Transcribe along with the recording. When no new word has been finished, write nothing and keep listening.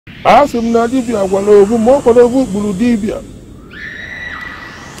Asim na dibia gwalovu mokwalovu gburu dibia.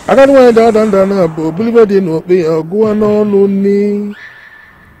 Agadi nwanyị dada na bụ bilibe dị n'okpe ya gụwa n'ọnụ ni.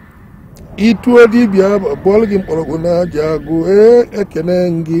 Ituo dibia bọọlụ gị mkpọrọgwụ n'aja agụ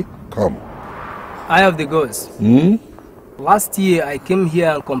ekene ngị. Come. I have the gods. Last year I came here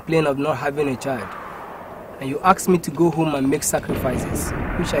and complained of not having a child. And you asked me to go home and make sacrifices,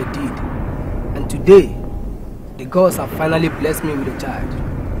 which I did. And today, the gods have finally blessed me with a child.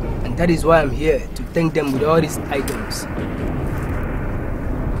 And that is why I'm here, to thank them with all these items.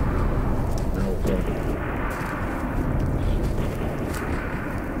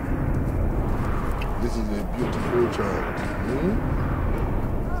 This is a beautiful child.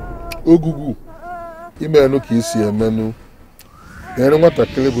 Ogugu. Imenu ka isi emenu. Nyere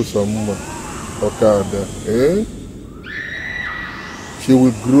nwatakịrị bụ sọ mma. Okada, She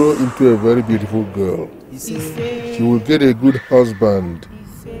will grow into a very beautiful girl. She will get a good husband.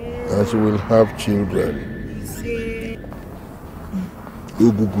 And she will have children.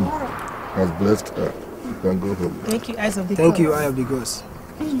 Ogugu has blessed her. You can go home. Thank you, eyes of the gods. Thank you, eye of the gods.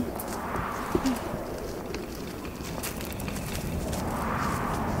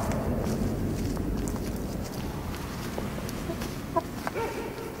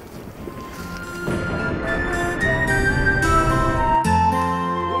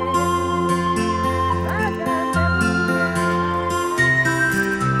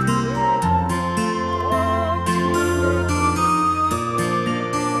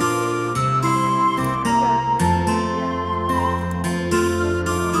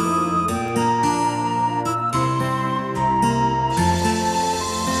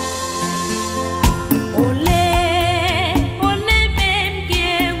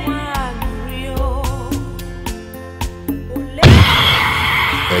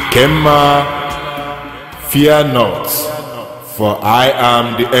 Kemma, fear not, for I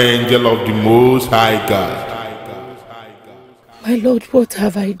am the angel of the Most High God. My Lord, what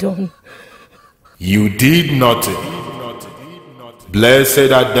have I done? You did nothing.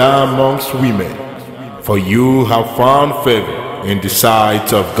 Blessed are thou amongst women, for you have found favor in the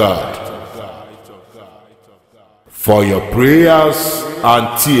sight of God. For your prayers and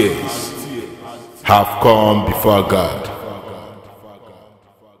tears have come before God.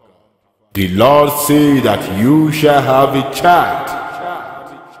 The Lord said that you shall have a child,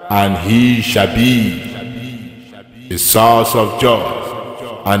 and he shall be a source of joy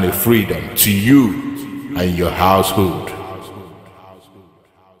and a freedom to you and your household.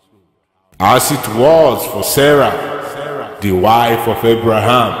 As it was for Sarah, the wife of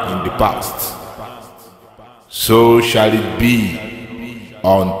Abraham in the past, so shall it be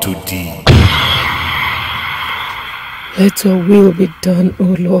unto thee. Let your will be done,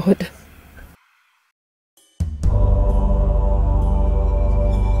 O Lord.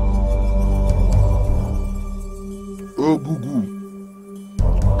 Ogugu,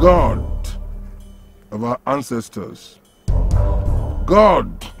 God of our ancestors, God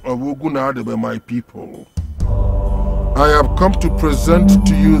of Ogunadebe, my people, I have come to present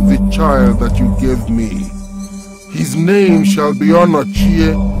to you the child that you gave me. His name shall be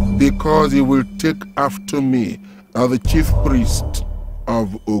Edochie, because he will take after me as the chief priest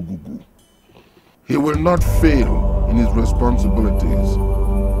of Ogugu. He will not fail in his responsibilities.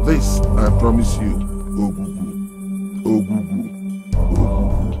 This I promise you, Ogugu. Ogugu,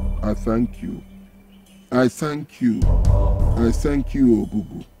 Ogugu, I thank you. I thank you. I thank you,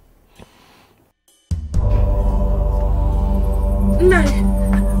 Ogugu. Nai,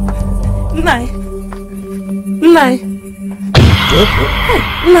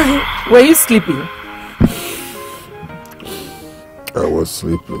 were you sleeping? I was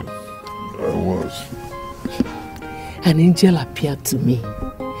sleeping. I was. An angel appeared to me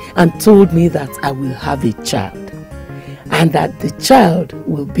and told me that I will have a child, and that the child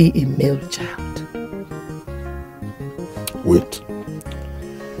will be a male child. Wait.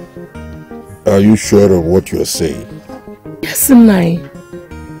 Are you sure of what you are saying? Yes, Nai.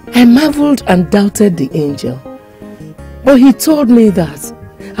 I marveled and doubted the angel, but he told me that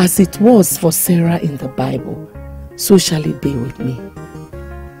as it was for Sarah in the Bible, so shall it be with me.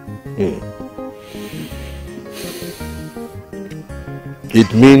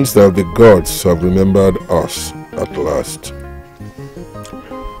 It means that the gods have remembered us at last.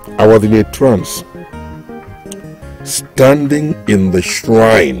 I was in a trance, standing in the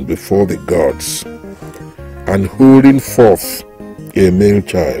shrine before the gods and holding forth a male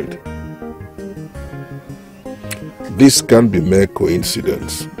child. This can't be mere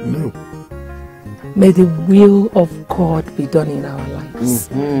coincidence. No. May the will of God be done in our lives.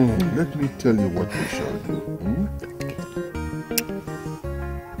 Let me tell you what we shall do.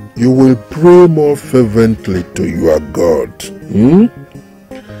 you will pray more fervently to your God.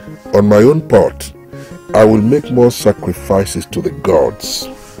 On my own part, I will make more sacrifices to the gods.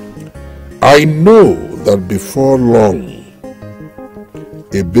 I know that before long,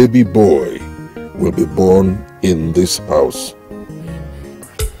 a baby boy will be born in this house.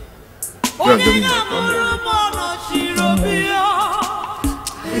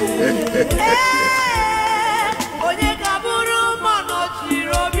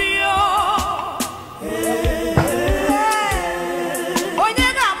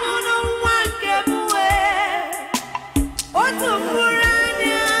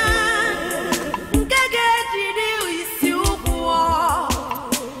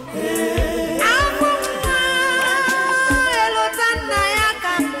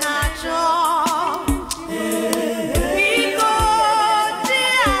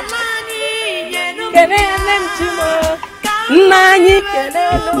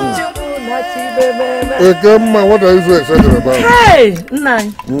 Grandma, what are you so excited about? Hey,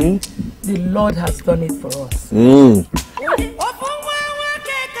 Nai. The Lord has done it for us.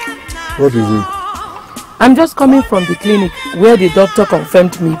 What is it? I'm just coming from the clinic where the doctor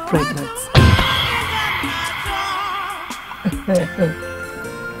confirmed me pregnant.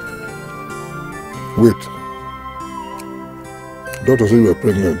 Wait. Doctor said you were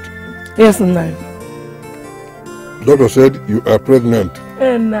pregnant? Yes, Nai. Doctor said you are pregnant.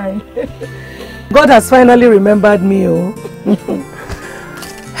 Nai. God has finally remembered me. Oh.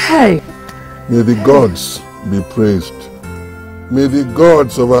 Hey. May the gods be praised. May the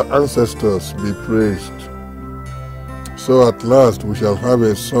gods of our ancestors be praised. So at last we shall have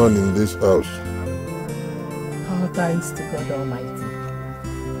a son in this house. Oh, thanks to God Almighty.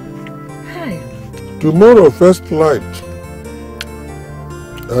 Hey. Tomorrow, first light,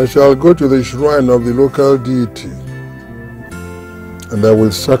 I shall go to the shrine of the local deity and I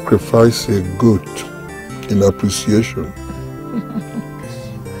will sacrifice a goat in appreciation.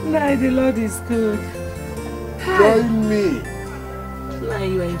 Nah, the Lord is good. Join me. Nah,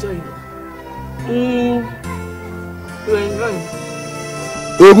 you enjoy it. You enjoy it.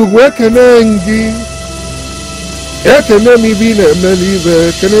 Ogugwe kenengi. Ekene mi bi na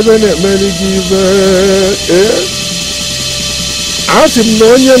emelive. Kenebe na emelive. Asim na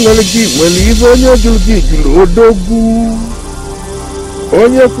onye nwere gị nwere ibe onye jụrụ gị jụrụ odogwu.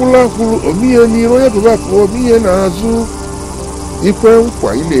 Onye kwụla kwụrụ omihe n'iru onye kwụla kwụrụ omihe n'azụ. Ikwe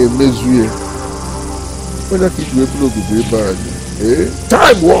nkwa ị na-emezu ya. Onye ka iji wepụrụ ogugwu ebe anyị.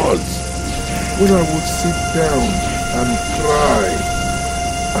 Time was when I would sit down and cry.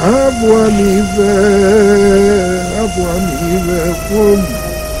 Abuamive.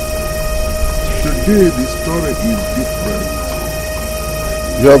 Today the story is different.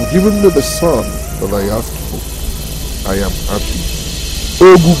 You have given me the son that I asked for. I am happy.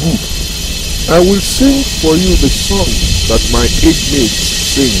 Ogugu, I will sing for you the song that my age mates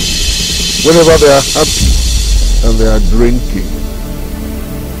sing whenever they are happy and they are drinking.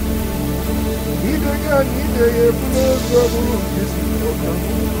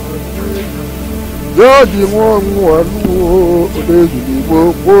 George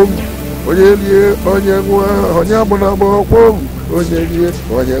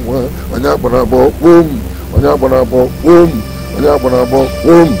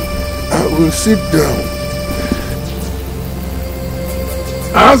I will sit down.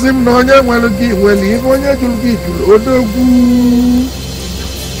 As him no one will give when he when you give you odogwu.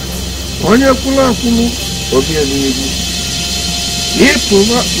 Onye kula kulu obi enigu.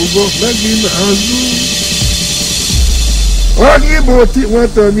 Ipuma ugo lagi na azu. Wagi boti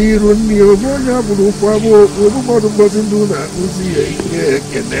wata niru ni obonya bulu kwa bo obumodu bozindu na uzi ye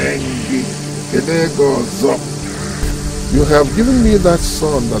kenengi kenego zo. You have given me that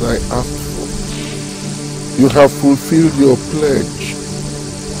son that I asked for. You have fulfilled your pledge.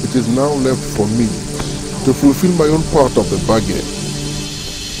 It is now left for me to fulfill my own part of the bargain.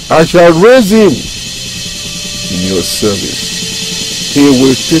 I shall raise him in your service. He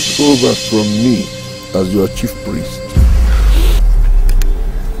will take over from me as your chief priest.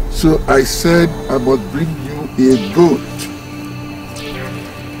 So I said I must bring you a goat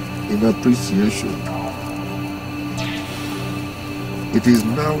in appreciation. It is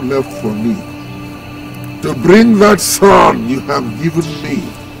now left for me to bring that son you have given me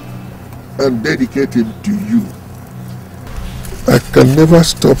and dedicate him to you. I can never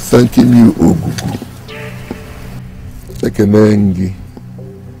stop thanking you, Ogugu. Ekenengi.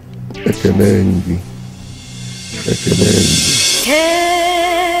 Ekenengi. Ekenengi.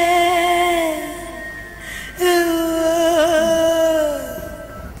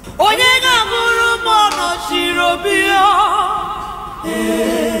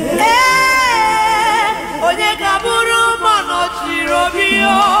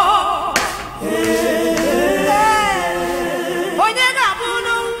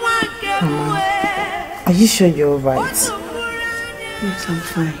 Are you sure you're right? Yes, I'm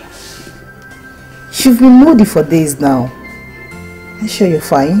fine. You've been moody for days now. Are you sure you're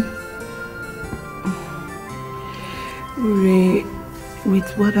fine? Ray,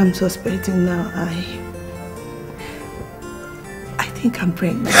 with what I'm suspecting now, I think I'm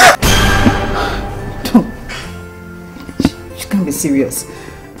pregnant. You can't be serious.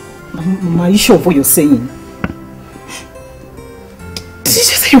 Mama, are you sure of what you're saying? Did you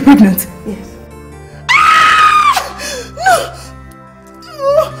just say you're pregnant? Yes.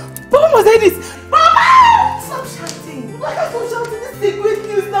 Papa must say this! Papa! Stop shouting! Why can't you shout? This is great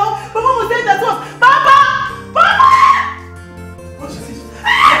news now! Papa must say that one! Papa! Papa! What is it?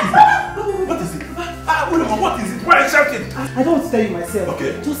 What is it? What is it? Why are you shouting? I don't want to tell you myself.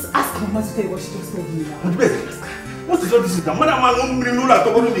 Okay. Just ask Mama to tell you what she just told me now. What is all this?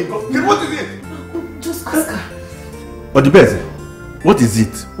 What is it? Just ask her. But the best, what is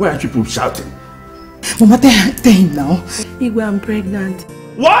it? Why are people shouting? Mama, tell him now. Igwe, I'm pregnant.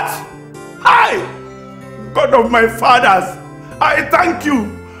 What? Hi! God of my fathers, I thank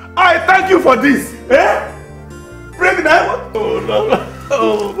you. I thank you for this. Eh? Pregnant? Oh, no.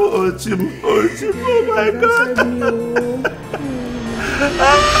 Oh, Chim. Oh, Chim. Oh, my God.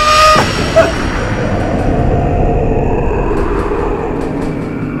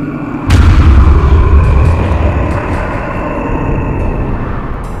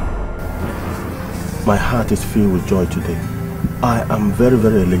 My heart is filled with joy today. I am very,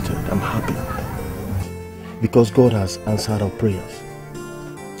 very elated. I'm happy. Because God has answered our prayers.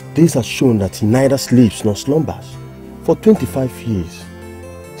 This has shown that He neither sleeps nor slumbers. For 25 years,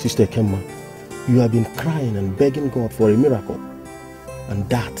 Sister Kemma, you have been crying and begging God for a miracle. And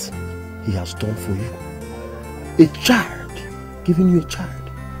that He has done for you. A child, giving you a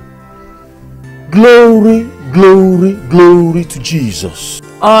child. Glory, glory, glory to Jesus.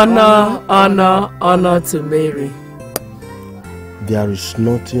 Honor, honor, honor to Mary. There is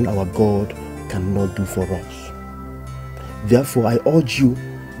nothing our God cannot do for us. Therefore, I urge you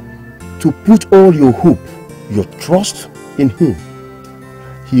to put all your hope, your trust in Him.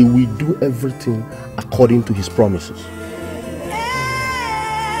 He will do everything according to His promises.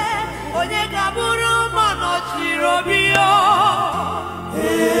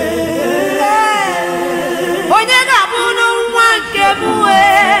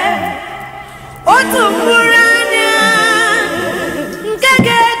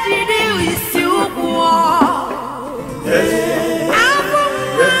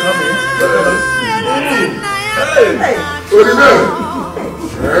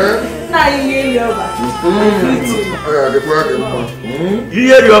 You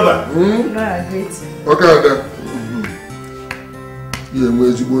hear Yoruba? Okay, then.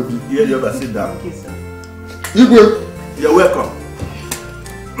 Yeah, Yoruba, sit down. You're welcome.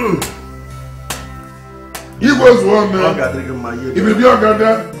 Igwe's one man. If you be a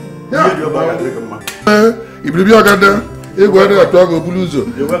gada,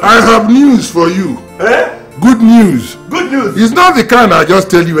 I have news for you. Good news. Good news. It's not the kind I just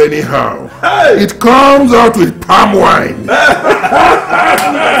tell you anyhow. Hey. It comes out with palm wine. You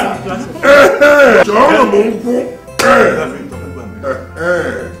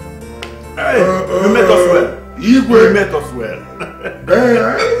met us well. You met us well.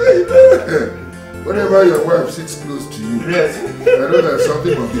 Whenever your wife sits close to you, yes. I know that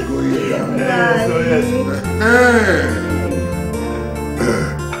something must be going down. Yes, oh yes. Hey.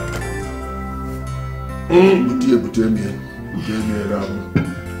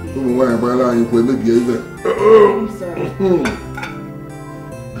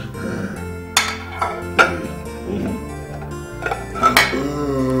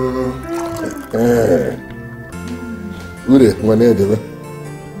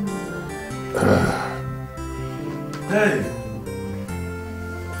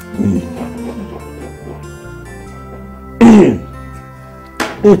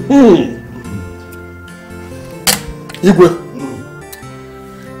 Igwe,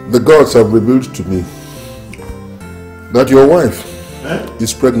 the gods have revealed to me that your wife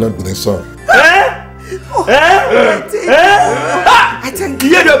is pregnant with a son. I thank you.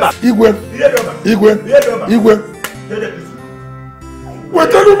 Igwe.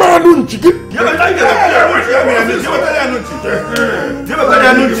 What are you doing?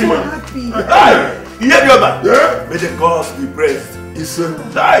 May the gods be praised. It's a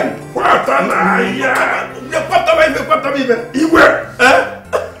time.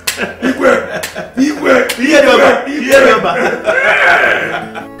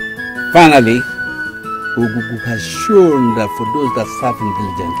 Finally, Ogugu has shown that for those that serve him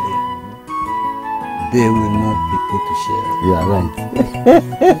diligently, they will not be put to shame. You are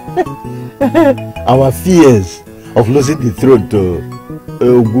right. Our fears of losing the throne to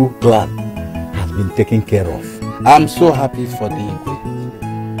Ogu clan has been taken care of. I'm so happy for the Igwe.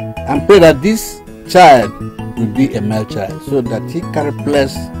 And pray that this child will be a male child so that he can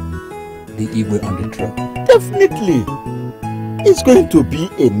replace the Igwe on the throne. Definitely. It's going to be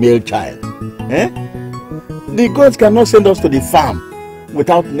a male child. Eh? The gods cannot send us to the farm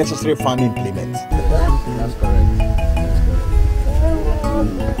without necessary farm implements. That's correct.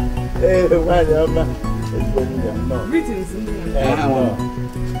 Hey, Greetings.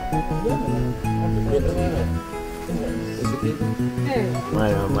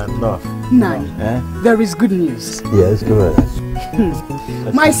 There is good news. Yes, go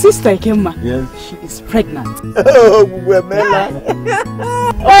ahead. My sister Ikemma, yes, she is pregnant. Oh, Wemela.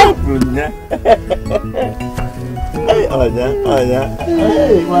 Oh,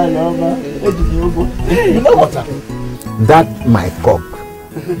 hey, you know what? That my cock,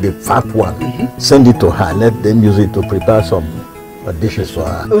 the fat one, send it to her. Let them use it to prepare some dishes for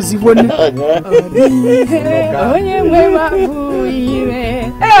her. Ezeonu.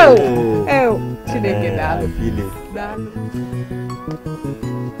 I feel it.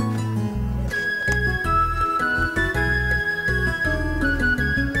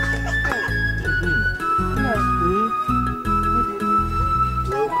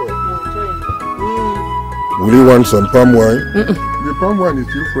 Will you want some palm wine? The palm wine is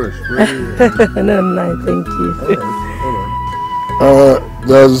still fresh. No, thank you. All right.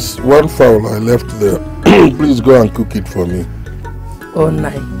 There's one fowl I left there. Please go and cook it for me. Oh,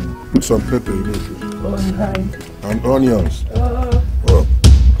 nice. Put some pepper in it. Oh, nice. And onions.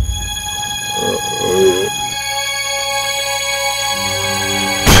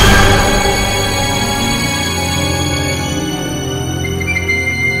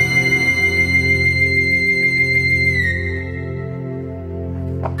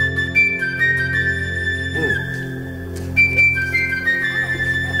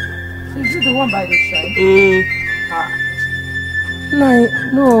 Is it the one by the side?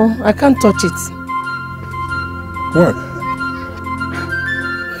 No, I can't touch it. What?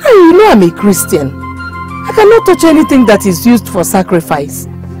 You know I'm a Christian. I cannot touch anything that is used for sacrifice.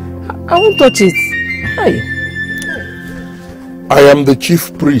 I won't touch it. Hey. I am the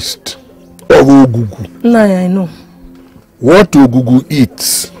chief priest of Ogugu. I know. What Ogugu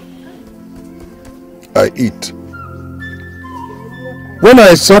eats, I eat. When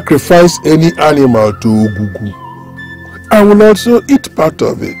I sacrifice any animal to Ogugu, I will also eat part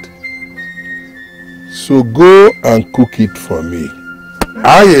of it. So go and cook it for me.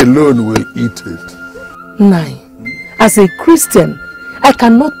 I alone will eat it. As a Christian, I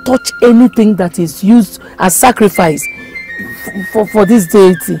cannot touch anything that is used as sacrifice for this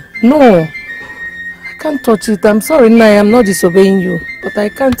deity. No, I can't touch it. I'm sorry, I'm not disobeying you, but I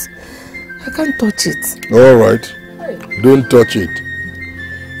can't touch it. All right, don't touch it.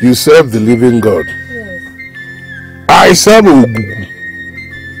 You serve the living God. Yes. I serve Ogugu.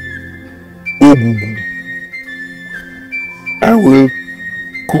 Ogugu. I will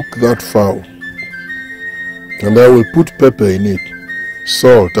cook that fowl. And I will put pepper in it,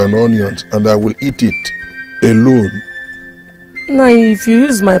 salt and onions, and I will eat it alone. If you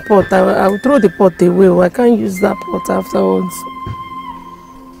use my pot, I will throw the pot away. I can't use that pot afterwards.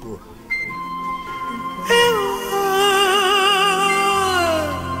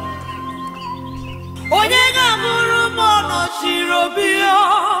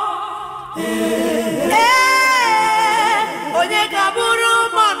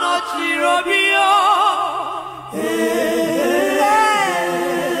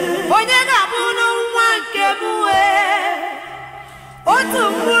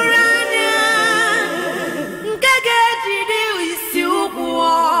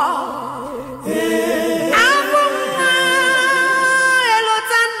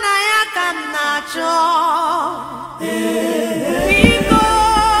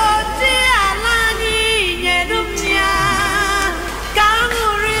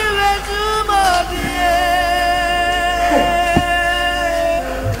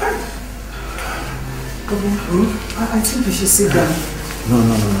 I think we should sit down. No.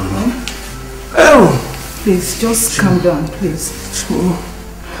 Oh! Please, just calm down, please.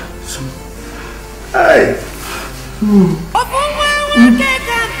 Hey!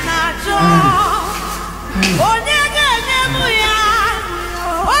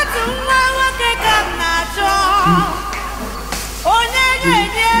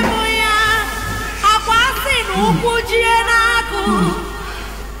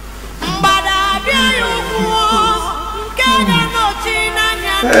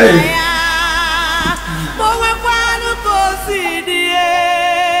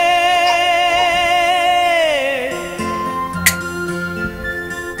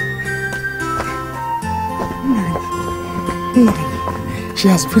 She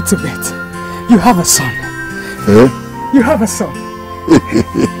has put to bed. You have a son. Eh? You have a son.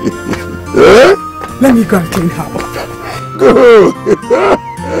 Eh? Let me go and clean her up. Go.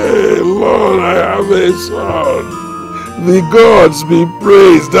 Hey, Lord, I have a son. The gods be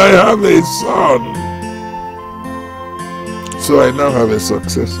praised. I have a son. So I now have a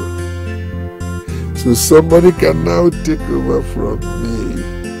successor. So somebody can now take over from me.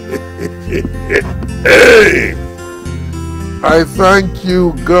 Hey! I thank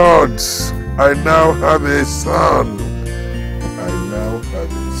you, gods. I now have a son. I now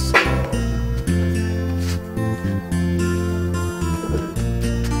have a son.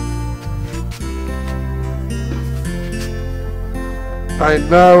 I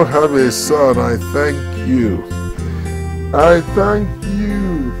now have a son. I thank you. I thank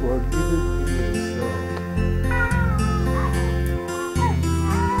you for giving me a son.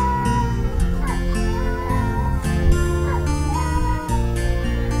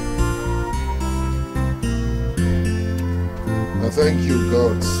 I thank you,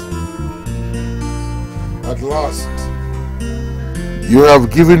 gods. At last, you have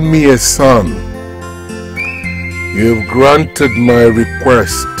given me a son. You have granted my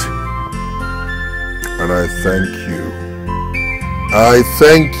request, and I thank you. I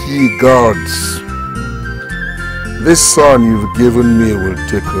thank ye, gods. This son you've given me will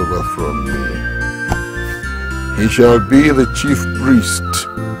take over from me. He shall be the chief priest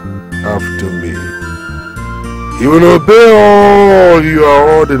after me. He will obey all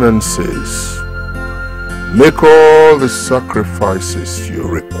your ordinances. Make all the sacrifices you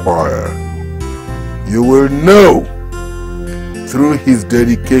require. You will know through his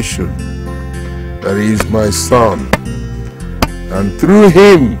dedication that he is my son, and through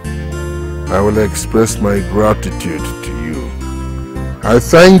him I will express my gratitude to you. I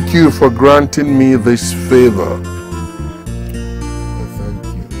thank you for granting me this favor. I thank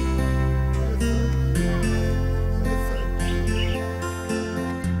you.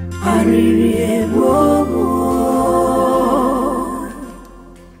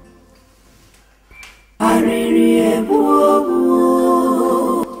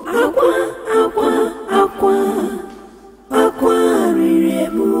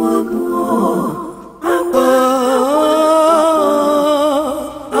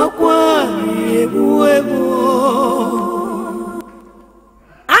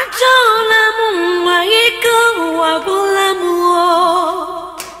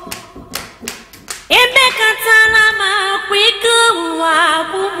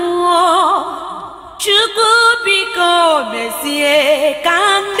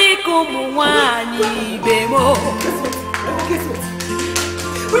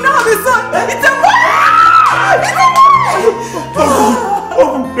 We now have a son! It's a boy! It's a boy!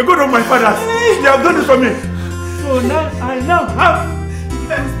 Oh, the God of my fathers, they have done this for me. So now I now have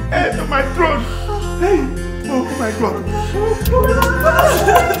the head of my throne. Hey, oh my God.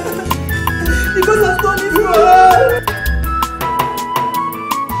 Because I've done it for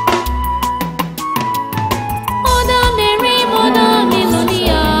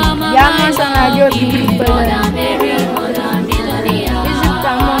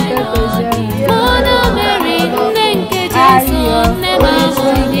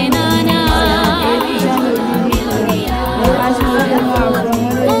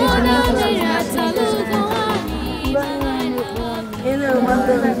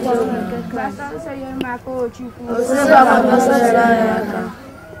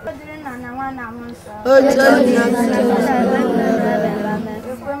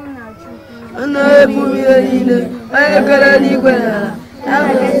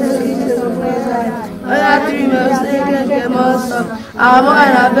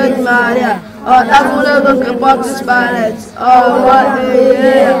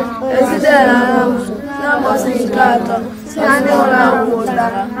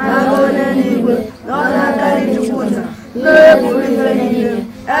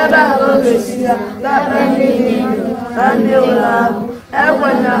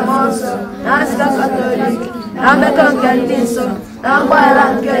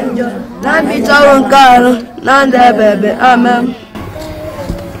Amen.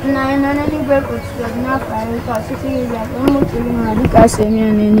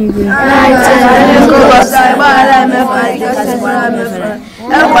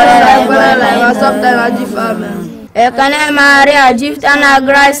 Ekane Maria, gift and a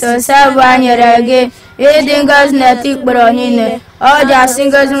grace, so serve one year again. ịdị ngọzi n'etikpere niile, ọ dị asị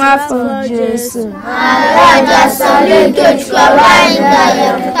ngọzi n'afọ Jesu.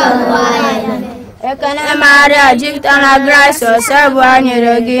 Ekene Maria, jupụta na grace, ose bụ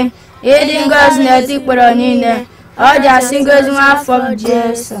anyere gị, ịdị ngọzi n'etikpere niile, ọ dị asị ngọzi n'afọ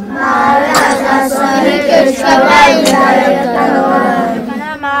Jesu.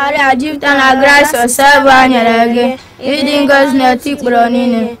 Maria, jupụta na grace, ose bụ anyere gị, ịdị ngọzi n'etikpere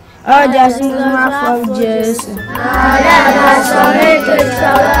niile, ọ dị asị ngọzi n'afọ Jesu.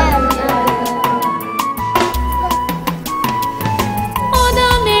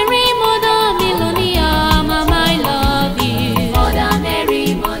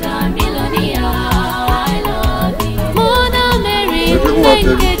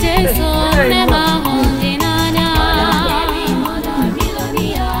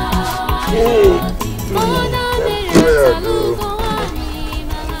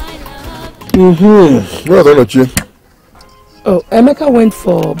 Where's Edochie? Oh, Emeka went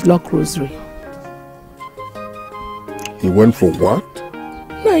for block rosary. He went for what?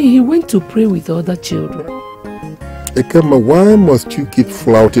 No, he went to pray with other children. Ekema, why must you keep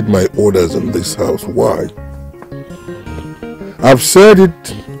flouting my orders in this house? Why? I've said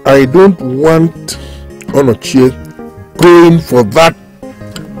it, I don't want Edochie going for that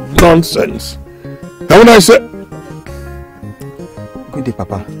nonsense. Haven't I said? Good day,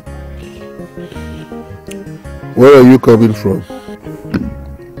 Papa. Where are you coming from?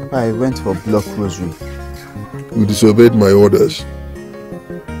 Papa, I went for block rosary. You disobeyed my orders.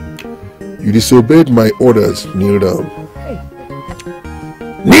 You disobeyed my orders. Kneel down. Hey.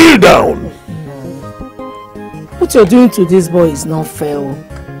 Kneel down! What you're doing to this boy is not fair.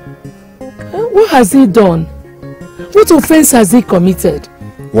 What has he done? What offense has he committed?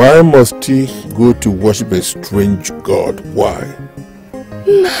 Why must he go to worship a strange god? Why?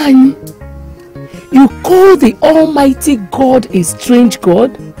 Nani, you call the Almighty God a strange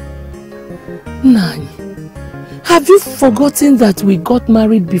God? Nani, have you forgotten that we got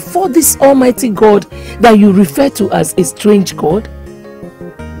married before this Almighty God that you refer to as a strange God?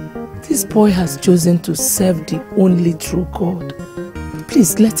 This boy has chosen to serve the only true God.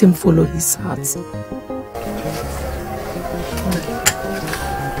 Please let him follow his heart.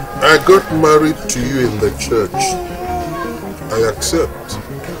 I got married to you in the church. I accept.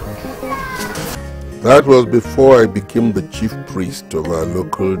 That was before I became the chief priest of our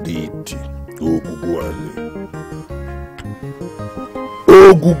local deity, Ogugu.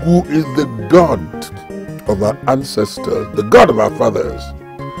 Ogugu is the god of our ancestors, the god of our fathers,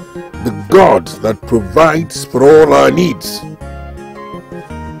 the god that provides for all our needs.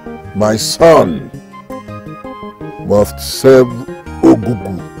 My son must serve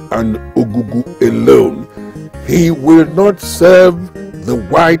Ogugu and Ogugu alone. He will not serve the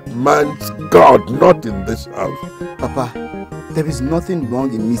white man's God, not in this house. Papa, there is nothing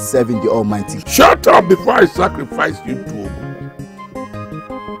wrong in me serving the Almighty. Shut up before I sacrifice you to Ogugu.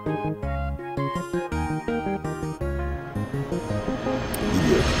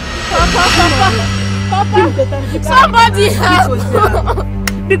 Papa, somebody help!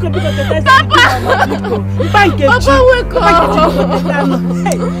 Papa, wake up!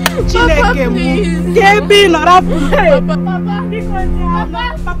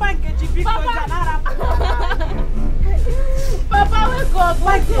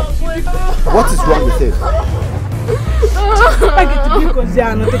 What is wrong with him?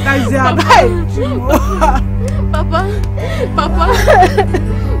 Papa.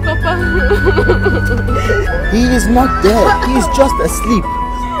 He is not dead. He is just asleep.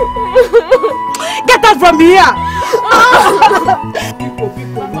 Get out from here!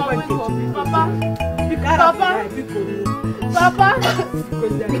 Papa.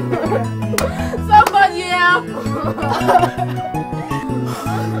 Somebody help!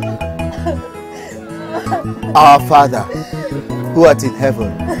 Our Father, who art in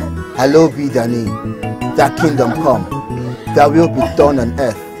heaven, hallowed be thy name. Thy kingdom come, thy will be done on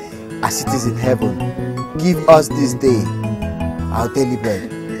earth as it is in heaven. Give us this day our daily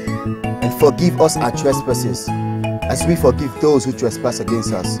bread, and forgive us our trespasses, as we forgive those who trespass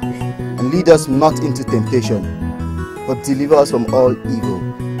against us. And lead us not into temptation, but deliver us from all evil.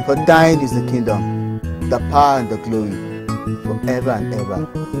 For thine is the kingdom, the power and the glory, forever and ever.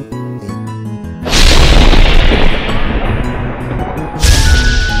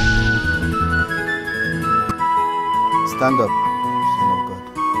 Stand up, Son of God.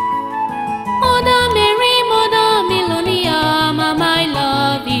 Mother Mary, Mother Milonia, Mama, I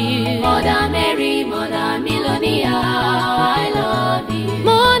love you. Mother Mary, Mother Milonia, I love you.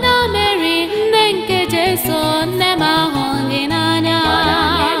 Mother Mary, Nenke Jesu, Nema Honginanya. Mother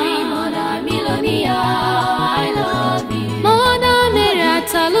Mary, Mother Milonia.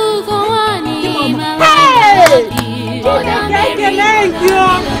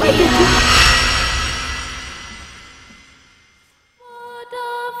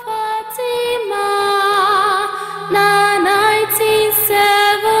 Na 1917,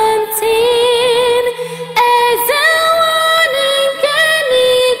 Ezeonu nke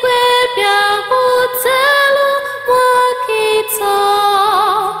n'igwe bịakwutelu nwokịta,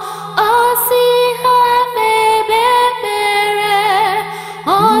 ọ sị ha mebe ekpere, ọ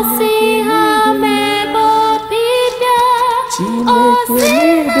sị ha mebe ọbịbịa, ọ sị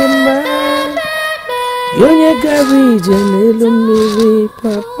ha mebe ekpere. Onye gara ije n'elu mmiri,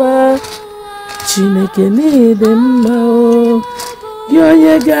 papa. Chineke n'ịdị mma o, gị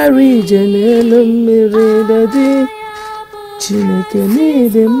onye gara ije n'elu mmiri, dadi. Chineke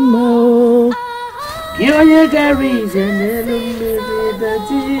n'ịdị mma o, gị onye gara ije n'elu mmiri,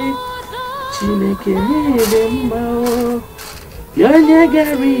 dadi. Chineke n'ịdị mma o, gị onye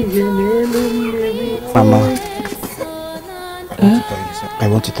gara ije n'elu mmiri. Mama, I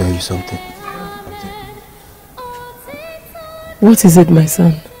want to tell you something. What is it, my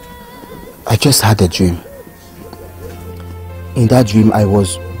son? I just had a dream. In that dream, I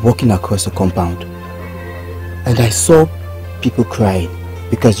was walking across the compound and I saw people crying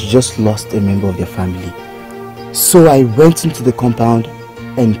because you just lost a member of their family. So I went into the compound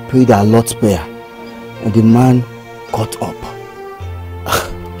and prayed a Lord's Prayer, and the man got up.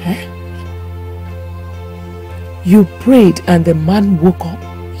 You prayed and the man woke up?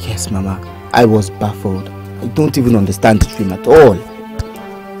 Yes, Mama. I was baffled. I don't even understand the dream at all.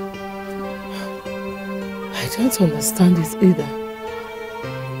 I don't understand it either.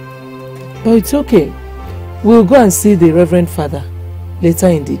 But it's okay. We'll go and see the Reverend Father later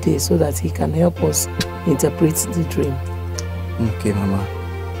in the day so that he can help us interpret the dream. Okay, Mama.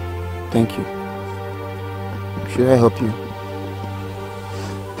 Thank you. Should I help you?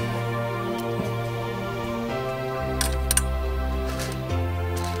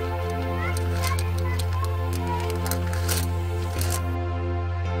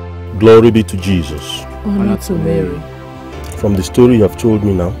 Glory be to Jesus. Honor to Mary. From the story you have told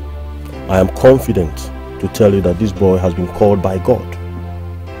me now, I am confident to tell you that this boy has been called by God.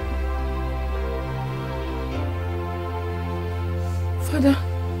 Father,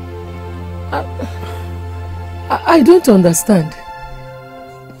 I don't understand.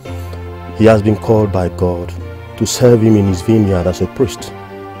 He has been called by God to serve him in his vineyard as a priest.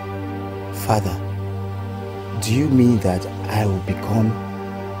 Father, do you mean that I will become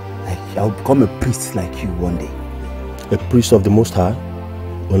a priest like you one day? A priest of the Most High,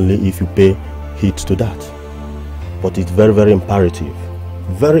 only if you pay heed to that. But it's very, very imperative,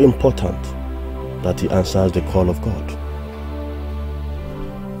 very important that he answers the call of God.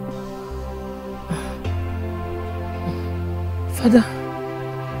 Father,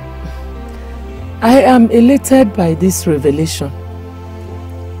 I am elated by this revelation.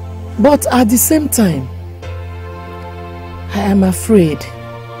 But at the same time, I am afraid.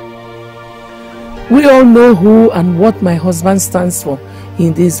 We all know who and what my husband stands for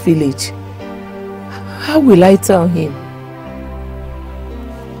in this village. How will I tell him?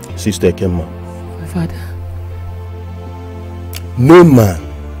 Sister Kemma. Father. No man,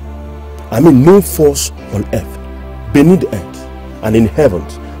 no force on earth, beneath the earth and in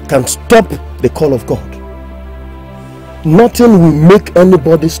heavens can stop the call of God. Nothing will make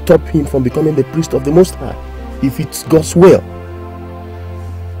anybody stop him from becoming the priest of the Most High if it's God's will.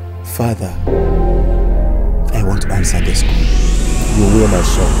 Father, I want to answer this call. You will, my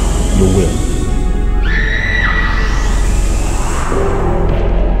son. You will.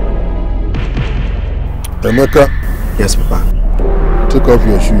 Emeka. Yes, Papa. Take off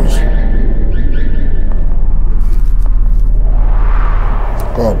your shoes.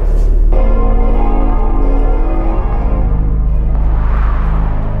 Come.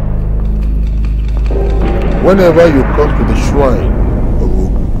 Whenever you come to the shrine of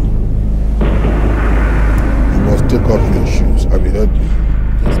Ogu, you must take off your shoes. Have you heard me?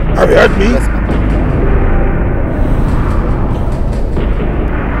 Yes, have you heard me? Yes,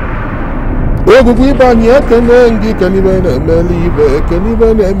 Ogu ibani ekene ngi kenibe na emeli ibe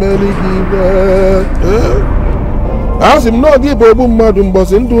kenibe na emeli ibe. Asim no gi bobu mmadu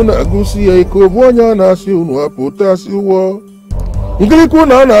mbosi ndu na agusi ya ikobu onye na-asị unu apụta asị ụwọ. Ngiliku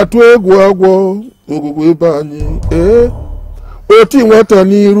na atu egwu agwọ. Ogugu ebe anyị oti nwata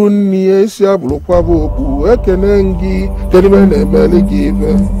n'iru nni esi abụrụkwa bụ okwu ekene ngị kedime na-emeli gị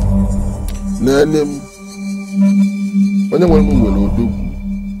ibe nene m onye nwere m nwere odogwu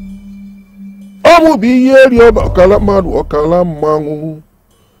ọ mụ bụ ihe eri ọkala mmadụ ọkala mmanwụ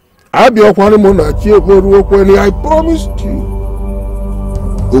abịakwara m na chi ekweru okwene. I promised you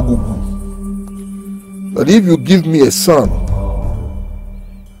Ogugu that if you give me a son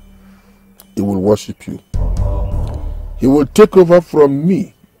he will worship you. He will take over from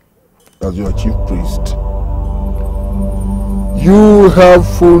me as your chief priest. You have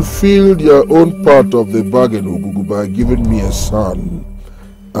fulfilled your own part of the bargain, Ogugu, by giving me a son.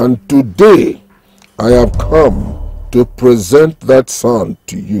 And today, I have come to present that son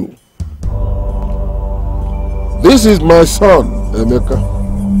to you. This is my son, Emeka.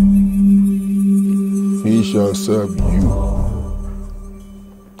 He shall serve you.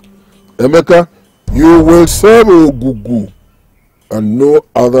 Emeka, you will serve Ogugu and no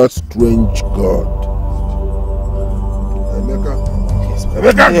other strange god. Emeka.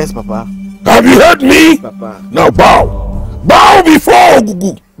 Emeka. Yes, Papa. Have you heard me? Papa. Now bow. Bow before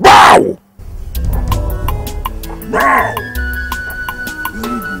Ogugu. Bow. Bow.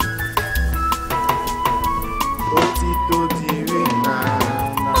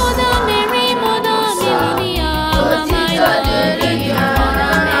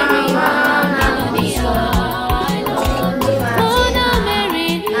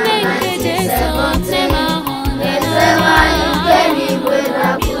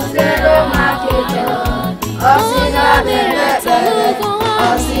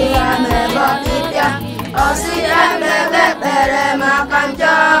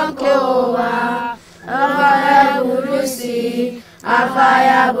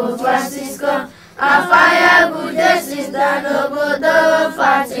 Afaya bu Francisco, afaya bu Desista n'obodo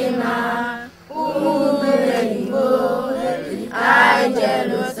Fatima. Uberigbo, anyị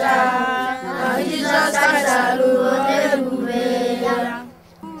jelusa, na Jizọs kasaru ebube ya.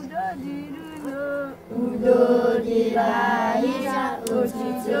 Udo dịrị anyị,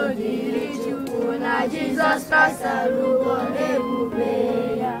 otito dịrị Chukwu, na Jizọs kasaru ebube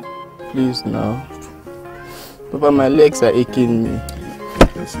ya. Please now. Papa, my legs are aching me.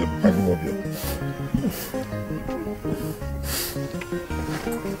 Yes, I know of you.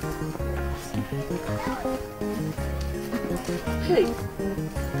 Hey,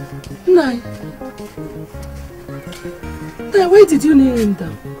 Nai. Nai, why did you kneel him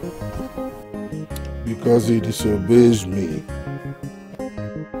down? Because he disobeys me.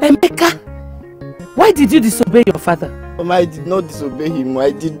 Emeka, why did you disobey your father? Mama, I did not disobey him.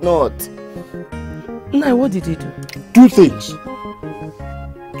 I did not. Nai, what did he do? 2 things.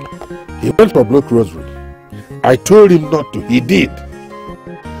 He went for blood rosary. I told him not to. He did.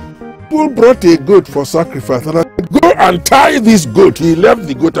 People brought a goat for sacrifice and I said, go and tie this goat. He left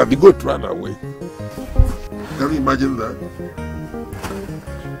the goat and the goat ran away. Can you imagine that?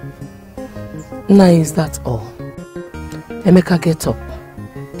 Nai, is that all? Emeka, get up.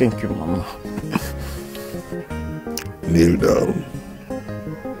 Thank you, Mama. Kneel down.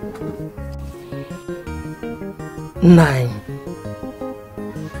 9.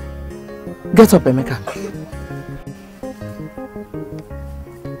 Get up, Emeka.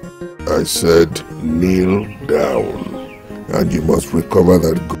 I said, kneel down, and you must recover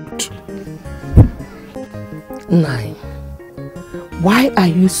that goat. 9. Why are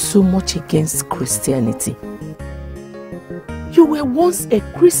you so much against Christianity? You were once a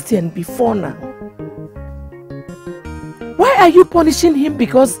Christian before now. Why are you punishing him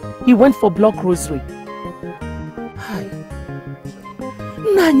because he went for block rosary?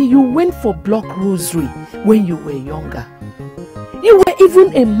 Nani, you went for block rosary when you were younger. You were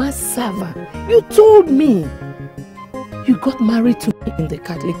even a mass server. You told me. You got married to me in the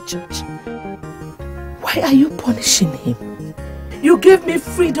Catholic Church. Why are you punishing him? You gave me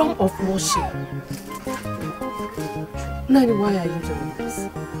freedom of worship. Nani, why are you doing this?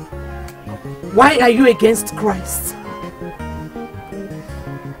 Why are you against Christ?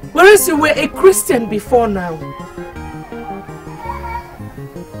 Whereas you were a Christian before now.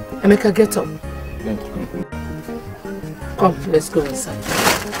 Emeka, get up. Come, let's go inside.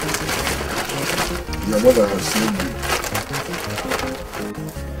 Your mother has seen you.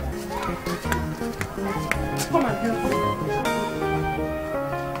 Come and help me.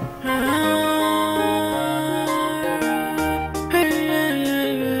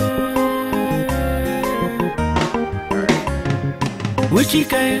 Which you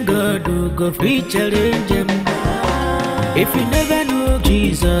can go free challenge him. If you never know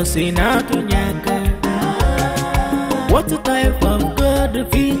Jesus in Atunyaka, what type of God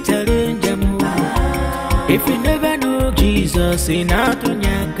free challenge him? If you never know Jesus in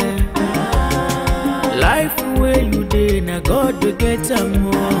Atunyaka, life where you did not God to get some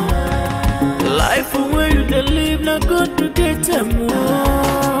more. Life where you did live not God to get some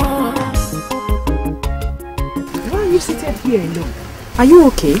more. Why are you seated here alone? Are you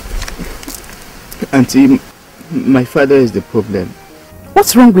okay? Auntie, my father is the problem.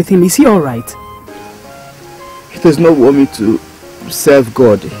 What's wrong with him? Is he alright? He does not want me to serve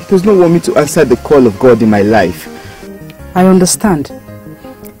God. He does not want me to answer the call of God in my life. I understand.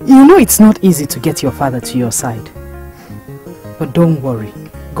 You know it's not easy to get your father to your side. But don't worry.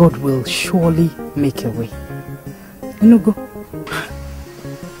 God will surely make a way. Go.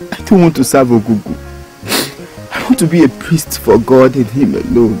 I don't want to serve Ogugu. I want to be a priest for God and Him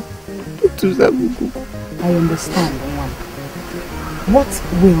alone. Not to serve Ogugu. I understand, Mom. What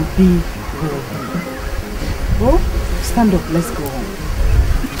will be, will be. Oh, stand up, let's go home.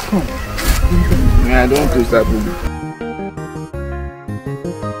 Come. I don't want to serve Ogugu.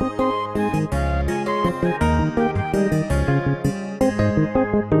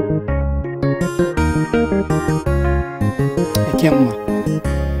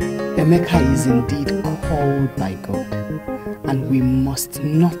 Emeka is indeed called by God, and we must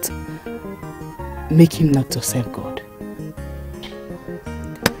not make him not to serve God.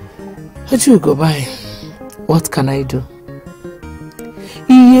 Go by. What can I do?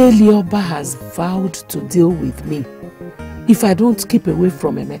 Iyelioba has vowed to deal with me if I don't keep away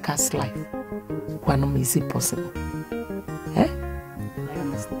from Emeka's life. When is it possible? Eh?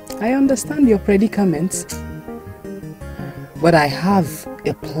 I understand your predicament. But I have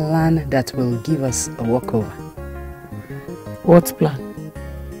a plan that will give us a walkover. What plan?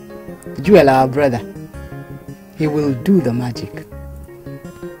 Joel, our brother, he will do the magic.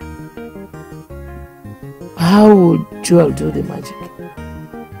 How would Joel do the magic?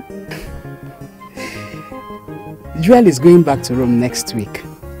 Joel is going back to Rome next week.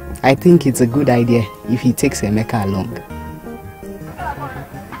 I think it's a good idea if he takes Emeka along.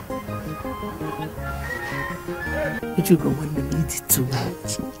 You go when we need it too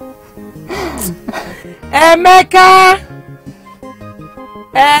much. Emeka!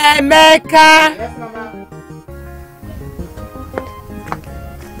 Emeka! Yes, Mama.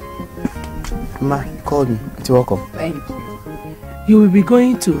 Ma, you called me. You're welcome. Thank you. You will be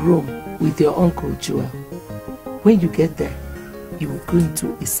going to Rome with your uncle Joel. When you get there, you will go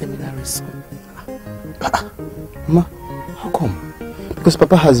into a seminary school. Ma, how come? Because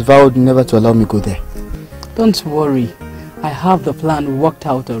Papa has vowed never to allow me go there. Don't worry. I have the plan worked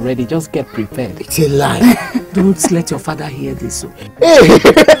out already. Just get prepared. It's a lie. Don't let your father hear this. Hey!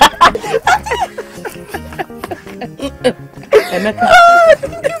 Emeka.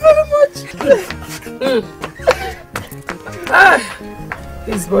 Thank you very much.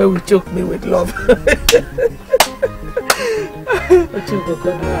 This boy will choke me with love.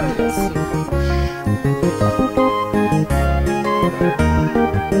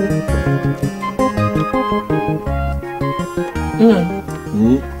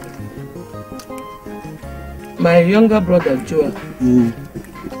 My younger brother Joel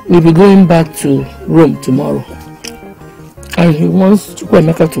will be going back to Rome tomorrow, and he wants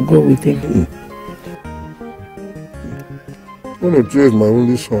Chukwemeka to go with him. Edochie is my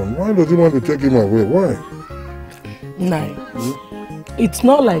only son. Why does he want to take him away? Why? It's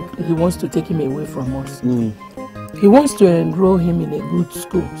not like he wants to take him away from us. He wants to enroll him in a good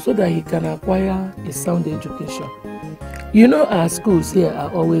school so that he can acquire a sound education. You know our schools here are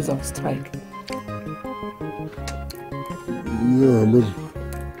always on strike. Yeah, but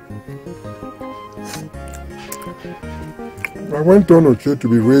I want Edochie to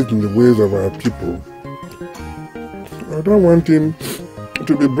be raised in the ways of our people. I don't want him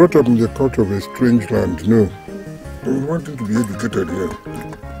to be brought up in the culture of a strange land, no. I want him to be educated here.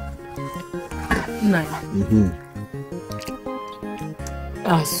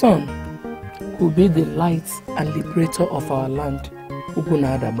 Our son will be the light and liberator of our land,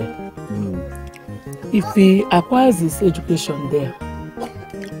 Ugunadabe. If he acquires his education there,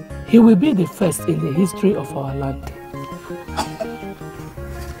 he will be the first in the history of our land.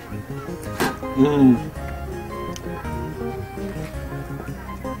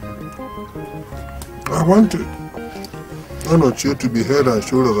 I want Edochie to be head and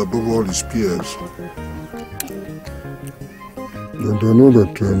shoulders above all his peers. And I know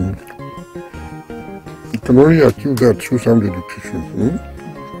that you can only achieve that through sound education.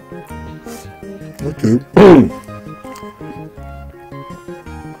 Okay.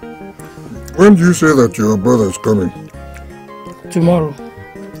 When do you say that your brother is coming? Tomorrow.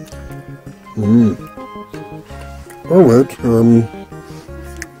 All right.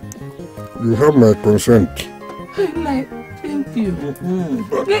 You have my consent. Thank you.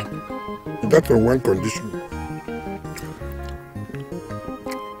 But that's on one condition.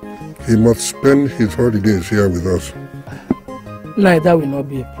 He must spend his holidays here with us. That will not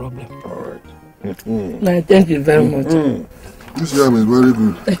be a problem. All right. Thank you very much. This yam is very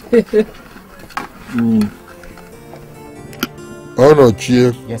good.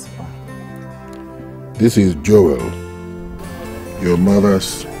 Edochie. Yes, Papa. This is Joel. your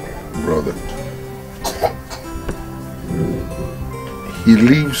mother's brother. He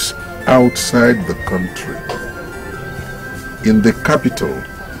lives outside the country, in the capital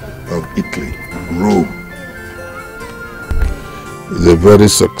of Italy, Rome. He's a very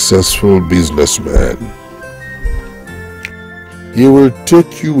successful businessman. He will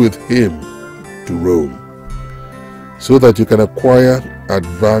take you with him to Rome so that you can acquire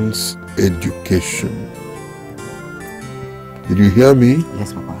advanced education. Did you hear me?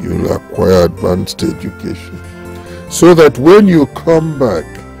 Yes, Papa. You will acquire advanced education so that when you come back,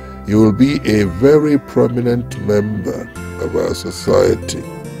 you will be a very prominent member of our society.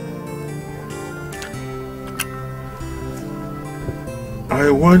 I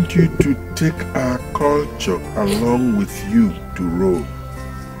want you to take our culture along with you to Rome.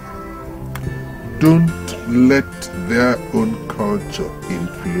 Don't let their own culture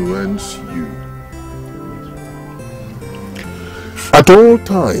influence you. At all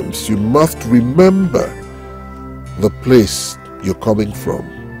times, you must remember the place you're coming from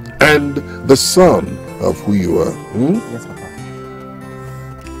and the son of who you are. Yes, Papa.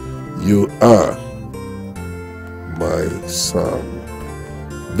 You are my son.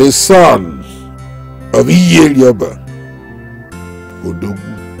 The son of Iyeliaba,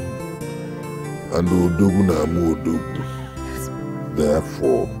 Odogu, and Odogu Namu Odogu.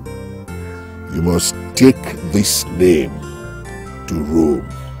 Therefore, you must take this name to Rome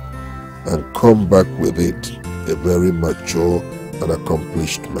and come back with it a very mature and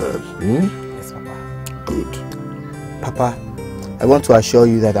accomplished man. Yes, Papa. Good. Papa, I want to assure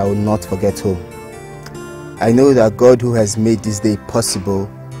you that I will not forget home. I know that God, who has made this day possible,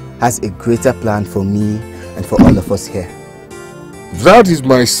 has a greater plan for me and for all of us here. That is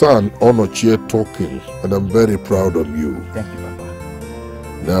my son, Edochie, talking, and I'm very proud of you. Thank you, Papa.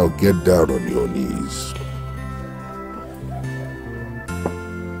 Now get down on your knees.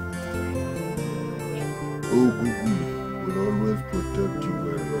 Ogugu will always protect you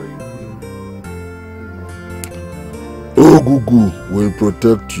wherever you go. Ogugu will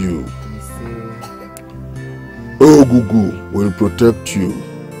protect you. Ogugu will protect you.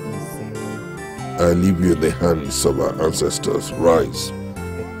 I leave you in the hands of our ancestors. Rise.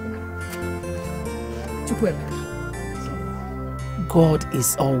 God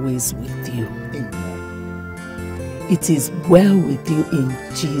is always with you. It is well with you in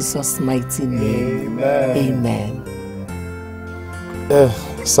Jesus' mighty name. Amen.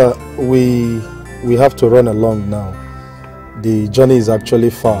 Sir, we have to run along now. The journey is actually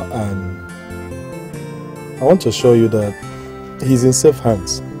far, and I want to assure you that he's in safe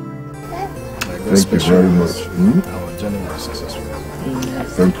hands. Thank you very much. Our journey was successful.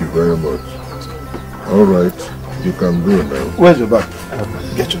 Thank you very much. All right, you can go now. Where's your bag?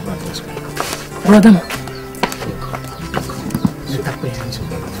 Get your bag, let's go. Brother.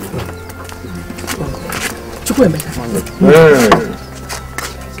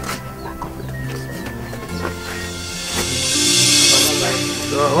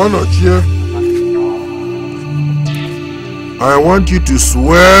 Edochie, I want you to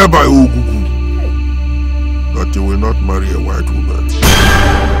swear by Ogugu that you will not marry a white woman.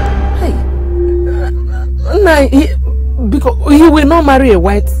 Hey, because he will not marry a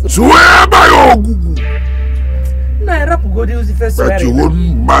white. Swear by Ogugu that you won't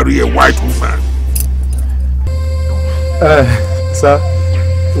marry a white woman. Sir,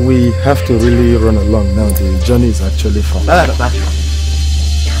 we have to really run along now. The journey is actually far.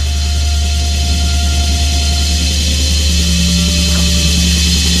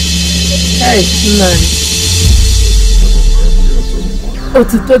 Hey,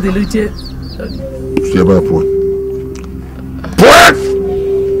 Otito de Luce. What?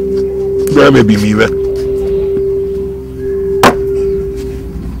 There may be me there.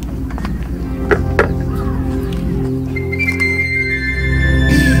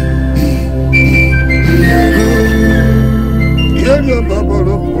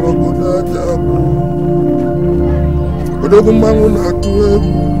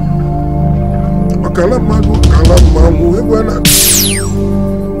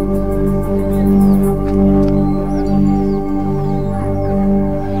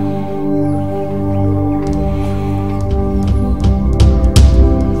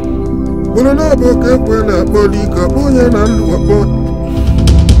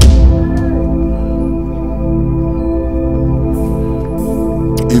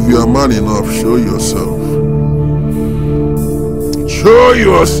 If you are man enough, show yourself. Show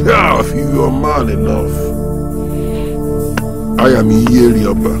yourself if you are man enough. I am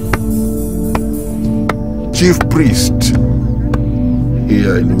Iyeliaba, chief priest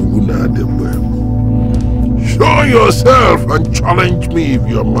here in Uguna. Show yourself and challenge me if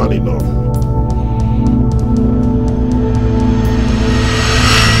you're man enough.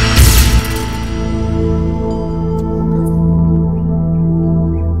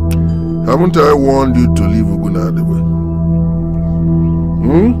 Haven't I warned you to leave Ugunadebe?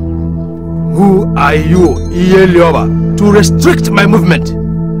 Who are you, Iyelioba, to restrict my movement?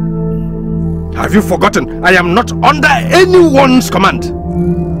 Have you forgotten I am not under anyone's command?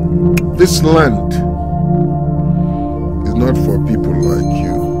 This land is not for people like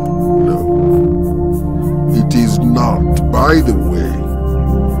you. No. It is not. By the way,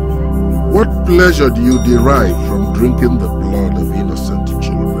 what pleasure do you derive from drinking the blood of innocent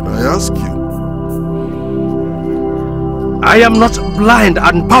children? I ask you. I am not blind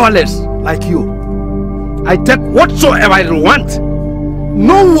and powerless like you. I take whatsoever I want.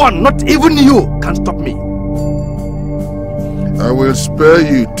 No one, not even you, can stop me. I will spare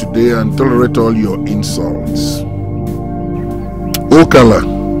you today and tolerate all your insults. Okala,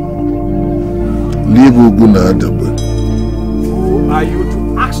 leave Ugunadabe. Who are you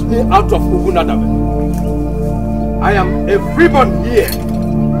to ask me out of Ugunadabe? I am a freeborn here.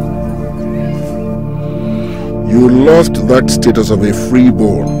 You lost that status of a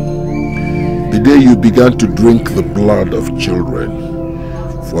freeborn the day you began to drink the blood of children.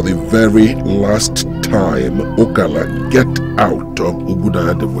 For the very last time, Okala, get out of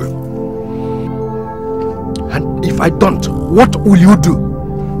Ugunadabe. And if I don't, what will you do?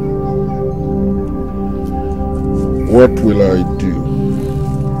 What will I do?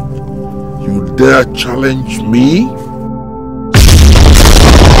 You dare challenge me?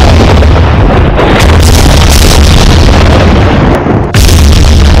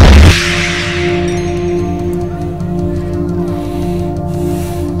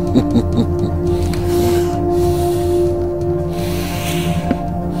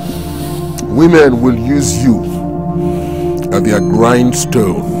 Women will use you as their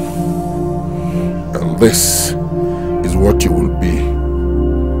grindstone, and this is what you will be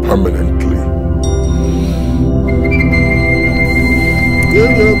permanently.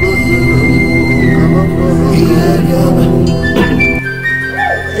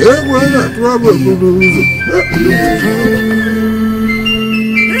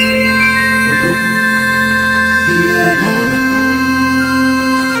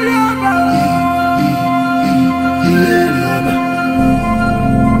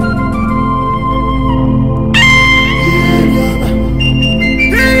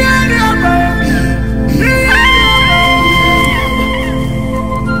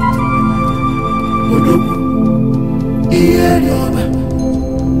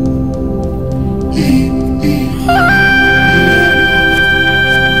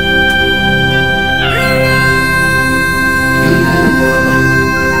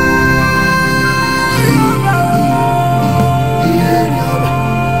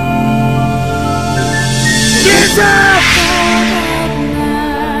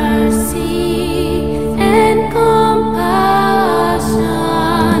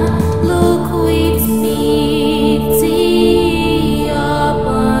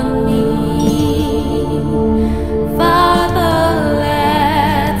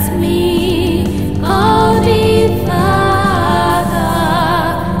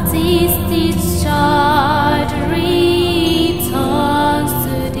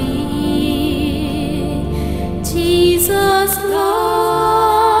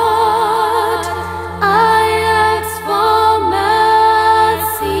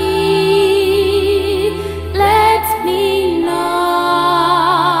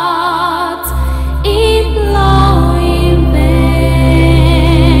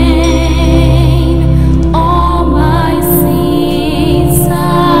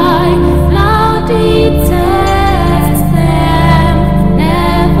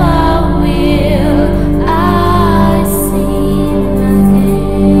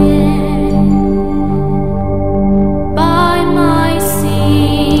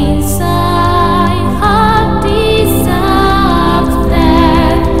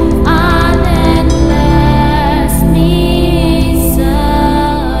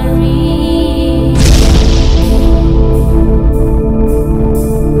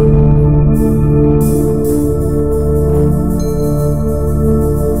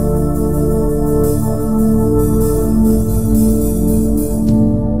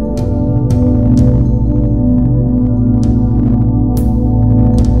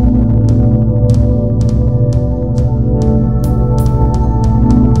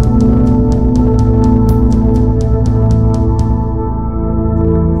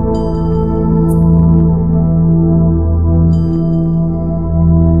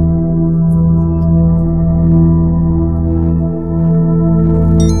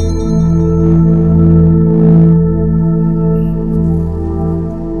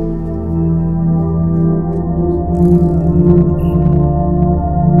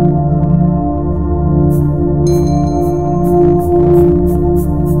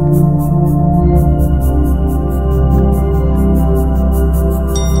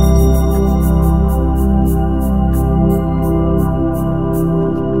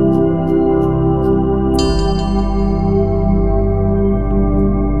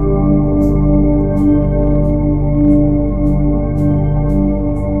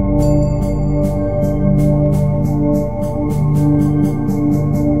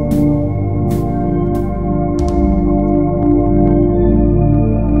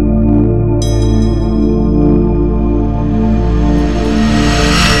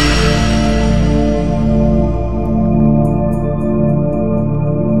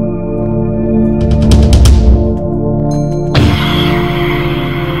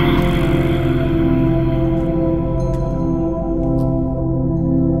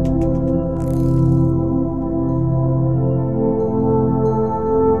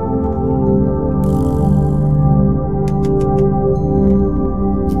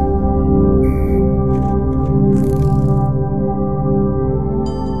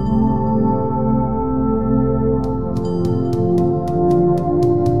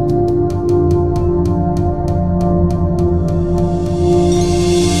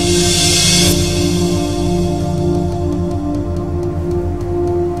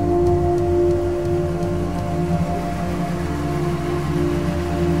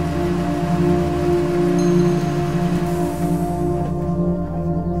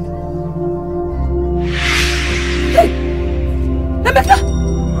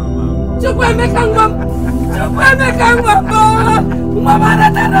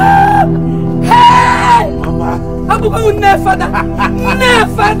 Hey! Mama! Never!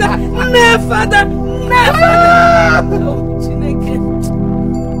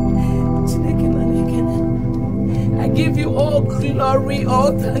 I give you all glory,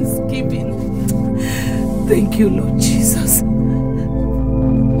 all thanksgiving. Thank you, Lord Jesus.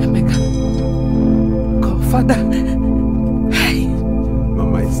 Emeka. God, Father. Hey.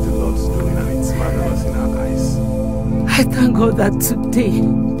 Mama, it's the Lord's doing and it's marvelous in our eyes. I thank God that today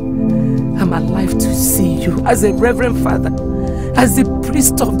I'm alive to see you as a reverend father, as the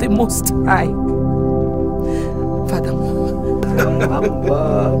priest of the Most High. Father,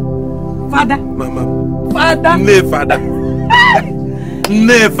 Father. Mama. Father. Ne, Father.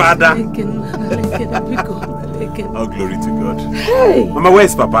 Ne, Father. All glory to God. Hey. Mama, where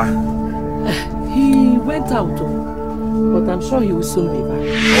is Papa? He went out, but I'm sure he will soon be back.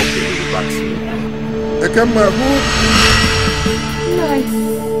 Okay, he'll be back soon. Nice.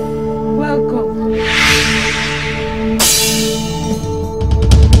 Welcome.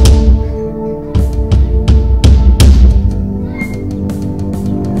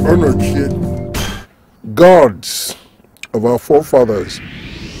 Edochie, gods of our forefathers,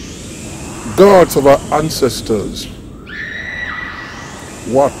 gods of our ancestors,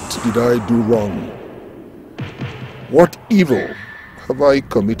 what did I do wrong? What evil have I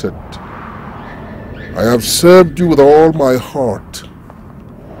committed? I have served you with all my heart.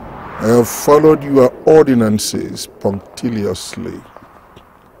 I have followed your ordinances punctiliously.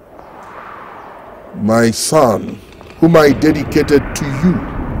 My son, whom I dedicated to you,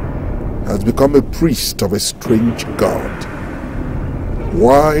 has become a priest of a strange god.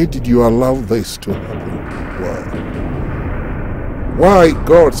 Why did you allow this to happen? Why,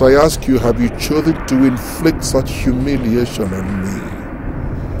 gods, I ask you, have you chosen to inflict such humiliation on me?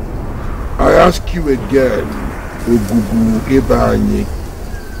 I ask you again, Ogugu Ebanye,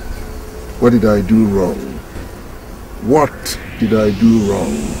 what did I do wrong? What did I do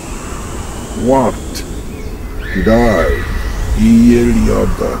wrong? What did I,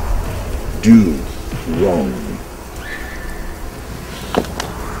 Iyelioba, do wrong?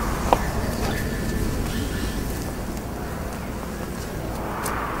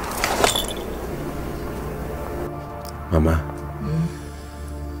 Mama,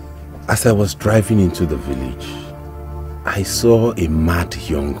 as I was driving into the village, I saw a mad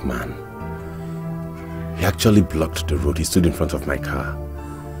young man. He actually blocked the road. He stood in front of my car.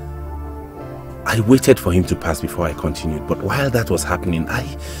 I waited for him to pass before I continued, but while that was happening,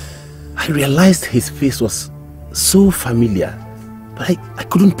 I realized his face was so familiar, but I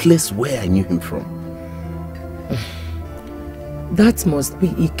couldn't place where I knew him from. That must be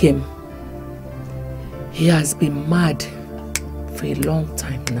Ikem. He has been mad for a long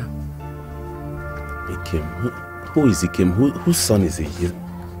time now. Ikem? Who is Ikem? Whose son is he?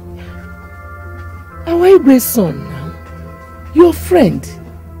 Our Igwe's son now. Your friend.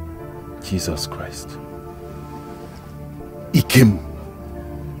 Jesus Christ. Ikem?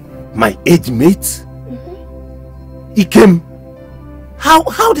 My age mate? Ikem?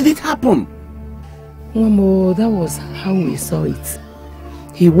 How did it happen? Mamo, that was how we saw it.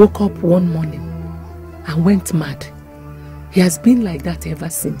 He woke up one morning and went mad. He has been like that ever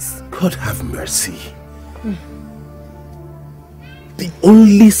since. God have mercy. The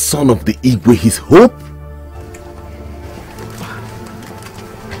only son of the Igwe, his hope?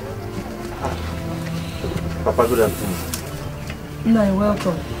 Papa, good afternoon. No,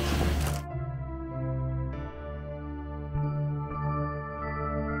 welcome.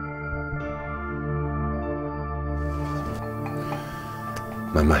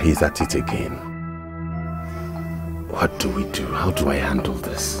 Mama, he's at it again. What do we do? How do I handle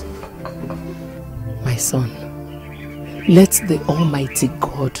this? My son, let the Almighty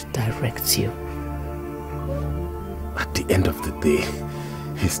God direct you. At the end of the day,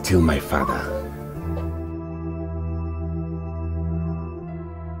 he's still my father.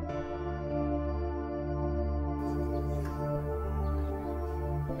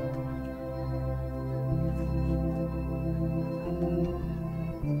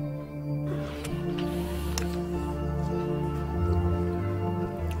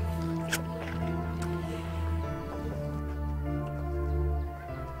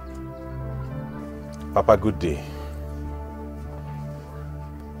 Papa, good day.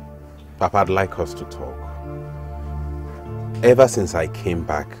 Papa, I'd like us to talk. Ever since I came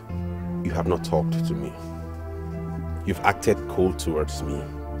back, you have not talked to me. You've acted cold towards me.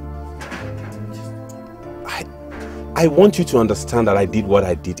 I want you to understand that I did what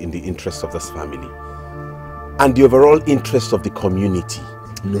I did in the interest of this family and the overall interest of the community.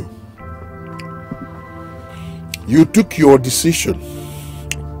 No. You took your decision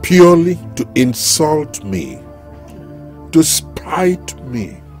purely to insult me, to spite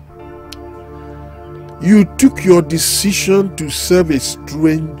me. You took your decision to serve a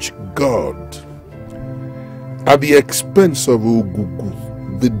strange God at the expense of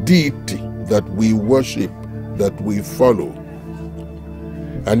Ogugu, the deity that we worship, that we follow.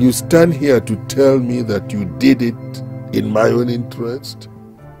 And you stand here to tell me that you did it in my own interest?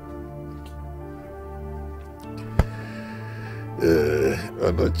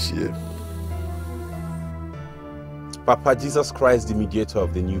 Edochie. Papa, Jesus Christ, the mediator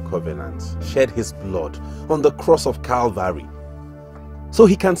of the new covenant, shed his blood on the cross of Calvary so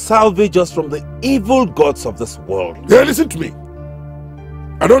he can salvage us from the evil gods of this world. Yeah, listen to me.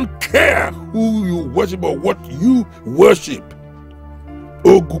 I don't care who you worship or what you worship.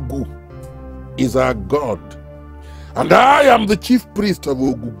 Ogugu is our God. And I am the chief priest of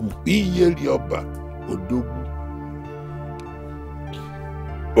Ogugu. Iyelioba Odogu.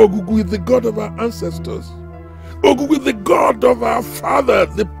 Ogugu is the God of our ancestors. Ogugu is the God of our father,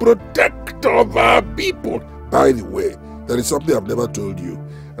 the protector of our people. By the way, there is something I've never told you,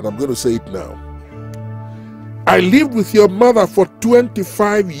 and I'm going to say it now. I lived with your mother for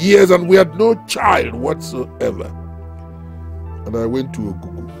 25 years and we had no child whatsoever. And I went to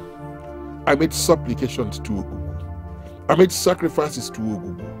Ogugu. I made supplications to Ogugu. I made sacrifices to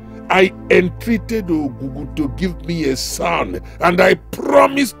Ogugu. I entreated Ogugu to give me a son, and I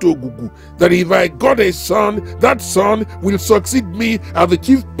promised Ogugu that if I got a son, that son will succeed me as the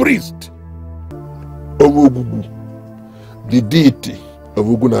chief priest of Ogugu, the deity of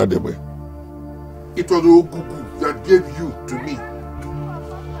Ogunadebe. It was Ogugu that gave you to me.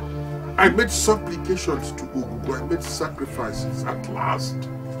 I made supplications to Ogugu. I made sacrifices. At last,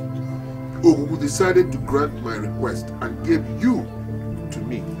 Ogugu decided to grant my request and gave you to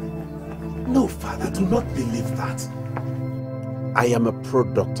me. No, Father, do not believe that. I am a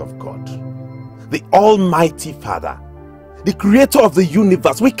product of God, the Almighty Father, the creator of the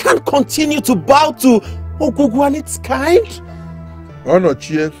universe. We can't continue to bow to Ogugu and its kind.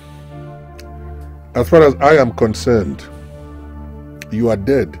 Edochie, as far as I am concerned, you are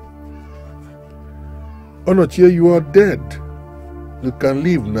dead. Edochie, you are dead. You can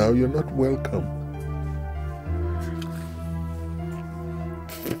leave now. You're not welcome.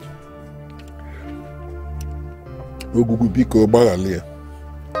 Ogugu biko gbaghalia.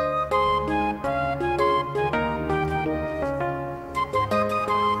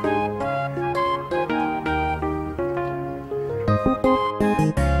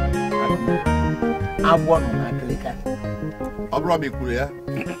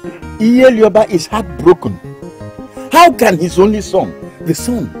 Iyelioba is heartbroken. How can his only son,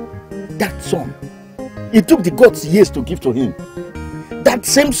 that son, it took the gods years to give to him, that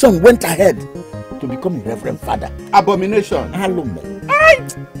same son went ahead to become a reverend father? Abomination. Hey,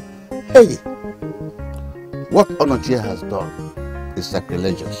 what Edochie has done is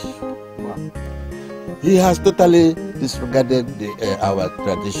sacrilegious. He has totally disregarded our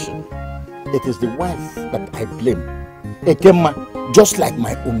tradition. It is the wife that I blame. Ekema, just like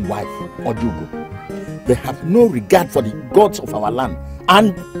my own wife, Ojugo. They have no regard for the gods of our land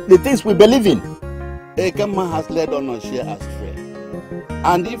and the things we believe in. Ekema has led Edochie astray.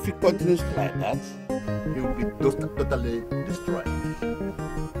 And if he continues like that, he will be totally destroyed.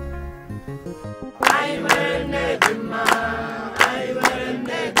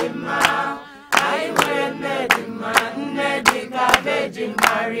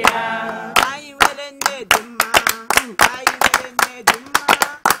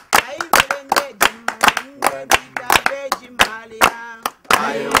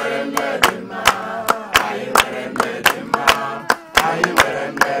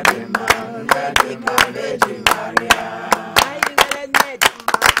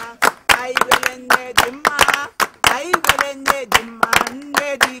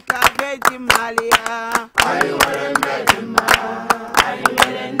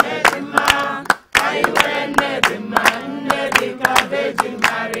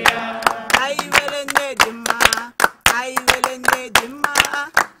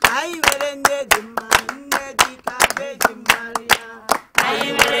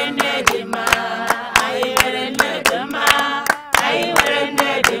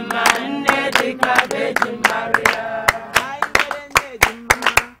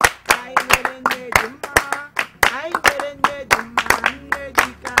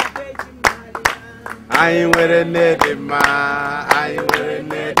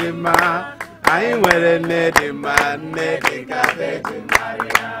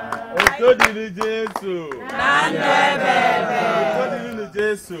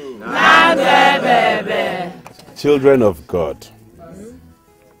 Children of God,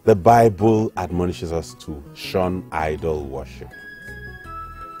 the Bible admonishes us to shun idol worship.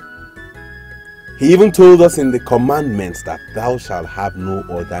 He even told us in the commandments that thou shalt have no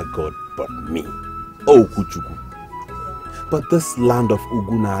other God but me. Oh, Kuchuku. But this land of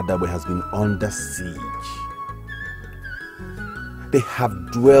Ugunadawe has been under siege. They have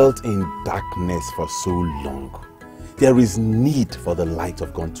dwelt in darkness for so long. There is need for the light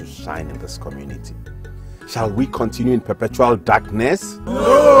of God to shine in this community. Shall we continue in perpetual darkness?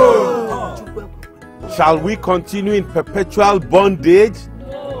 No! Shall we continue in perpetual bondage?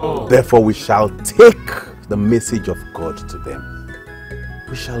 No. Therefore we shall take the message of God to them.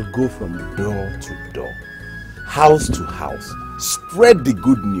 We shall go from door to door, house to house, spread the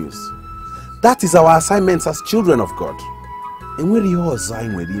good news. That is our assignment as children of God.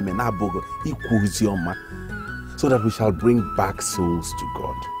 So that we shall bring back souls to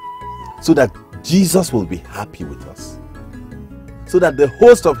God. So that Jesus will be happy with us. So that the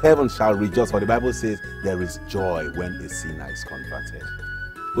host of heaven shall rejoice. For the Bible says there is joy when a sinner is converted.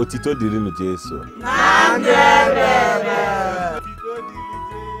 Otito dirinu Jesu.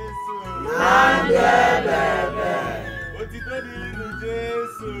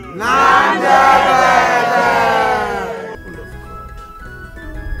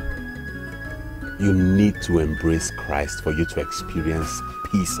 You need to embrace Christ for you to experience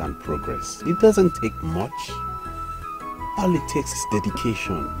peace and progress. It doesn't take much. All it takes is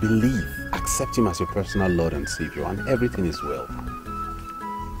dedication, belief, accept Him as your personal Lord and Savior, and everything is well.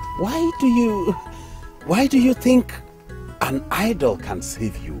 Why do you think an idol can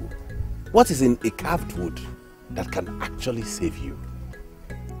save you? What is in a carved wood that can actually save you?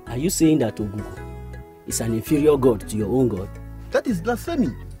 Are you saying that Ogugu is an inferior god to your own God? That is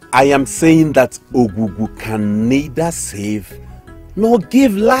blasphemy. I am saying that Ogugu can neither save nor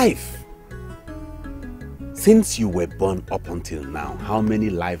give life. Since you were born up until now, how many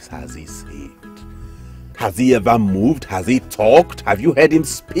lives has he saved? Has he ever moved? Has he talked? Have you heard him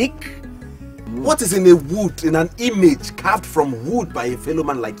speak? What is in a wood, in an image carved from wood by a fellow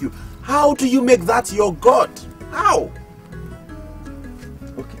man like you? How do you make that your God? How?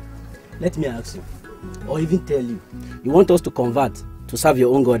 Okay, let me ask you, or even tell you, you want us to convert to serve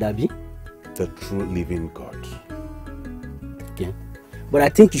your own God, Abi? The true living God. Okay. But I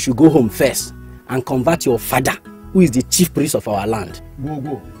think you should go home first and convert your father, who is the chief priest of our land.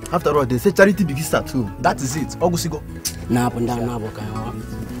 Go. After all, they say charity begins at home. That is it. Ogusigo.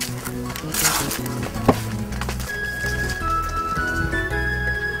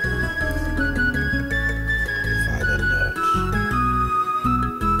 Father Lord,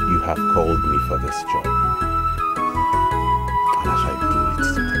 you have called me for this job. And I shall do it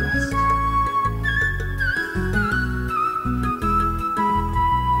to the last.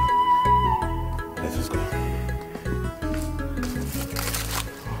 Let us go.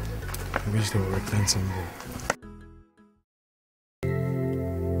 I wish they would return someday.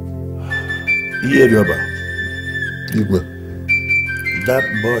 That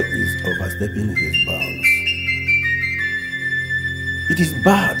boy is overstepping his bounds. It is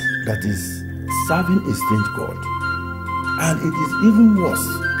bad that is serving a strange God. And it is even worse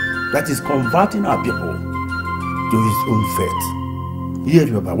that is converting our people to his own faith. Hear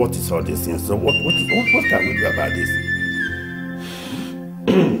you about what is all these things. So what can we do about this?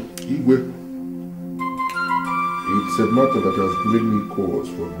 Igwe, it's a matter that has given me cause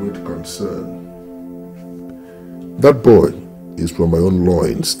for great concern. That boy is from my own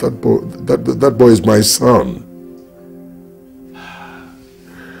loins. That boy is my son.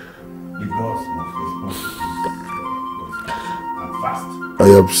 I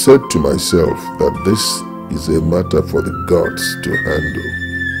have said to myself that this is a matter for the gods to handle.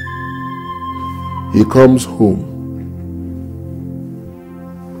 He comes home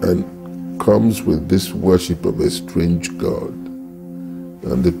and comes with this worship of a strange god,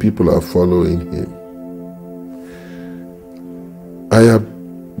 and the people are following him. I have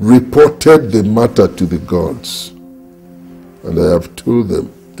reported the matter to the gods, and I have told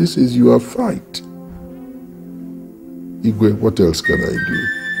them, this is your fight. Igwe, what else can I do?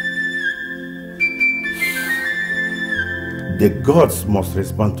 The gods must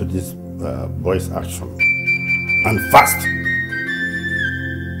respond to this boy's action, and fast.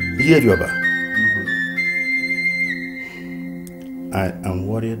 Hear you about. I am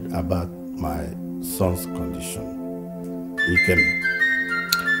worried about my son's condition.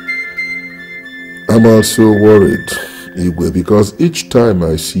 I'm also worried, Igwe, because each time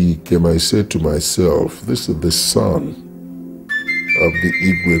I see Ikem, I say to myself, this is the son of the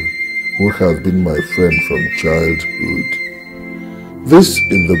Igwe who has been my friend from childhood. This is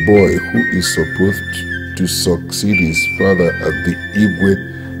the boy who is supposed to succeed his father at the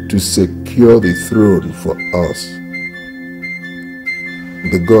Igwe to secure the throne for us.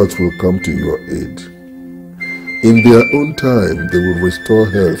 The gods will come to your aid. In their own time, they will restore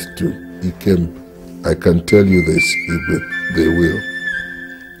health to Ikem. I can tell you this, Igwe, they will.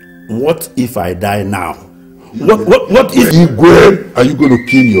 What if I die now? What if... Igwe, are you going to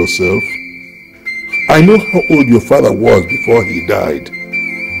kill yourself? I know how old your father was before he died.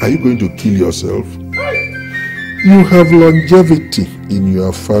 Are you going to kill yourself? You have longevity in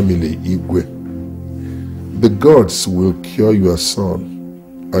your family, Igwe. The gods will cure your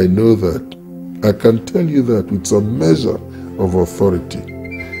son. I know that. I can tell you that with some measure of authority.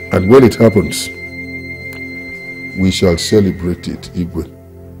 And when it happens, we shall celebrate it, Igwe.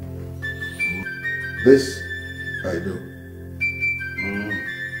 This I know.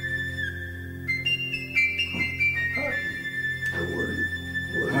 Don't worry.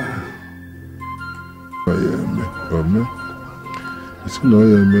 Ome. Isi na ọ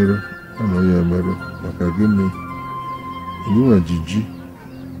ya mere, ọ ya mere, maka gịnị? Inyuwa jiji,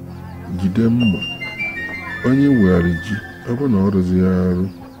 jide mma, onye wegharị ji, ọ bụ na ọ rụzi ya arụ,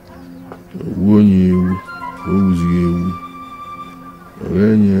 owu onye ewu, o wuzighị ewu, ọ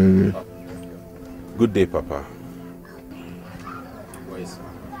enye eghe. Good day, Papa.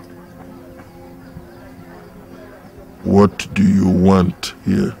 What do you want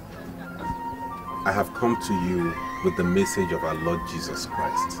here? I have come to you with the message of our Lord Jesus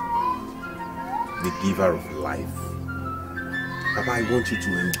Christ, the giver of life. Papa, I want you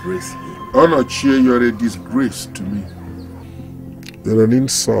to embrace him. Edochie, you are a disgrace to me. You're an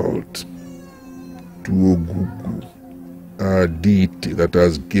insult to Ogugu, our deity that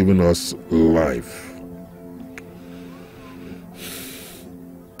has given us life.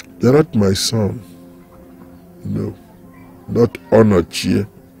 You're not my son. No, not Edochie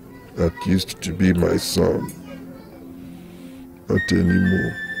that used to be my son. Not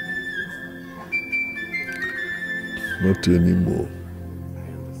anymore. Not anymore.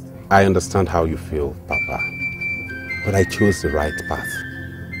 I understand how you feel, Papa. But I chose the right path.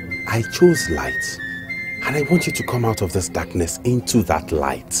 I chose light. And I want you to come out of this darkness into that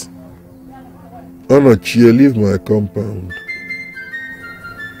light. Edochie, leave my compound.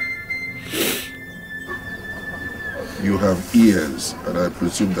 You have ears, and I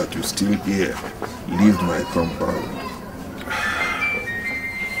presume that you still hear. Leave my compound.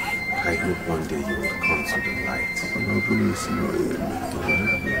 I hope one day you will come to the light.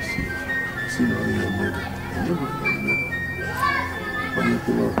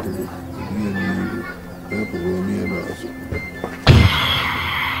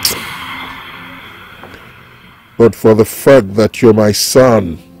 But for the fact that you're my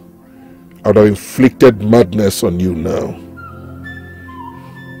son, I would have inflicted madness on you now.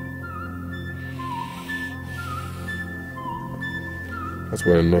 That's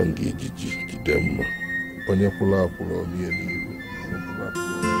why I'm not engaged.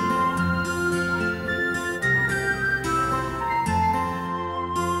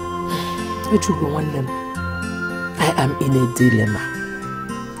 I am in a dilemma.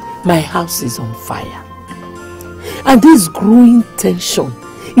 My house is on fire. And this growing tension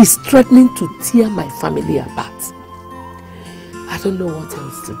is threatening to tear my family apart. I don't know what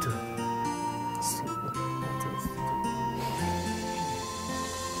else to do.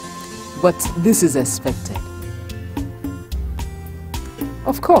 But this is expected.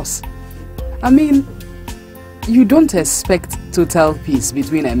 Of course. I mean, you don't expect total peace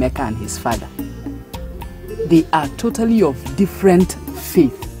between Emeka and his father. They are totally of different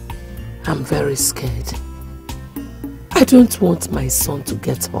faith. I'm very scared. I don't want my son to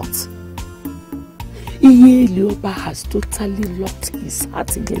get hurt. Iye Lioba has totally locked his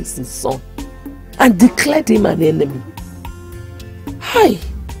heart against his son and declared him an enemy. Hi!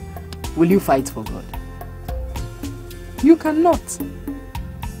 Will you fight for God? You cannot.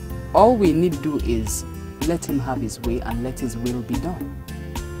 All we need to do is let him have his way and let his will be done.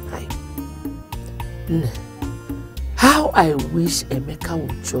 How I wish Emeka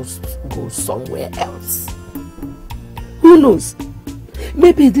would just go somewhere else. Who knows?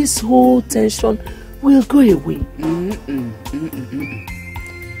 Maybe this whole tension will go away.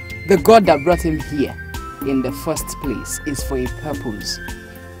 The God that brought him here in the first place is for a purpose.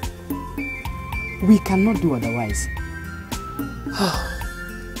 We cannot do otherwise.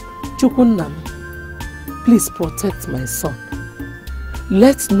 Chukwunam, please protect my son.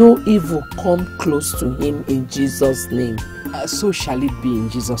 Let no evil come close to him in Jesus' name. So shall it be in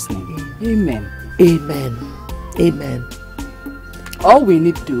Jesus' name. Amen. Amen. Amen. All we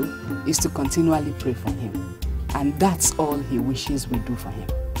need to do is to continually pray for him. And that's all he wishes we do for him.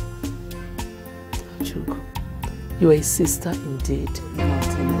 Chuku. You are a sister indeed. Now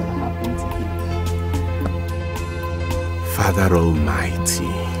tell me what happened to him. Father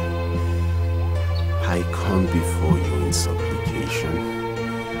Almighty, I come before you in supplication.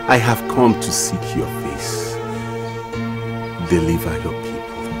 I have come to seek your face. Deliver your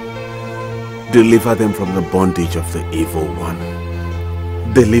people. Deliver them from the bondage of the evil one.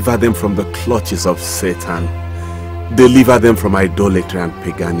 Deliver them from the clutches of Satan. Deliver them from idolatry and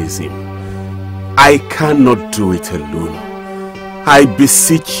paganism. I cannot do it alone. I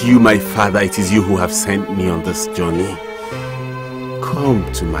beseech you, my Father, it is you who have sent me on this journey. Come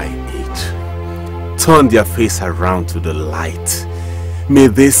to my aid. Turn their face around to the light. May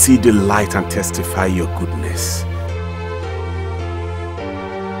they see the light and testify your goodness.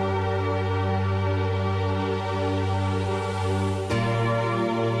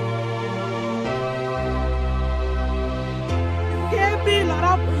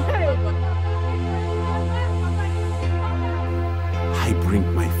 I bring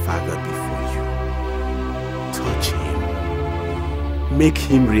my Father before you. Touch him. Make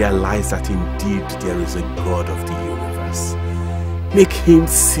him realize that indeed there is a God of the universe. Make him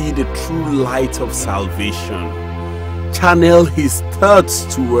see the true light of salvation. Channel his thoughts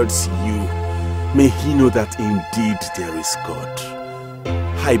towards you. May he know that indeed there is God.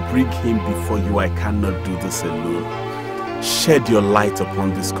 I bring him before you. I cannot do this alone. Shed your light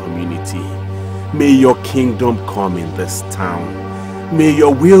upon this community. May your kingdom come in this town. May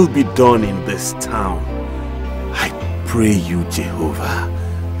your will be done in this town. I pray you, Jehovah.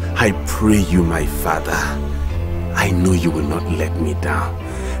 I pray you, my Father. I know you will not let me down.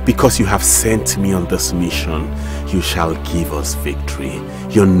 Because you have sent me on this mission, you shall give us victory.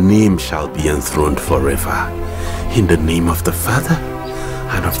 Your name shall be enthroned forever. In the name of the Father,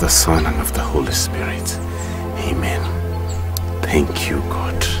 and of the Son, and of the Holy Spirit. Amen. Thank you,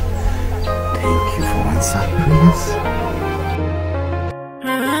 God. Thank you for answering prayers.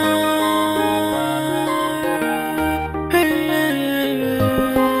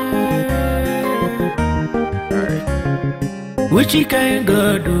 Which kind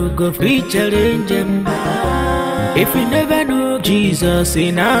God do go free challenge him? If you never know Jesus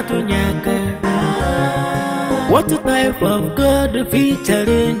in Atunyaka, what type of God do free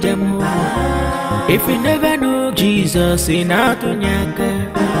challenge him? If you never know Jesus in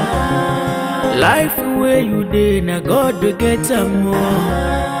Atunyaka, life where you did, na God to get some more.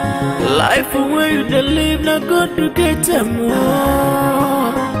 Life where you dey live, na God to get some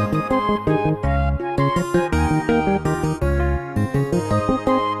more.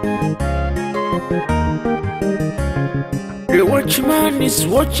 The watchman is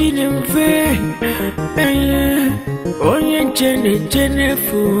watching in vain. Onye chene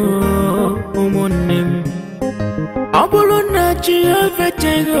fu omonem. Abolo na Jehova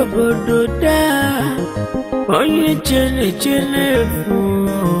tego bododa. Onye chene fu.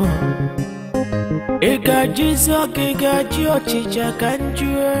 Ega jizo kega jiochicha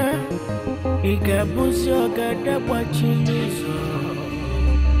kanjue. Ega buzo gada wachinizo.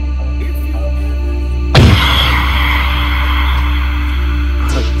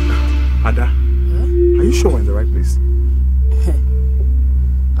 Ada, are you sure we're in the right place?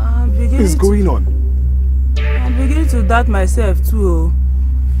 What is going on? I'm beginning to doubt myself too.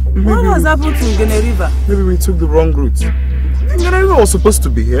 What has happened to Ngene River? Maybe we took the wrong route. Ngene River was supposed to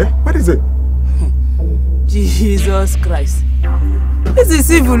be here. What is it? Jesus Christ. This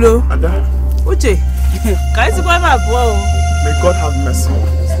is evil, oh. Ada. Uche. May God have mercy on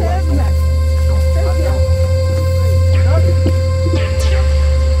this land.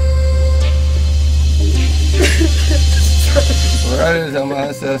 Where is my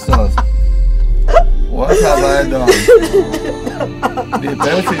ancestors? What have I done? The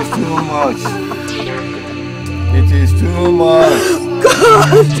pain is too much. It is too much.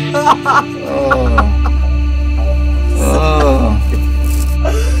 God!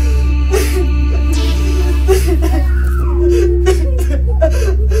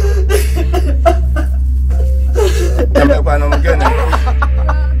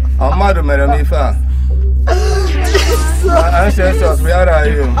 My ancestors, where are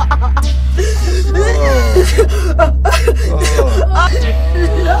you?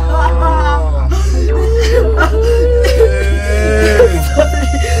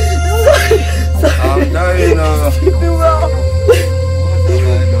 I'm dying now.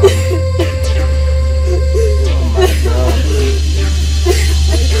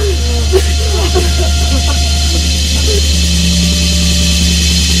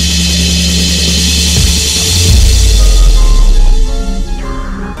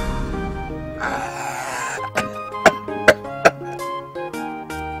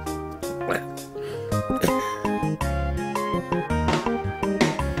 You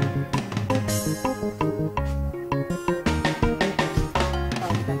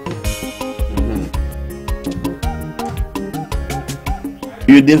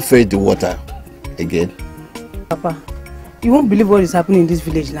didn't fetch the water again? Papa, you won't believe what is happening in this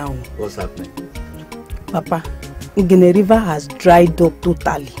village now. What's happening? Papa, Ngene River has dried up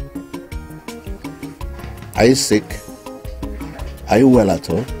totally. Are you sick? Are you well at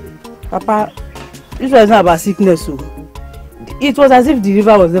all? Papa, this was not about sickness. So. It was as if the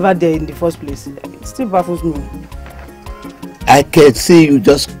river was never there in the first place. It still baffles me. I can see you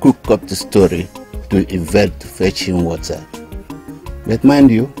just cook up the story to evade fetching water. But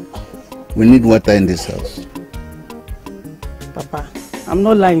mind you, we need water in this house. Papa, I'm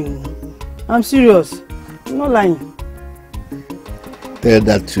not lying. I'm serious. I'm not lying. Tell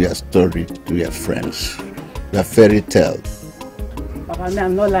that to your story, to your friends. Your fairy tale. Papa,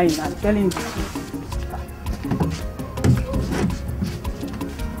 I'm not lying. I'm telling you.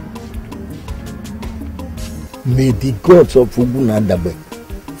 May the gods of Ugunadabe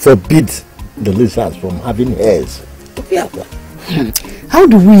forbid the lizards from having hairs. How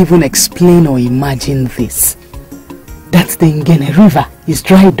do we even explain or imagine this? That the Ngene River is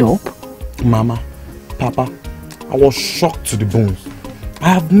dried up? Mama, Papa, I was shocked to the bones. I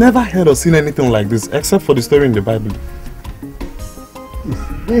have never heard or seen anything like this except for the story in the Bible.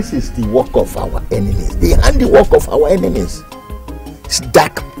 This is the work of our enemies, the handiwork of our enemies. It's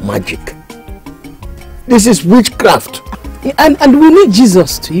dark magic. This is witchcraft. And we need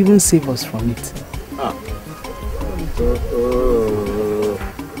Jesus to even save us from it.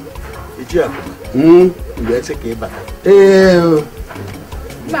 Sit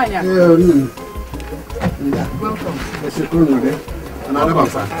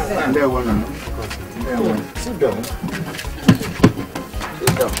down.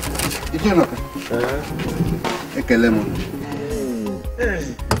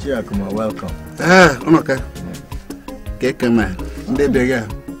 Welcome.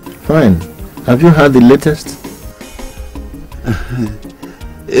 Fine. Have you heard the latest?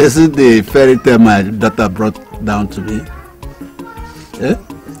 Is it the fairy tale my daughter brought down to me? Eh?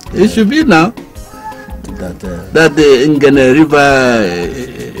 It should be now. That the Ngene River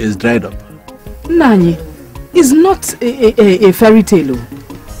is dried up. Nani, it's not a fairy tale.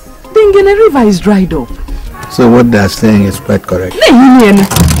 The Ngene River is dried up. So what they are saying is quite correct.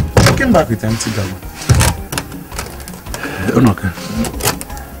 I came back with empty gallon. Okay.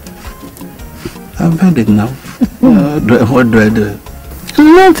 I've heard it now. What do I do?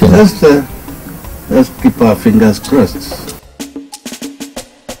 Nothing. Let's keep our fingers crossed.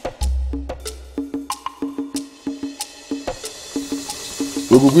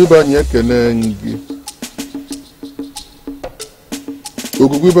 Ogugwiba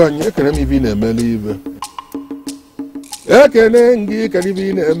ekene mi bi na emelive. Ekene ngi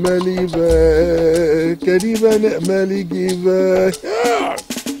kadibi na emelive. Kadibe na emelive.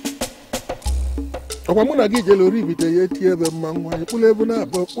 Okwa muna gi jelo ribite yeti ebe mmanwa. Ipule bu na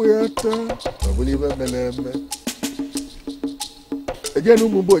apopo yata. Obulive meleme. Ejenu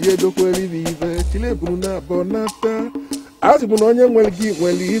mumbo yedoko ribive. Chile bu na bonata. Asi bụ na onye nwere gị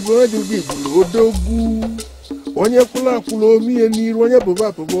nwere ibe onye gị bụ odogwu onye kwụla akwụla omihe n'iru onye bụba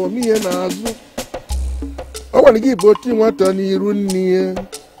abụba omihe n'azụ ọ gwara gị bụ otu nwata n'iru nne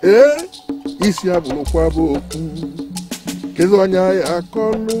ya isi abụrụkwa bụ okwu kezi onye ahịa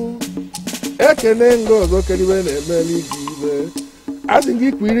akọlụ ekene nga ọzọ keribe na-emeli gị ibe asị gị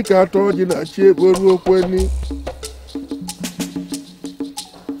ikwu iri ka atọ ọjị na chi ebe ruo kweni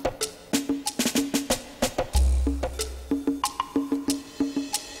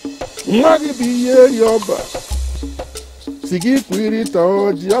nwa gị bụ ihe eri ọba si gị ikwu iri ta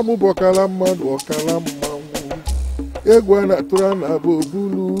ọjị amụbụ ọkala mmadụ ọkala mmanwụ egwu a na-atụrụ a na-abụ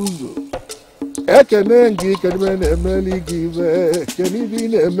obulu ụzọ ekene gị kedime na-emeli gị ibe kene ibe ị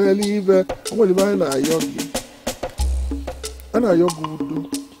na-emeli ibe onwere anyị na-ayọ gị a na-ayọ gị udo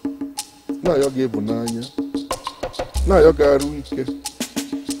na-ayọ gị ịbụnanya na-ayọ gị arụ ike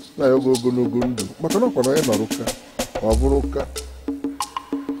na-ayọ gị ogologo ndụ maka na ọkwa na onye nọrọ ụka ọ bụrụ ụka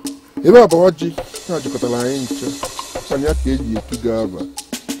ebe abawa ji na-ajụkọtara anyị nche kwanye ka eji etu gị aba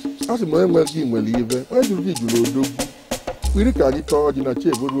a sị m onye nwere gị nwere ibe onye jụrụ gị jụrụ odogwu kwiri ka anyị tọọ ji na chi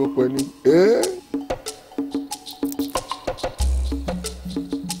eburuo kweni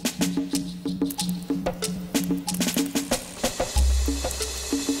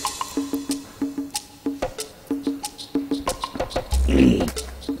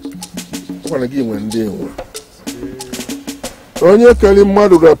ọkwana gị nwere ndị enwe onye keli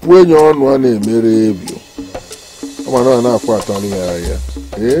mmadụ rapụ enyi ọnụ a na-emere ebio ọ mana a na-afọ atarị ya ahịa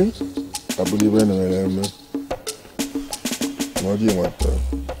I believe in him. What do you want?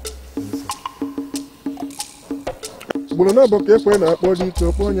 Bulana Bokekwe na Body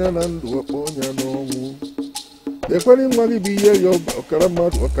Toponia and Waponia no. The funny money be here, your Okalama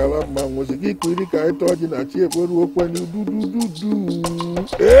was a geek with the guy talking at you when you do.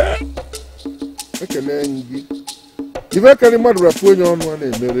 Eh? I can end. If I can remember a point on one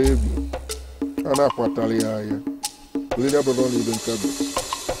in the review, and I put Talia, we never don't even cover.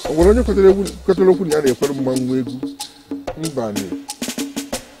 When you cut a look at the firm one way, Bani,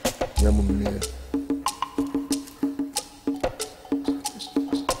 Yamumia.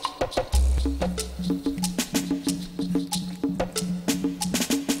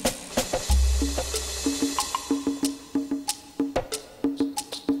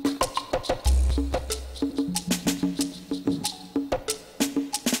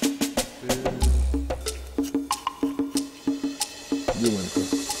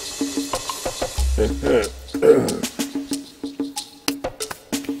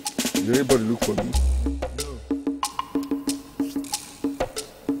 Did anybody look for me?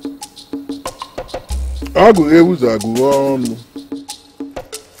 I go here with I go on.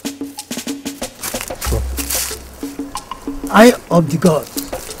 Eye of the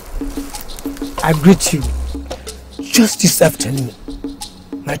gods, I greet you. Just this afternoon,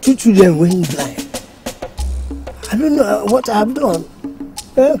 my 2 children went blind. I don't know what I have done.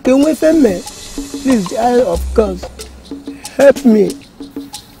 Can we find me? Please, the eye of gods, help me.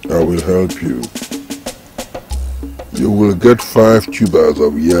 I will help you. You will get 5 tubers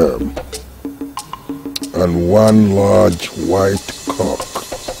of yam and 1 large white cock.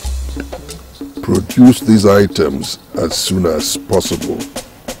 Produce these items as soon as possible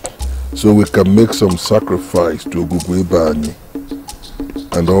so we can make some sacrifice to Ogugwebani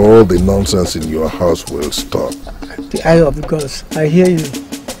and all the nonsense in your house will stop. The eye of gods, I hear you.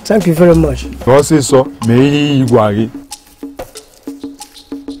 Thank you very much.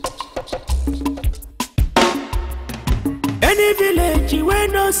 Any village where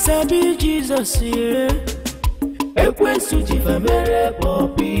no sabi Jesus here. Any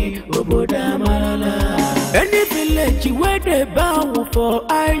village where they bow for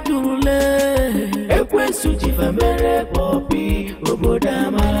idol.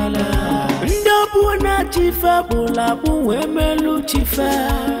 Ndabuna chifa bula buwemelu chifa.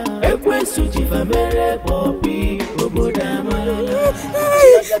 Ekwesu chifa mere popi oboda malala.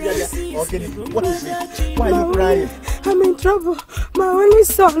 Okay, what is it? Why are you crying? I'm in trouble. My only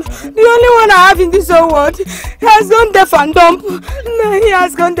son, the only one I have in this whole world, he has gone deaf and dumb. No, he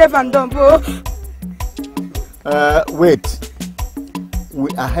has gone deaf and dumb. Wait. We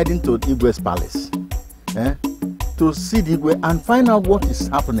are heading to Igwe's palace. To see the Igwe and find out what is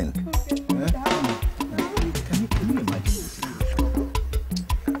happening. Can you imagine this?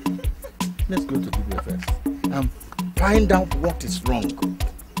 Let's go to Igwe first and find out what is wrong.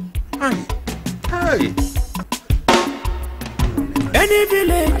 Hi. Any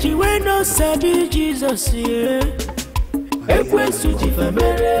village where no sabi Jesus here. Ekwesu chifa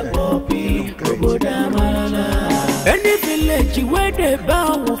mere popi oboda malala. Any village where they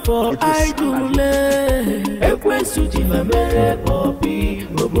bow for idol. Ekwesu chifa mere popi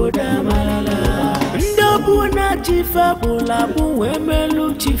oboda malala. Ndabuna chifa bula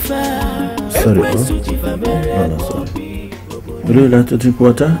buwemelu chifa. Ekwesu chifa mere popi. Would you like to drink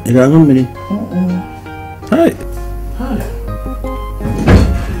water? Hi.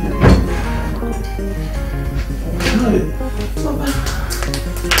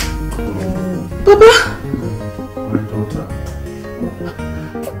 Papa! My daughter.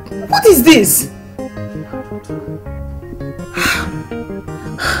 What is this? I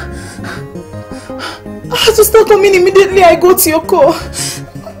have to start coming immediately I go to your call.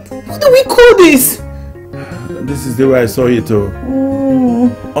 What do we call this? This is the way I saw it.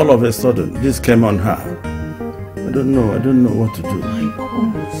 All of a sudden, this came on her. I don't know what to do. My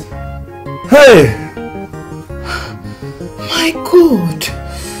God. Hey! My God.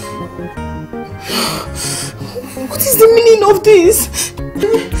 What is the meaning of this?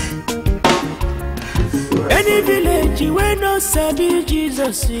 Any village where no sabi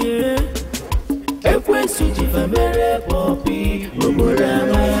Jesus here. Ekwesu chifa mere popi oboda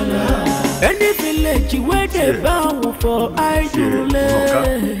malala. Any village where they bow for idol.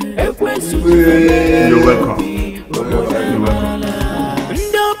 Ekwesu chifa mere popi oboda malala.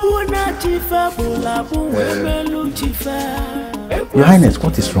 Ndabuna chifa bula buwemelu chifa. Your Highness,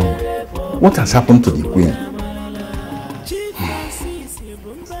 what is wrong? What has happened to the Queen?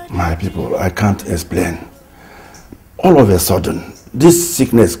 My people, I can't explain. All of a sudden, this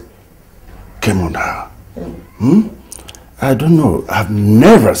sickness came on her. I don't know. I've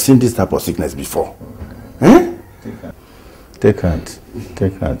never seen this type of sickness before. Eh? Take hand.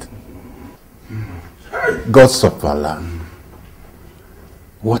 Take hand. Gods of Allah.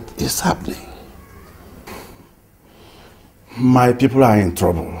 What is happening? My people are in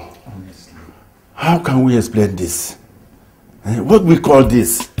trouble. How can we explain this? What we call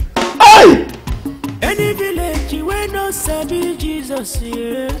this? Hey! Any village where no sabi Jesus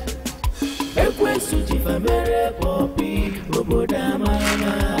here. Isn't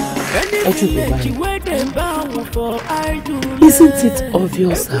it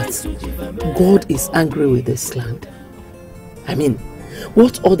obvious that God is angry with this land? I mean,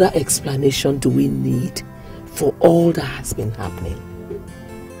 what other explanation do we need for all that has been happening?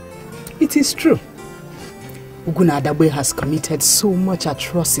 It is true. Ugunadabe has committed so much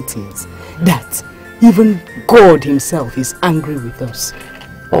atrocities that even God himself is angry with us.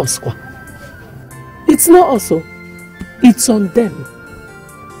 Oscar, it's not also, it's on them.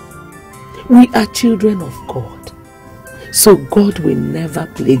 We are children of God, so God will never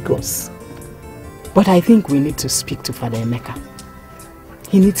plague us. But I think we need to speak to Father Emeka.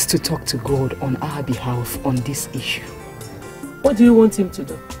 He needs to talk to God on our behalf on this issue. What do you want him to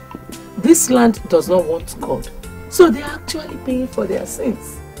do? This land does not want God, so they are actually paying for their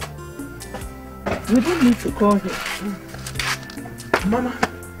sins. We don't need to call him. Mama,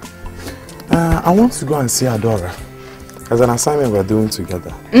 I want to go and see Adora. There's an assignment we're doing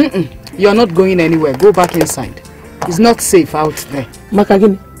together. You're not going anywhere. Go back inside. It's not safe out there.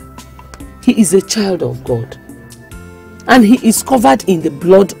 Makagini, he is a child of God. And he is covered in the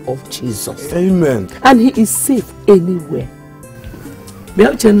blood of Jesus. Amen. And he is safe anywhere.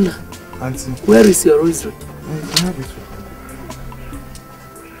 Auntie, where is your rosary?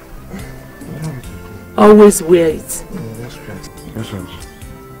 Always wear it. That's right. Yes, Auntie.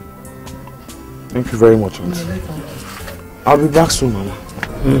 Thank you very much, Auntie. I'll be back soon, Mama.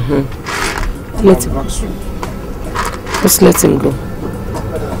 Let him back soon. Just let him go.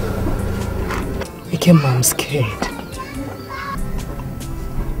 I'm scared.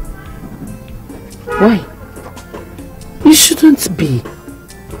 Why? You shouldn't be.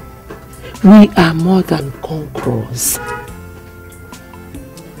 We are more than conquerors.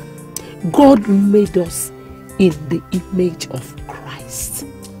 God made us in the image of Christ.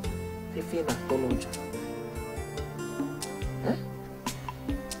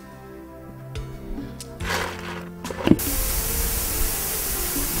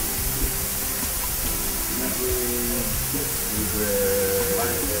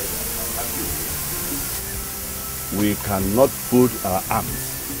 We cannot fold our arms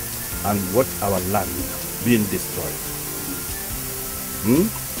and watch our land being destroyed.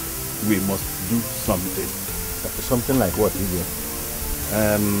 We must do something. Something like what, Igwe?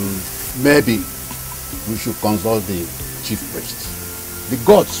 Maybe we should consult the chief priest. The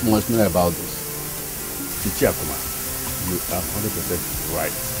gods must know about this. Chichiakuma, you are 100%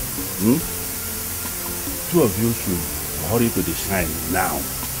 right. Two of you should hurry to the shrine now.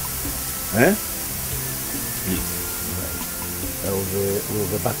 Please. We'll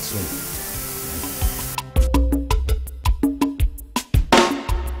be back soon.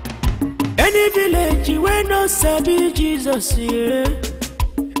 Any village where no sabi Jesus here.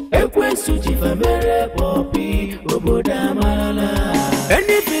 Any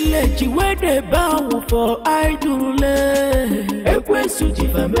village where they bow for idol.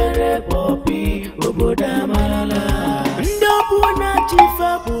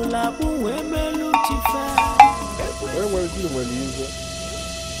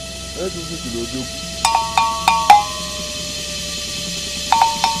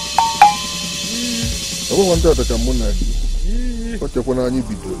 Ochekwana anyị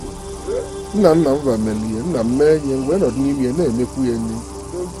bidoro. Nna m vamelie, nna m mee ihe mgbe nọdụ n'ime ya na-emekwu ya nne.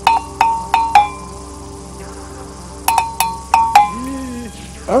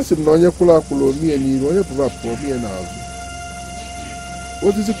 A sị m na onye kwụrụ akwụrụ omie n'iru, onye pụrụ apụ omie n'azụ.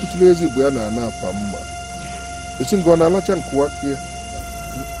 Osisi kpuchiri ezi bụ ya na-ana apa mma. Esi ngọ na-alacha nkuwa kia.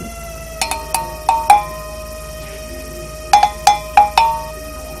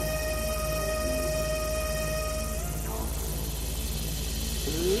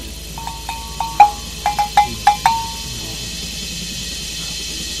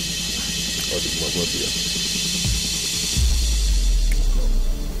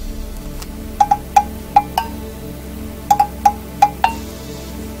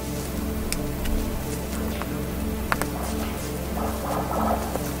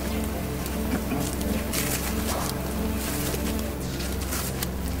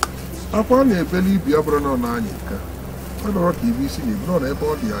 Akwa na-ebeli ibi abụrụ na ọ na-anyị nka. Ọ nọrọ ka ibi isi na-ebu nọ n'ebe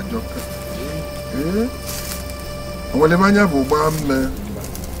ọ dị ajọ ka. Olemanya bụ gba mme.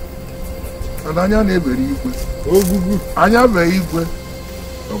 Anya na-ebere igwe. Ogugu. Anya be igwe.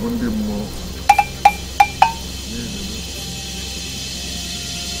 Ọ bụ ndị mmụọ.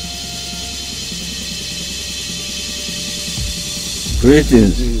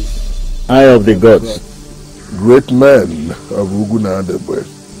 Greetings, eye of the gods. Great men of Ugunadebe,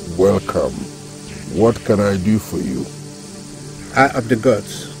 welcome. What can I do for you? Eye of the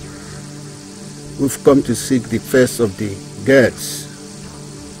gods. We've come to seek the face of the gods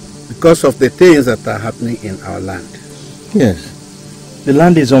because of the things that are happening in our land. Yes, the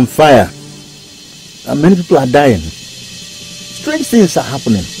land is on fire and many people are dying. Strange things are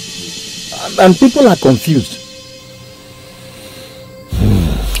happening and people are confused.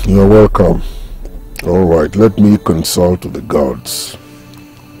 You're welcome. All right, let me consult the gods.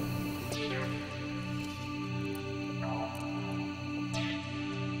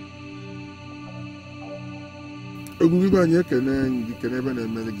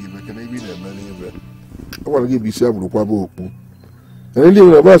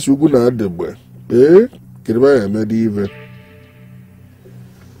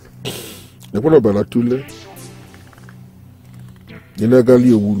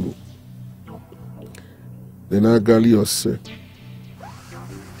 Inagali ewulu. Inagali ose.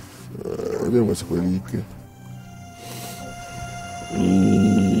 Ebe mwese kweli ike.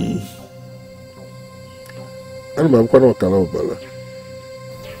 Ani mabukwa na wakala obala.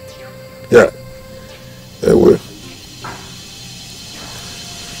 Ya. Ewe.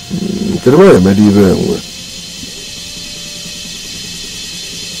 Kedema ya medi ive ewe.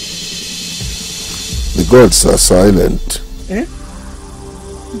 The gods are silent. Eh?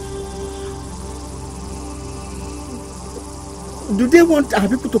 Do they want our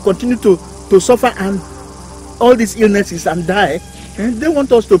people to continue to suffer and all these illnesses and die? Eh? They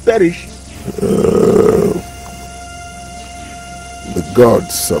want us to perish. The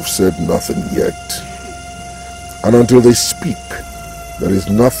gods have said nothing yet. And until they speak, there is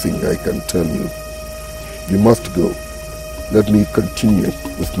nothing I can tell you. You must go. Let me continue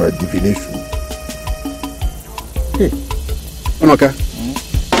with my divination. Hey, Onoka.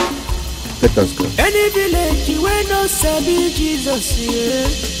 Let us go. Any village where no sabi Jesus here.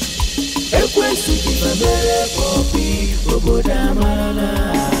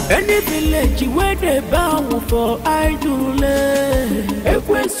 Any village where they bow for idol.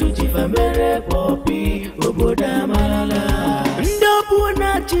 Ndobu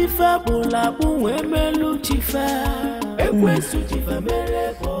na chifa bula buwe melu chifa.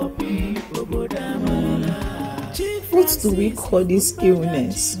 What do we call this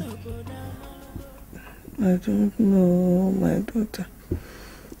illness? I don't know, my daughter.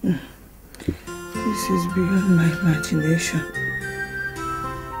 This is beyond my imagination.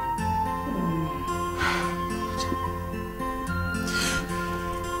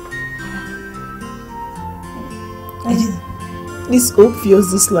 It's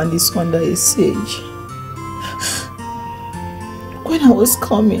obvious this land is under a siege. When I was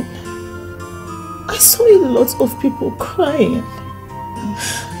coming, I saw a lot of people crying,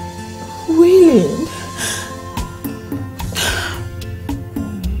 wailing.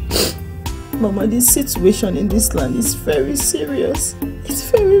 Mama, the situation in this land is very serious. It's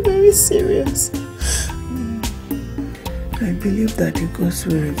very, very serious. I believe that the gods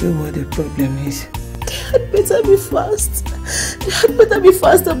will reveal what the problem is. They had better be fast. They had better be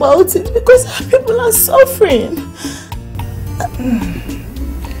fast about it because our people are suffering.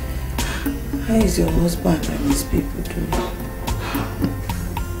 How is your husband and his people doing?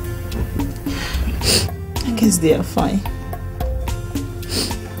 I guess they are fine.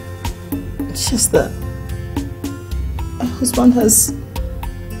 It's just that my husband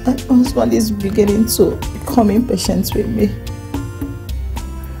is beginning to become impatient with me.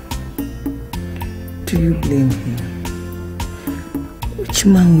 Do you blame him? Which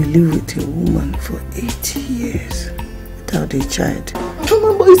man will live with a woman for 8 years without a child?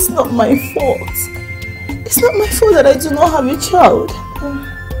 Mama, but it's not my fault. It's not my fault that I do not have a child.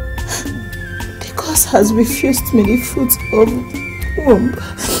 The curse has refused me the fruit of womb.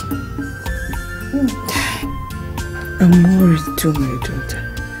 I'm worried too, my daughter.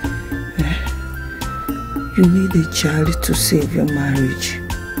 You need a child to save your marriage.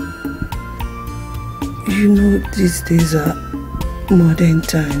 You know these days are modern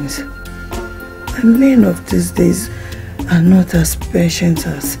times. And men of these days are not as patient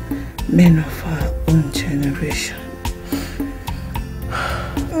as men of our own generation.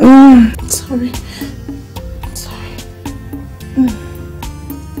 Sorry.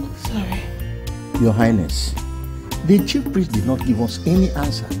 Your Highness, the chief priest did not give us any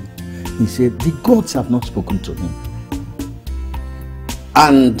answer. He said the gods have not spoken to him.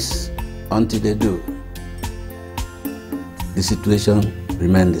 And until they do, the situation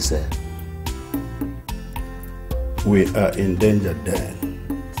remains the same. We are in danger then.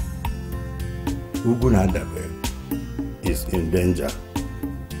 Ugunadabe is in danger.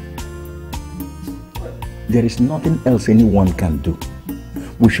 There is nothing else anyone can do.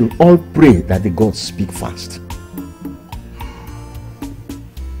 We should all pray that the gods speak fast.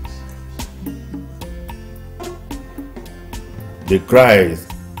 The cries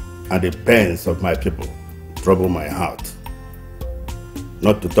and the pains of my people trouble my heart.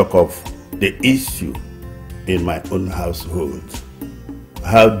 Not to talk of the issue in my own household.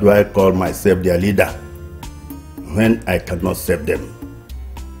 How do I call myself their leader when I cannot save them?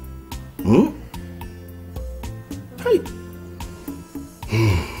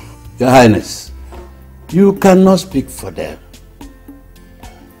 Your Highness, you cannot speak for them.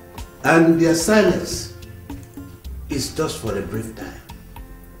 And their silence is just for a brief time.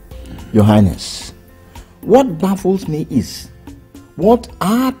 Your Highness, what baffles me is what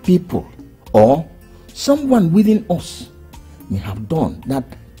our people or someone within us may have done that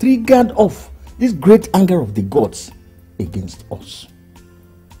triggered off this great anger of the gods against us.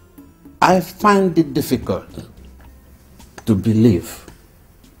 I find it difficult to believe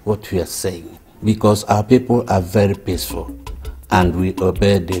what we are saying because our people are very peaceful and we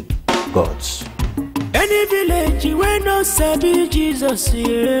obey the gods. Any village where no sabi Jesus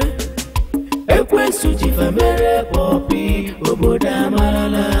here. Any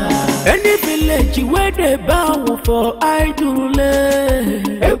village where they bow for idol.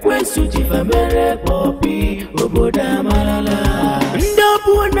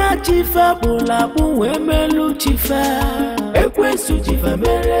 Ndabuna chifa bulabu wemelu chifa. Ekwesu chifa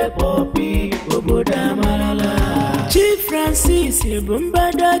mere popi oboda malala. Chief Francis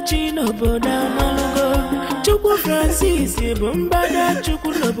bumbada chino boda malugo. Chuku Francis bumbada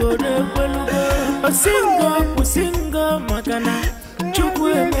chuku loboda kwalugo. Osingo kusingo makana. Chuku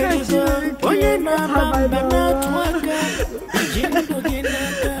emeligo. Oye na bamba na tuwaka. Jindo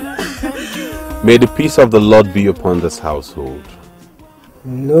ginaka. May the peace of the Lord be upon this household.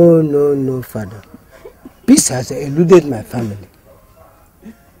 No, Father. Peace has eluded my family.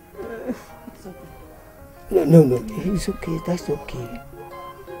 No, it's okay, that's okay.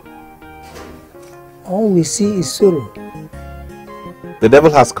 All we see is sorrow. The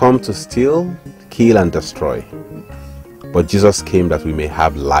devil has come to steal, kill and destroy. But Jesus came that we may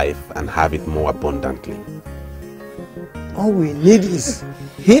have life and have it more abundantly. All we need is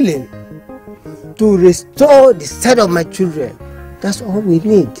healing to restore the sight of my children. That's all we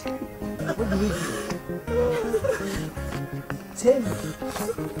need. What do we do? Tell me.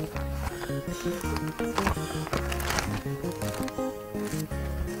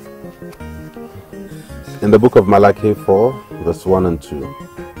 In the book of Malachi 4, verse 1 and 2,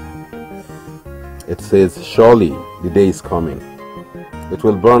 it says, "Surely the day is coming. It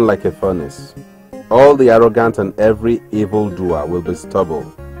will burn like a furnace. All the arrogant and every evildoer will be stubble.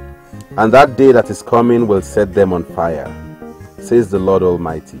 And that day that is coming will set them on fire, says the Lord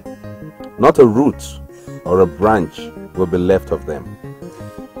Almighty. Not a root or a branch will be left of them.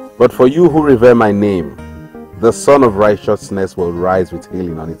 But for you who revere my name, the Son of Righteousness will rise with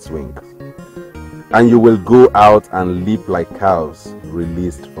healing on its wings. And you will go out and leap like calves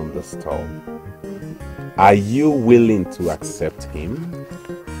released from the stall." Are you willing to accept him?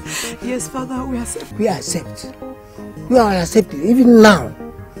 Yes, Father, we accept. We accept. We are accepting. Even now,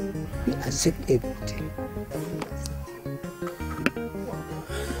 we accept everything.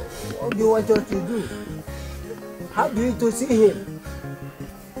 What do you want us to do? How do you to see him?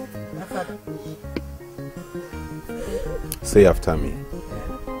 Say after me.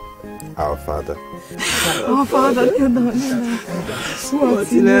 Our Father. Our Father, who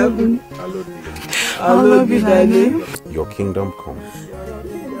art in heaven, hallowed be thy name. Your kingdom come.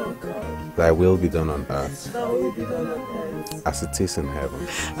 Thy will be done on earth as it is in heaven.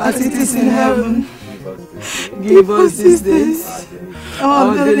 As it is in heaven, give us this day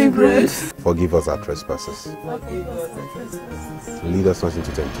our daily bread. Forgive us our trespasses. Lead us not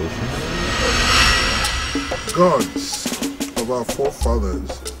into temptation. Gods of our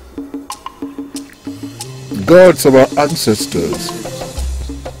forefathers, gods of our ancestors,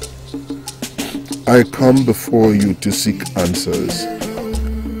 I come before you to seek answers.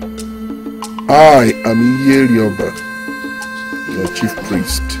 I am Yerioba, your chief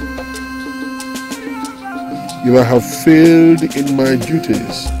priest. If I have failed in my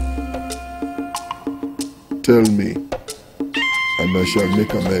duties, tell me, and I shall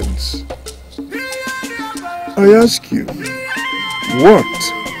make amends. I ask you, what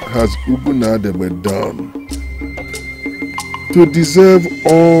has Ugunadebe done? to deserve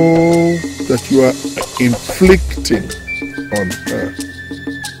all that you are inflicting on her?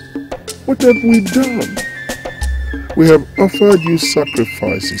 What have we done? We have offered you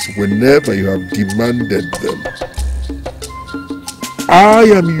sacrifices whenever you have demanded them. I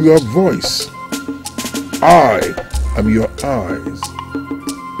am your voice. I am your eyes.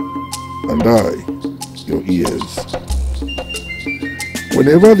 And I, your ears.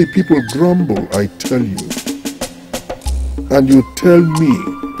 Whenever the people grumble, I tell you. And you tell me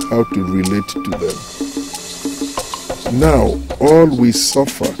how to relate to them. Now, all we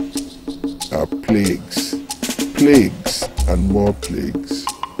suffer are plagues. Plagues and more plagues.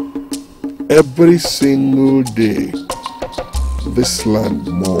 Every single day, this land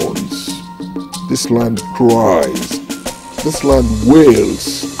mourns. This land cries. This land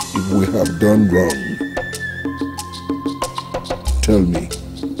wails if we have done wrong. Tell me,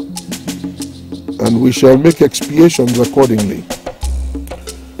 and we shall make expiations accordingly.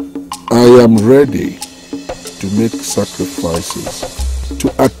 I am ready to make sacrifices,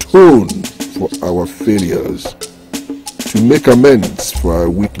 to atone for our failures, to make amends for our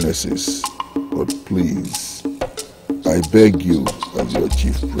weaknesses. But please, I beg you as your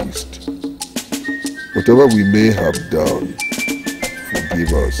chief priest, whatever we may have done,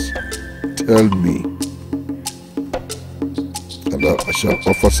 forgive us. Tell me, and I shall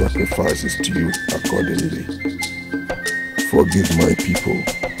offer sacrifices to you accordingly. Forgive my people.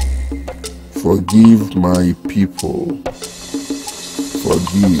 Forgive my people.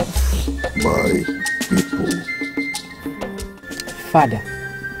 Forgive my people. Father,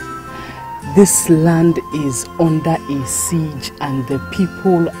 this land is under a siege and the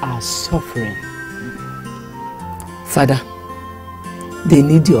people are suffering. Father, they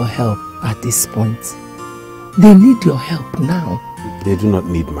need your help at this point. They need your help now. They do not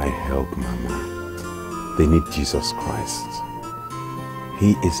need my help, Mama. They need Jesus Christ.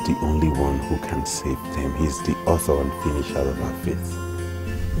 He is the only one who can save them. He is the author and finisher of our faith.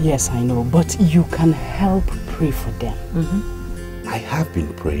 Yes, I know, but you can help pray for them. I have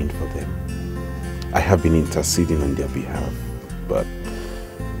been praying for them. I have been interceding on their behalf, but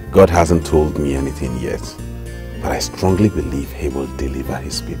God hasn't told me anything yet. But I strongly believe He will deliver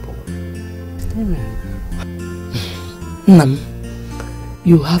His people. Amen. Nam,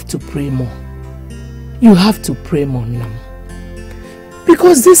 you have to pray more. You have to pray more, Nam.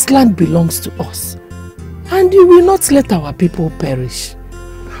 Because this land belongs to us. And you will not let our people perish.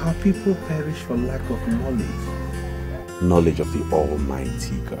 Our people perish for lack of knowledge. Knowledge of the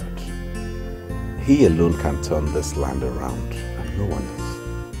Almighty God. He alone can turn this land around, and no one else.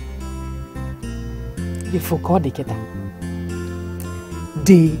 You forgot the Keta.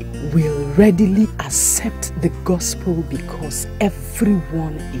 They will readily accept the gospel because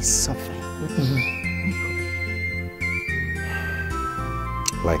everyone is suffering.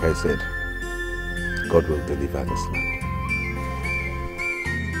 Like I said, God will deliver this land.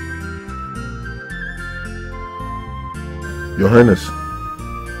 Your Highness,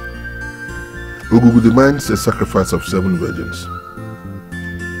 Ugugu demands a sacrifice of 7 virgins.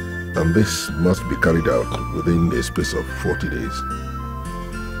 And this must be carried out within a space of 40 days.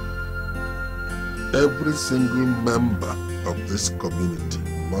 Every single member of this community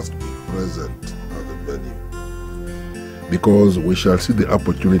must be present at the venue, because we shall see the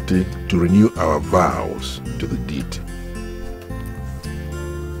opportunity to renew our vows to the deity.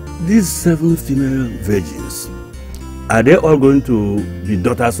 These 7 female virgins, are they all going to be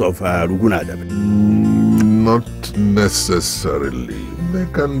daughters of Rugunada? Not necessarily. They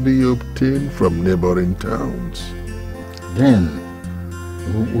can be obtained from neighboring towns. Then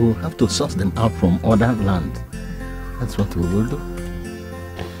we'll have to source them out from other land. That's what we will do.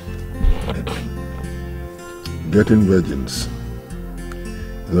 Getting virgins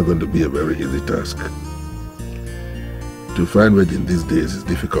is not going to be a very easy task. To find virgins these days is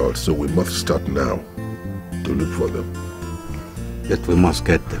difficult, so we must start now to look for them. Yet we must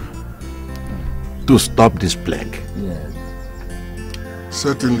get them to stop this plague. Yes.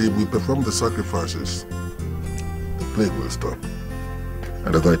 Certainly, if we perform the sacrifices, the plague will stop.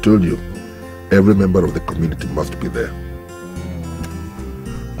 And as I told you, every member of the community must be there.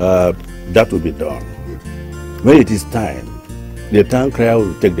 That will be done. When it is time, the town crier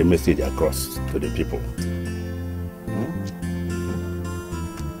will take the message across to the people.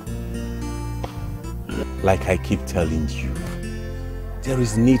 Like I keep telling you, there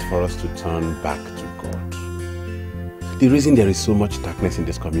is need for us to turn back to God. The reason there is so much darkness in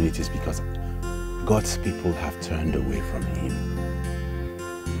this community is because God's people have turned away from Him.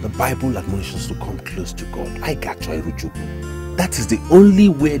 The Bible admonishes us to come close to God. I got you. That is the only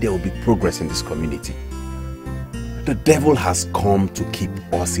way there will be progress in this community. The devil has come to keep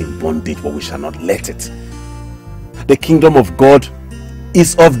us in bondage, but we shall not let it. The kingdom of God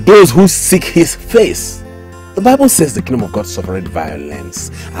is of those who seek his face. The Bible says the kingdom of God suffereth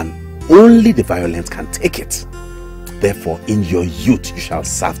violence, and only the violent can take it. Therefore, in your youth you shall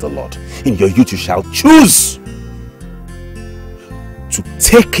serve the Lord. In your youth you shall choose to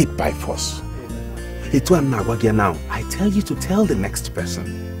take it by force. Now, I tell you to tell the next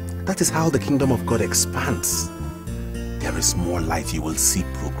person. That is how the kingdom of God expands. There is more light. You will see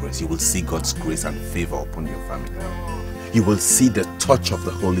progress. You will see God's grace and favor upon your family. You will see the touch of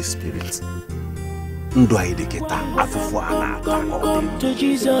the Holy Spirit. Come to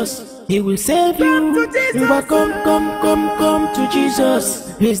Jesus. He will save you. Come to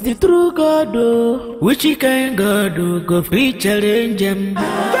Jesus. He's the true God, oh. Which he can God, oh. Go free challenge him.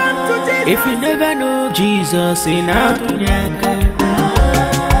 If you never know Jesus, in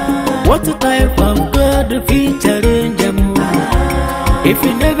what a type of God, if he challenge him. If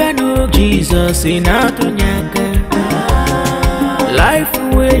you never know Jesus, in life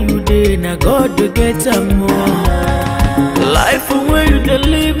where you did, now God to get some more. Life where you dey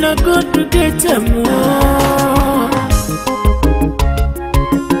live, now God to get some more.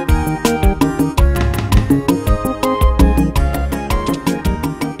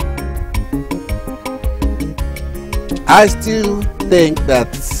 I still think that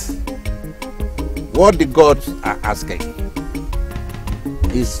what the gods are asking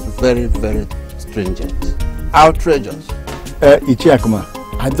is very, very stringent, outrageous. Ichiakuma,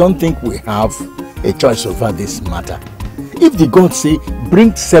 I don't think we have a choice over this matter. If the gods say,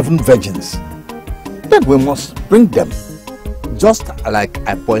 bring 7 virgins, then we must bring them. Just like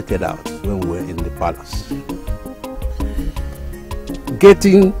I pointed out when we were in the palace.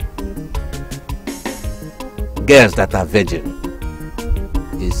 Getting girls that are virgin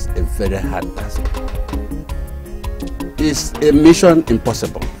is a very hard task. It's a mission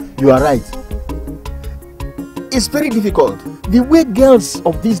impossible. You are right. It's very difficult. The way girls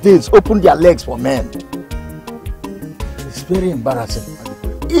of these days open their legs for men, it's very embarrassing.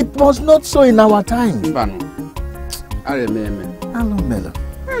 It was not so in our time. I remember. Hello.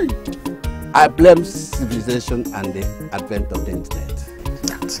 I blame civilization and the advent of the internet.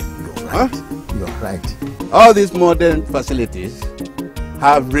 That's it. You're right. Huh? You're right. All these modern facilities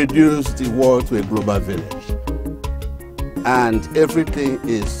have reduced the world to a global village. And everything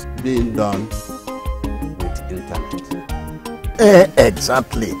is being done with internet.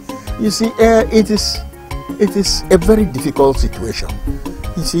 Exactly. You see, it is a very difficult situation.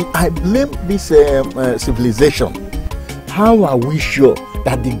 You see, I blame this civilization. How are we sure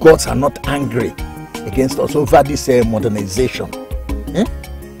that the gods are not angry against us over this modernization?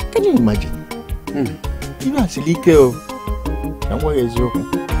 Can you imagine? You are silly, and where is your?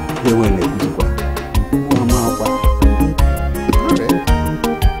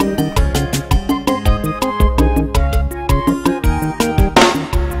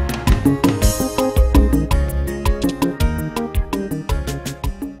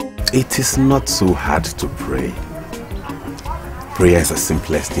 It is not so hard to pray. Prayer is the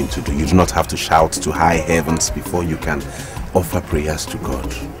simplest thing to do. You do not have to shout to high heavens before you can offer prayers to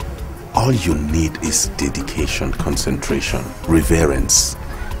God. All you need is dedication, concentration, reverence.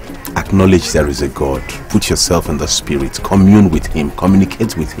 Acknowledge there is a God. Put yourself in the spirit. Commune with him.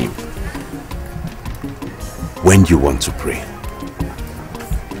 Communicate with him. When you want to pray,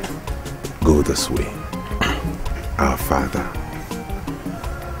 go this way. Our Father,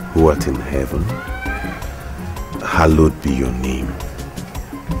 who art in heaven, hallowed be your name.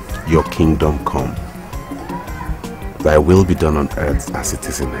 Your kingdom come. Thy will be done on earth as it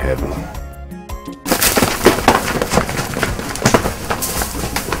is in heaven.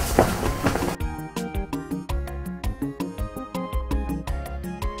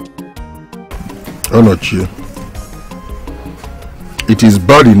 Edochie, it is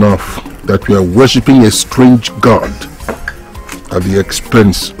bad enough that we are worshipping a strange god at the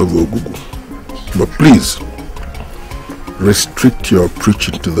expense of Ogugu. But please, restrict your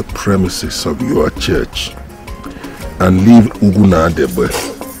preaching to the premises of your church and leave Ugunadebe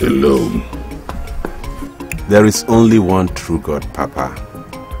alone. There is only one true God, Papa,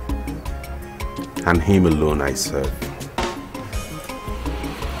 and him alone I serve.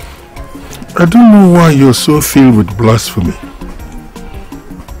 I don't know why you're so filled with blasphemy.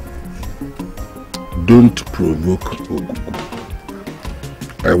 Don't provoke Ogugu.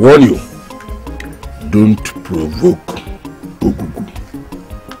 I warn you, don't provoke Ogugu.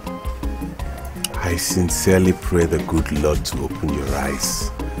 I sincerely pray the good Lord to open your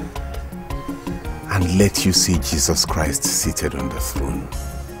eyes and let you see Jesus Christ seated on the throne.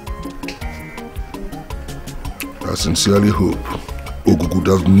 I sincerely hope Ogugu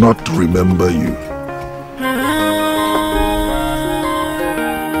does not remember you.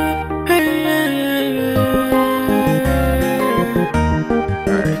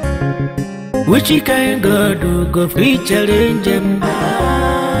 Which he can go free challenge him.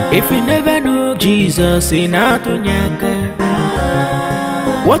 If you never know Jesus in Atunyaka,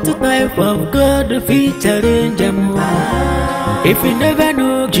 what type of God free challenge him? If you never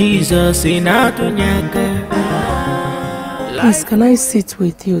know Jesus in Atunyaka. Please, can I sit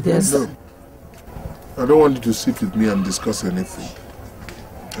with you there? No. I don't want you to sit with me and discuss anything.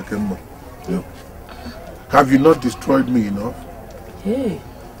 Akemma. Yeah. Have you not destroyed me enough? Hey.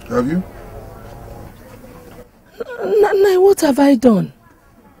 Have you? Nai, what have I done?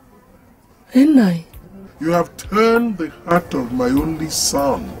 Nai. You have turned the heart of my only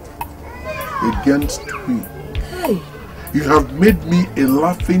son against me. Hey. You have made me a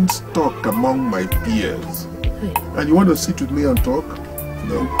laughing stock among my peers. Hey. And you want to sit with me and talk?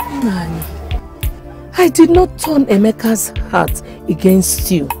 No. Nani, I did not turn Emeka's heart against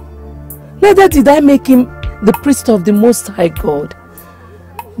you. Neither did I make him the priest of the Most High God.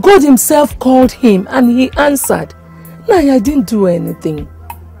 God himself called him and he answered. Nai, I didn't do anything.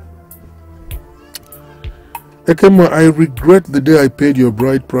 Ekema, I regret the day I paid your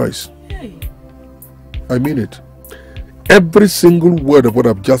bride price. Hey. I mean it. Every single word of what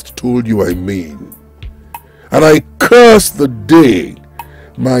I've just told you, I mean. And I curse the day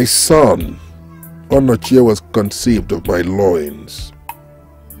my son, Onochie, was conceived of my loins.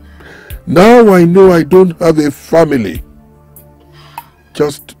 Now I know I don't have a family.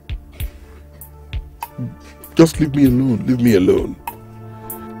 Just leave me alone. Leave me alone.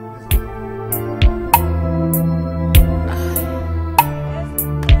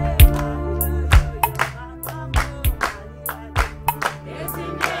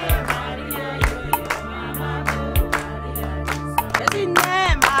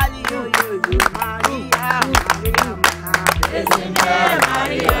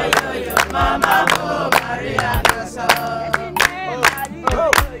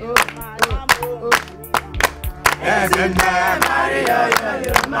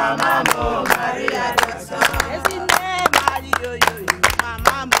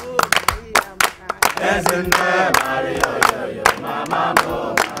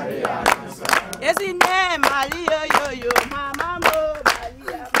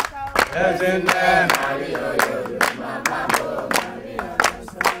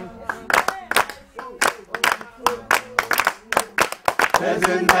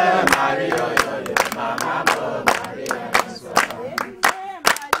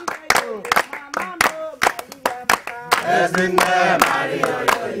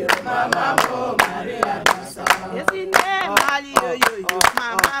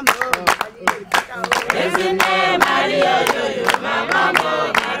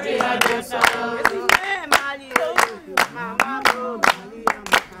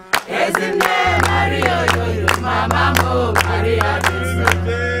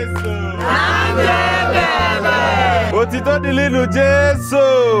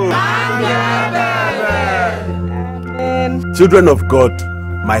 Children of God,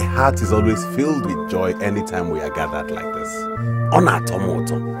 my heart is always filled with joy anytime we are gathered like this.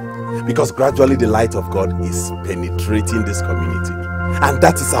 Because gradually the light of God is penetrating this community. And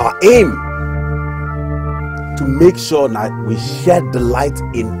that is our aim. To make sure that we shed the light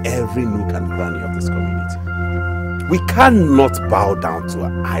in every nook and cranny of this community. We cannot bow down to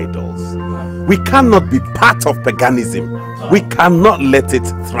our idols. We cannot be part of paganism. We cannot let it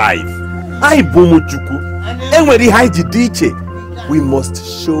thrive. We must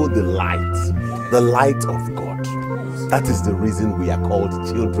show the light of God. That is the reason we are called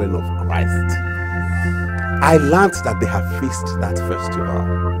children of Christ. I learned that they have fixed that festival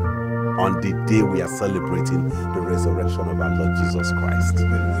on the day we are celebrating the resurrection of our Lord Jesus Christ.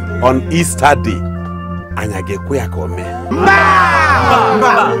 On Easter Day,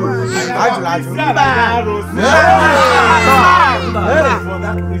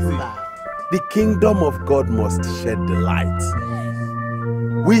 the kingdom of God must shed the light.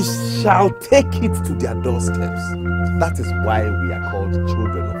 We shall take it to their doorsteps. That is why we are called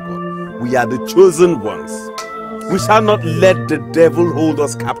children of God. We are the chosen ones. We shall not let the devil hold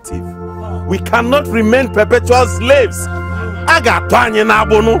us captive. We cannot remain perpetual slaves.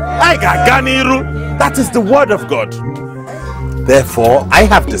 That is the word of God. Therefore, I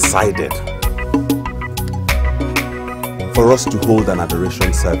have decided for us to hold an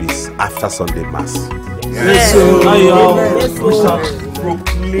adoration service after Sunday Mass. Yes. We shall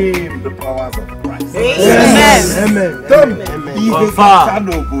proclaim the powers of Christ. Amen. Amen.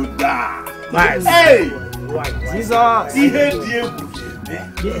 Hey, Jesus.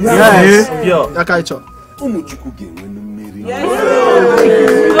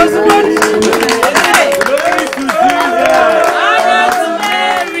 Yes.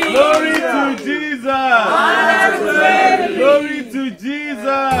 Glory to Jesus. Glory to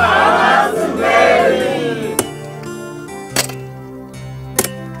Jesus.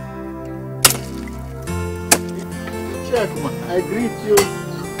 Check, man. I greet you.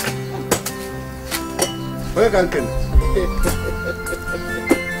 Where can Ken?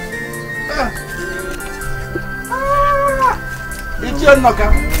 It's your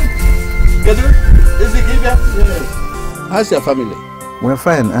knocker. Get it? Is it give you? How's your family? We're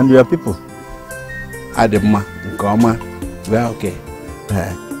fine, and your people? Adema, Nkoma, we're okay.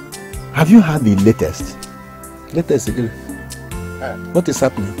 Have you heard the latest? Latest again? What is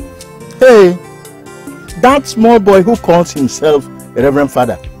happening? Hey, that small boy who calls himself a Reverend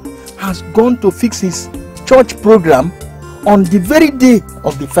Father has gone to fix his church program on the very day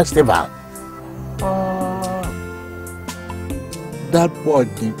of the festival. That boy,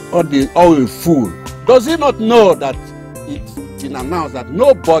 all a fool. Does he not know that it's been announced that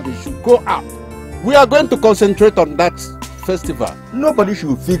nobody should go out? We are going to concentrate on that festival. Nobody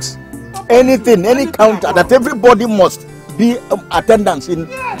should fix anything, any counter, that everybody must be in attendance on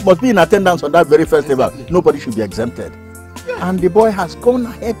that very festival. Nobody should be exempted. And the boy has gone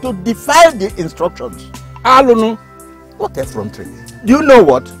ahead to defy the instructions. I don't know. What effrontery. Do you know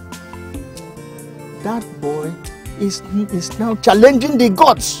what? That boy is now challenging the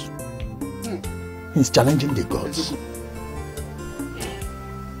gods. He's challenging the gods.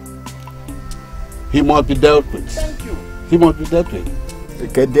 He must be dealt with. Thank you. He must be dealt with.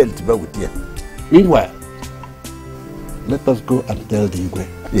 Okay, dealt with you. Meanwhile, let us go and tell the Igwe.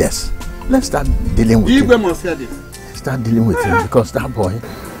 Yes. Let's start dealing with Igwe him. must hear this. Start dealing with him because that boy.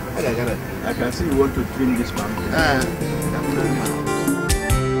 I can see you want to trim this family.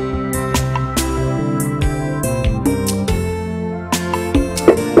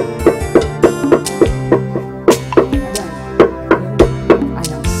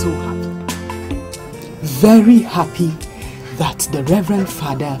 Very happy that the Reverend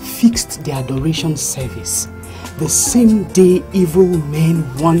Father fixed the adoration service the same day evil men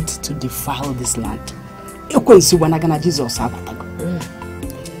want to defile this land.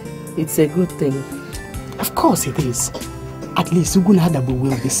 It's a good thing. Of course it is. At least Ugunadabu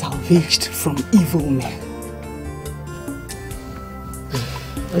will be salvaged from evil men.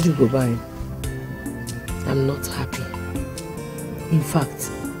 As you go by, I'm not happy. In fact,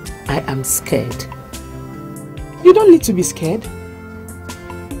 I am scared. You don't need to be scared.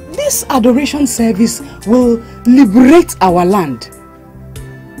 This adoration service will liberate our land.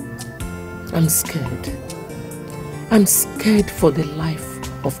 I'm scared. I'm scared for the life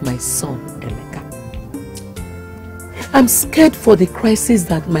of my son, Emeka. I'm scared for the crisis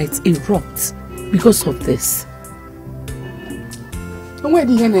that might erupt because of this. Will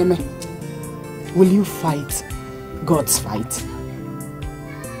you fight God's fight?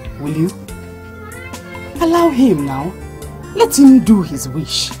 Will you? Allow him now. Let him do his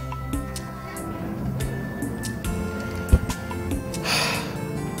wish.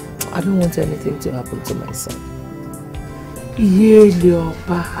 I don't want anything to happen to my son.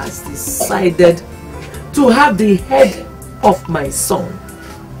 Yelioba has decided to have the head of my son.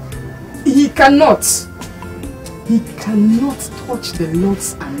 He cannot. He cannot touch the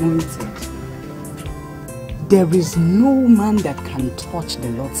Lord's anointed. There is no man that can touch the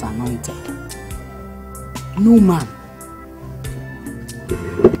Lord's anointed. No man.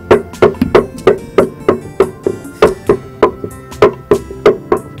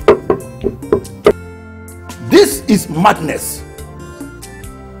 This is madness.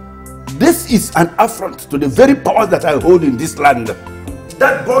 This is an affront to the very power that I hold in this land.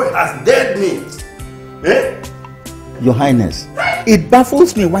 That boy has dared me. Eh? Your Highness, it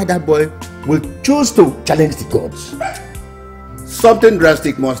baffles me why that boy will choose to challenge the gods. Something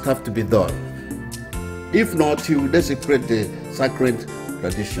drastic must have to be done. If not, he will desecrate the sacred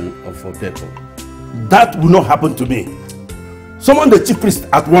tradition of our people. That will not happen to me. Summon the chief priest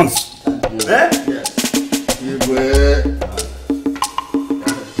at once. Eh? Yes.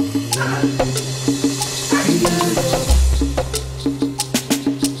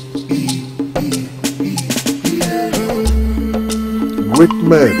 Great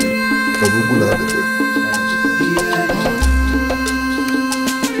men of Ugunadebe.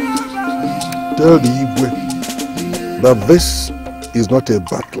 Tell the Igwe that this is not a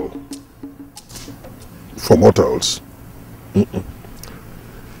battle for mortals.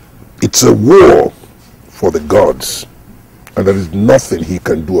 It's a war for the gods, and there is nothing he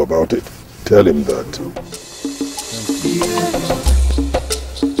can do about it. Tell him that.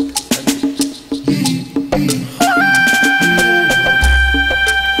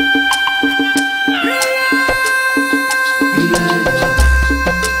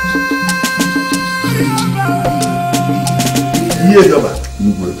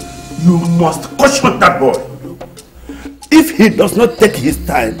 You must caution that boy. If he does not take his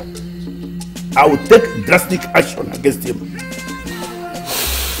time, I will take drastic action against him.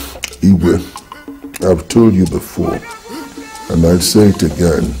 Igwe, I've told you before, and I'll say it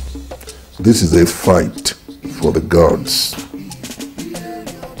again. This is a fight for the gods.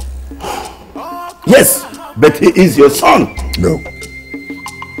 Yes, but he is your son. No.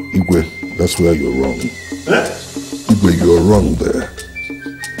 Igwe, that's where you're wrong. Igwe, you're wrong there.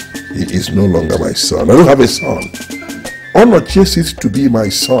 He is no longer my son. I don't have a son. Honor ceases to be my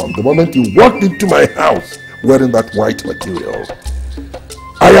son the moment he walked into my house wearing that white material.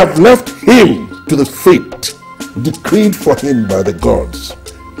 I have left him to the fate decreed for him by the gods.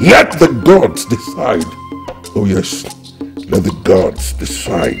 Let the gods decide. Oh yes, let the gods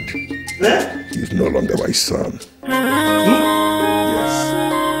decide. He is no longer my son.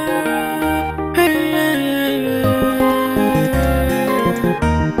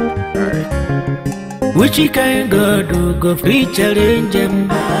 Which kind God do go free challenge him?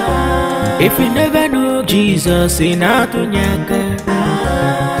 If you never know Jesus in Atunyaka,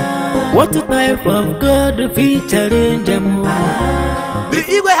 what type of God do free challenge him? The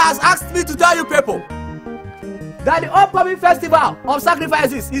Igwe has asked me to tell you people that the upcoming festival of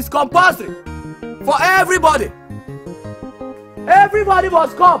sacrifices is compulsory for everybody. Everybody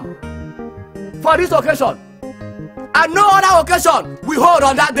must come for this occasion, and no other occasion we hold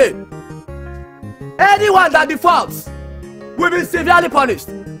on that day. Anyone that defaults will be severely punished.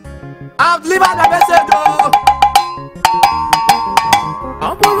 I've delivered the message.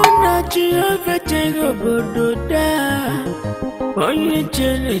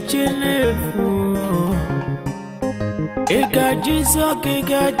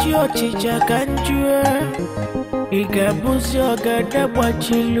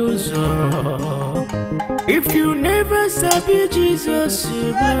 If you never sabi Jesus,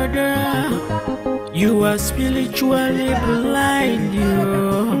 brother, you are spiritually blind.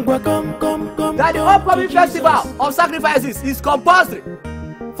 That the upcoming festival of sacrifices is compulsory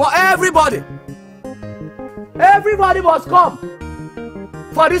for everybody. Everybody must come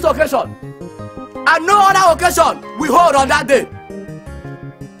for this occasion, and no other occasion we hold on that day.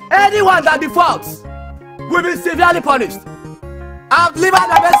 Anyone that defaults will be severely punished. I've delivered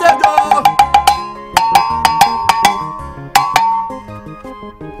the message.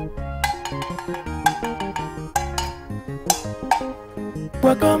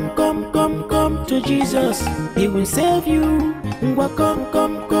 Come to Jesus, He will save you.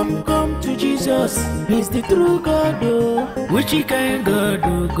 Come to Jesus, He's the true God. Which kind God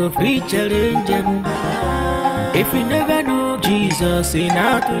go free challenge him? If you never know Jesus in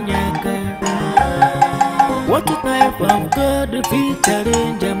Atunyaka, what type of God do free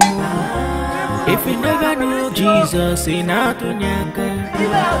challenge him? If you never know Jesus in Atunyaka,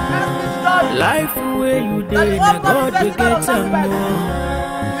 life where you did, not God to get some more.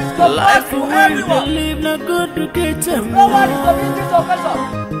 Life where you live, not good to get some more. Nobody commits this occasion,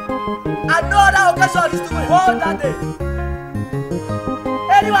 and no other occasion is to be held that day.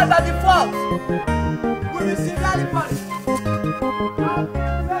 Anyone that defaults will be severely punished.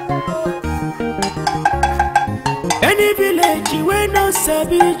 Any village where no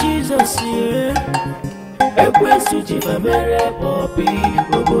sabi Jesus, yeah.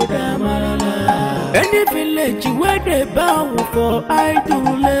 Any village where they bow for idol,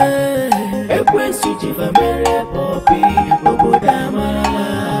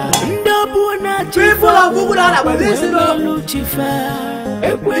 people of Ugudana, listen up. The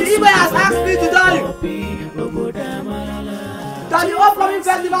Igwe has asked me to tell you that the upcoming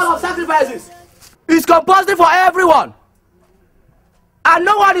festival of sacrifices is compulsory for everyone, and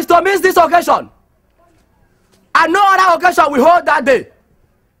no one is to miss this occasion, and no other occasion we hold that day.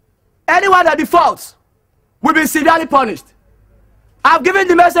 Anyone that defaults will be severely punished. I've given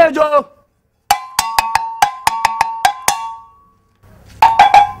the message.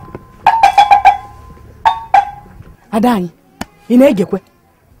 Adani, Inegekwe.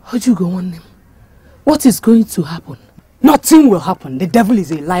 How'd you go on him? What is going to happen? Nothing will happen. The devil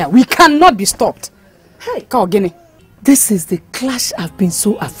is a liar. We cannot be stopped. Hey, Kaogene. This is the clash I've been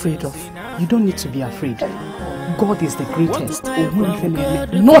so afraid of. You don't need to be afraid. God is the greatest.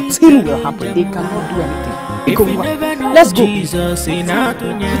 Nothing will happen. They cannot do anything. Let's go.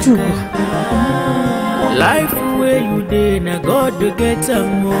 Life where you did, now God to get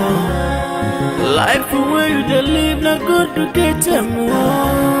some more. Life where you dey live na good to get them.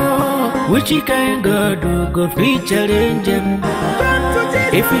 Which kind God do go fit challenge them?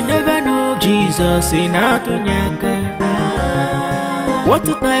 If you never know Jesus in Atunyaka, what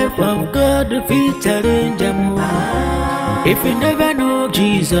type of God do fit challenge them? If you never know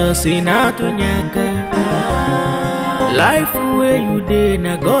Jesus in Atunyaka, life where you dey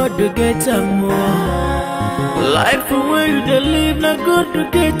na God to get them. Life where you dey live na God to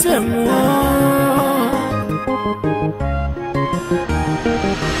get them.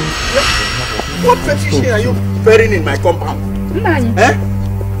 What fetish are you burying in my compound? Nani? Eh?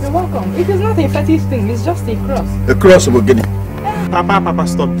 You're welcome. It is not a fetish thing, it's just a cross. A cross of Ogini. Papa,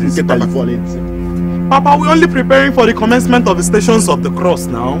 stop this. Get Papa. Papa, we're only preparing for the commencement of the Stations of the Cross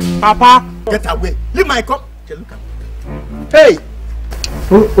now. Papa! Get away. Leave my cup. Look at me. Hey!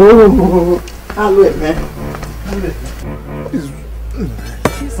 Oh. Hello, man. What is...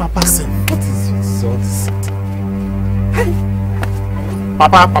 Papa said, what is all this? Hey!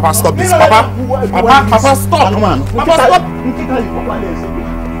 Papa, stop this. Papa, stop. Come on. Papa, stop.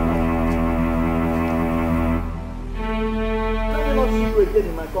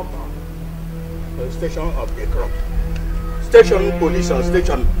 In my compound. The station of the crop. Station police or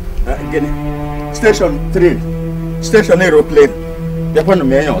station Guinea. Station train. Station aeroplane. They're going to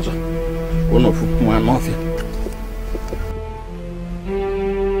me also. One of my mafia.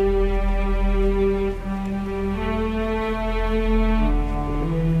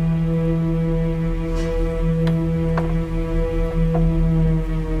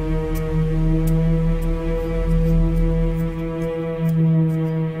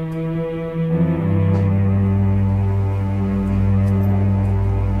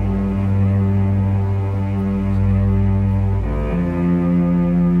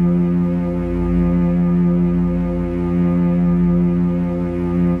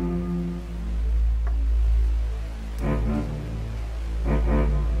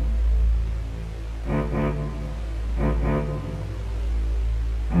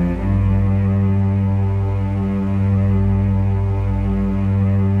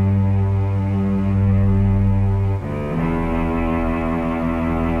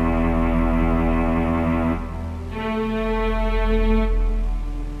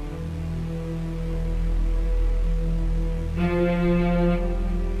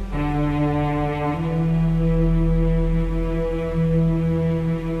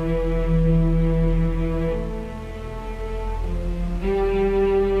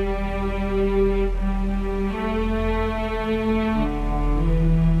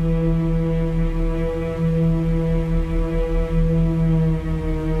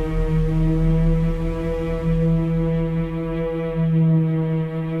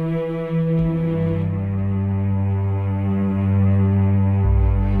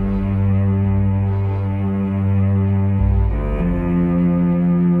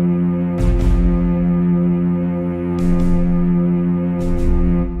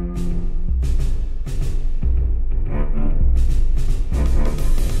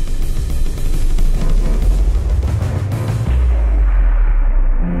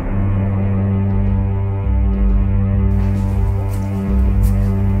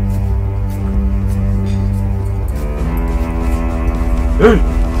 Hey!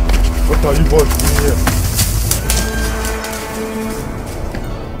 What are you boys doing here?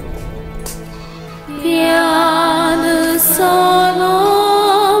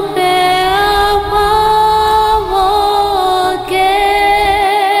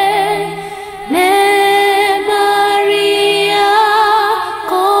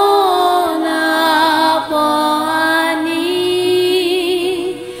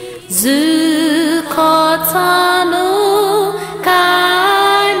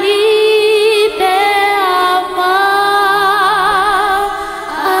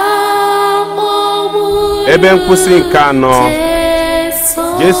 Ebe nkwụsị nke anọ,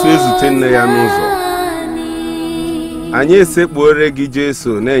 Jesu ezute nne ya n'ụzọ. Anyị esekpuore gị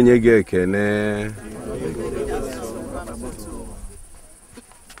Jesu na-enye gị ekene.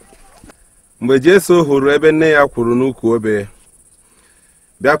 Mgbe Jesu hụrụ ebe nne ya kwụrụ n'ukwu obe,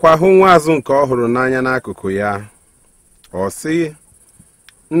 bịakwa hụ nwa azụ nke ọ hụrụ n'anya n'akụkụ ya, ọ sị,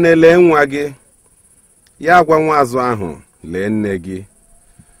 nne lee nwa gị. Ya gwa nwa azụ ahụ, lee nne gị.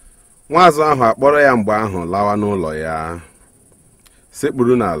 Nwa azụ ahụ akpọrọ ya mgbe ahụ lawa n'ụlọ ya.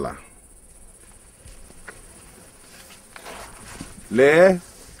 Sekpuru n'ala. Lee,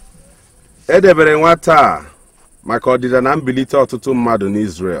 edebere nwata a maka ọdịda na mbilite ọtụtụ mmadụ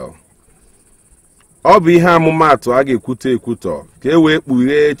n'Izrel. Ọ bụ ihe amụmatụ a ga-ekwutọ ekwutọ ka e wee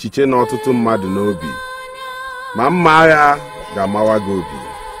kpughee echiche na ọtụtụ mmadụ n'obi. Ma mma agha ga-amawa gị obi.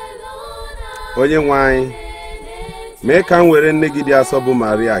 onye nwe anyị mee ka m were nne gị dị asọ bụ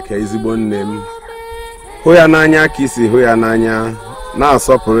Maria ka ezigbo nne m hụ ya n'anya ka isi hụ ya n'anya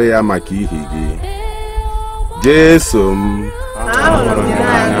na-asọpụrụ ya maka ihi gị Jesu m ahụrụ m gị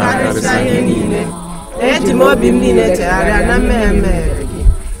n'anya karịsịa ihe niile eji m obi m niile chegharịa na mmehie gị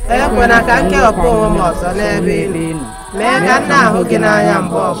ekwela ka m kewapụ onwe m ọzọ n'ebe ị nọ mee ka m na-ahụ gị n'anya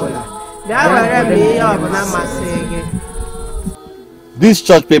mgbe ọbụla bịa were m ihe ọbụla masị gị. These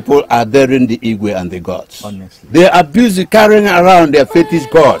church people are daring the Igwe and the gods. Honestly. They abuse you, carrying around their fetish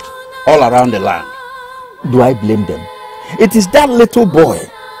god all around the land. Do I blame them? It is that little boy,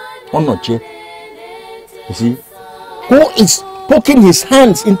 Onoche, you see, who is poking his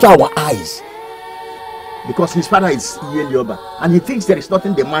hands into our eyes. Because his father is Yelioba, and he thinks there is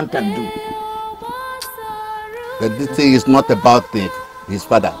nothing the man can do. But this thing is not about his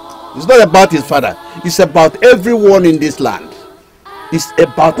father. It's not about his father. It's about everyone in this land. It's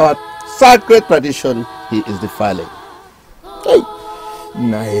about our sacred tradition he is defiling. Hey.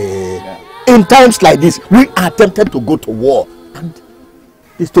 In times like this, we are tempted to go to war, and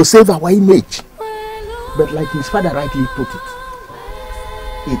it's to save our image. But like his father rightly put it,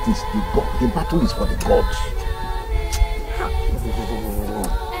 it is the God. The battle is for the gods.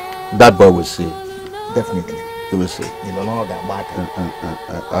 That boy will see. Definitely. He will see. You don't know that battle.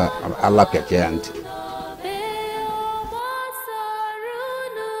 Allah auntie.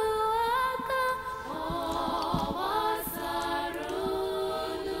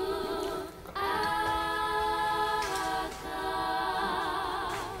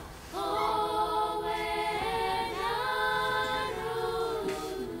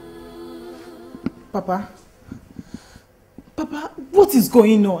 Papa, what is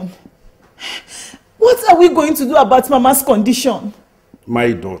going on? What are we going to do about Mama's condition?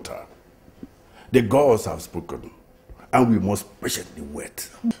 My daughter, the gods have spoken, and we must patiently wait.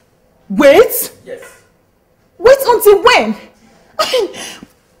 Wait? Yes. Wait until when? I mean,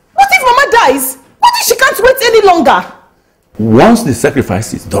 what if Mama dies? What if she can't wait any longer? Once the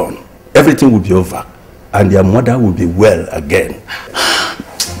sacrifice is done, everything will be over, and their mother will be well again.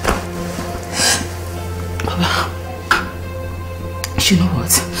 You know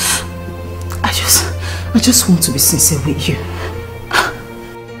what? I just want to be sincere with you.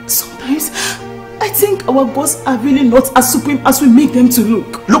 Sometimes I think our gods are really not as supreme as we make them to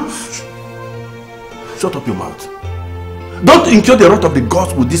look. Look! Shut up your mouth. Don't incur the wrath of the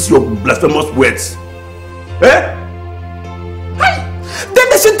gods with these your blasphemous words. Eh? Then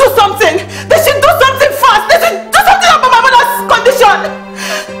they should do something! They should do something fast! They should do something about my mother's condition!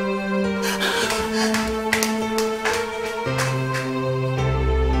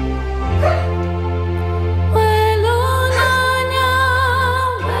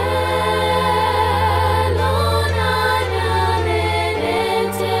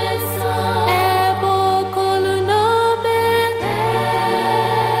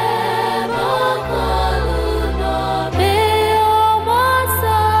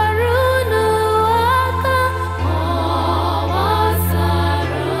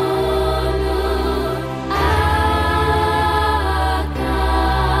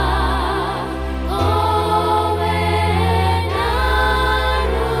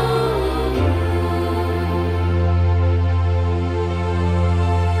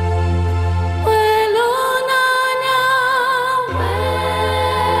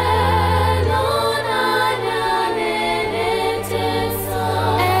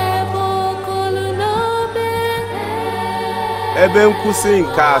 ebe nkwụsị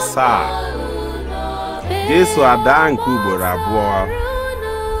nke asaa Jesu ada nke ugboro abụọ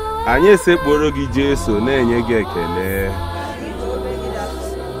anyị esekporo gị Jesu na-enye gị ekele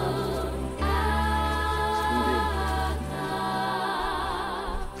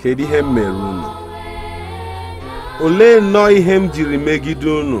kedu ihe m mere unu olee nnọọ ihe m jiri megide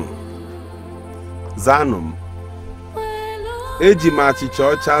unu zanụ m eji m achịcha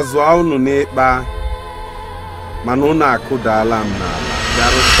ọcha zụọ unu n'ịkpa mana unu akụdala m n'ala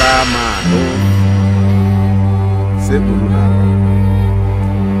garụta m ahụ sekpuru n'ala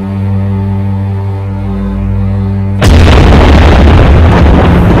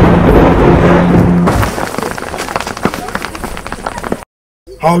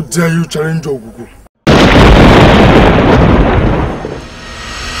How dare you challenge Ogugu?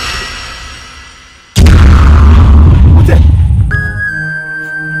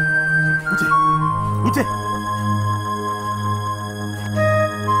 Ute!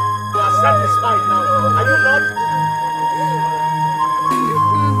 You are satisfied now, are you not?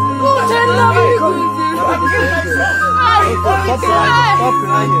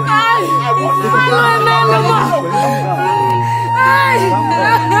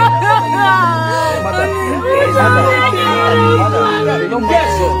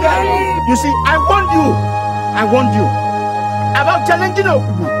 You see, I warned you about challenging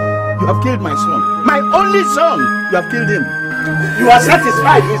Okubu. You have killed my son, my only son. You have killed him. You are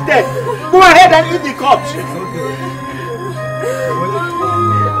satisfied, he's dead. Go ahead and eat the corpse.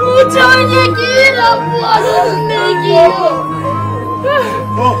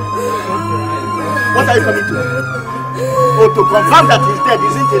 What are you coming to? Oh, to confirm that he's dead,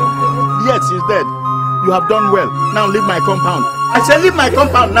 isn't it? Yes, he's dead. You have done well. Now leave my compound. I shall leave my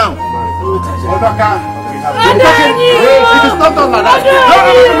compound now. It is not done like that.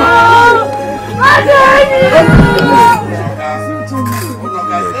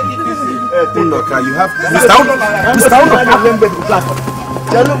 Unoka, you have to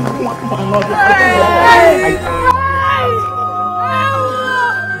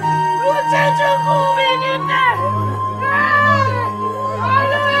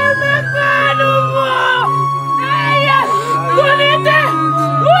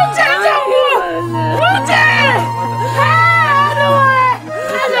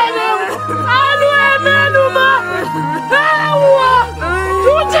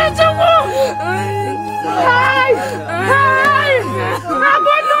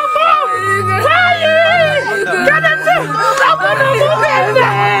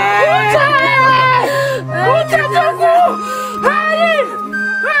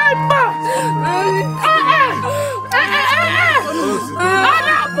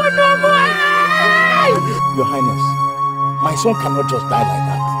Your Highness, my son cannot just die like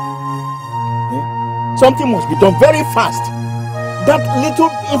that. Something must be done very fast. That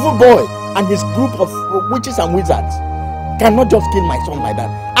little evil boy and his group of witches and wizards cannot just kill my son like that.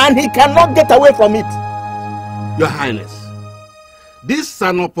 And he cannot get away from it. Your Highness, this is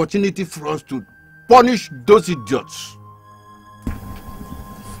an opportunity for us to punish those idiots.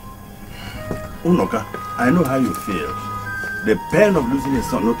 Unoka, I know how you feel. The pain of losing a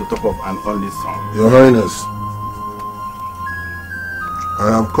son, not to talk of an only son. Your Highness, I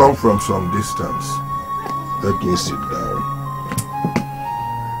have come from some distance. Let me sit down.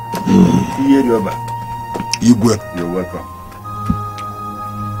 Igwe. You're welcome.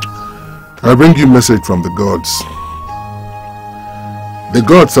 I bring you a message from the gods. The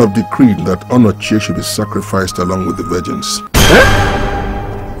gods have decreed that Edochie should be sacrificed along with the virgins.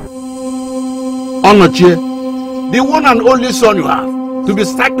 Edochie, the one and only son you have, to be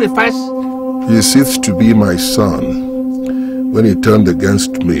sacrificed? He ceased to be my son when he turned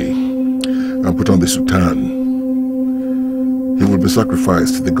against me and put on the sultan. He will be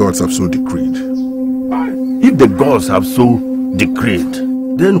sacrificed. The gods have so decreed. If the gods have so decreed,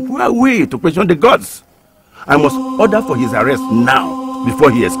 then who are we to question the gods? I must order for his arrest now,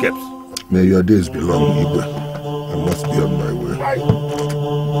 before he escapes. May your days be long, Igwe. I must be on my way.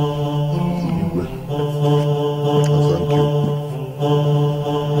 Igwe. Thank you.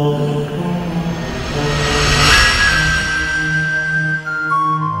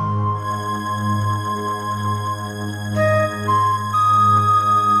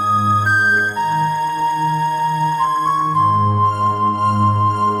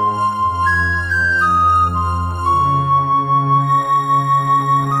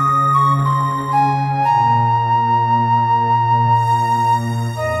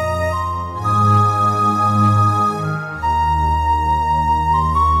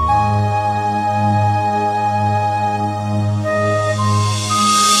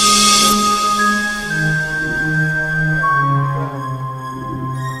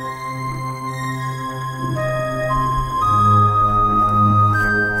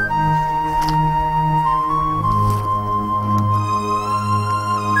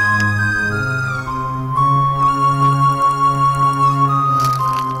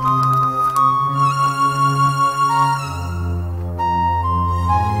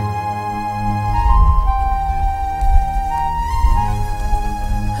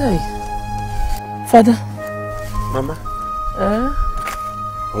 Father. Mama.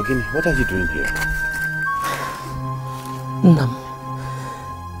 Ogini, what are you doing here? Nam.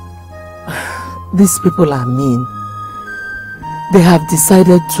 These people are mean. They have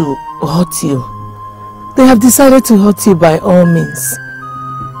decided to hurt you. They have decided to hurt you by all means.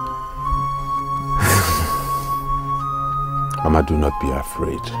 Mama, do not be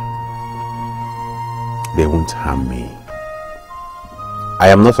afraid. They won't harm me. I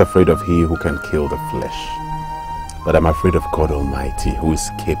am not afraid of he who can kill the flesh, but I'm afraid of God Almighty, who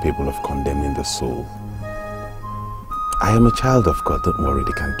is capable of condemning the soul. I am a child of God. Don't worry,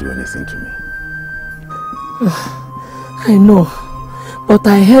 they can't do anything to me. I know, but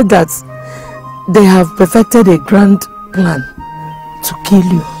I heard that they have perfected a grand plan to kill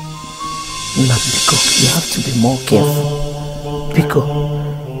you. Now, Biko, you have to be more careful. Biko.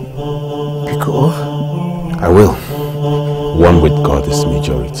 I will. One with God is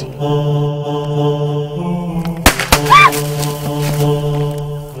majority.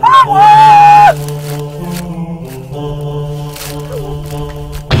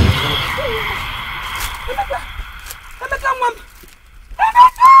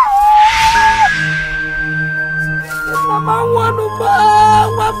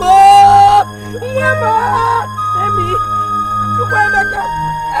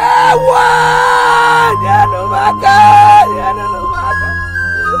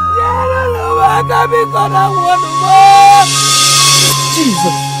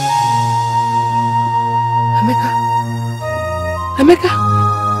 Jesus. Emeka.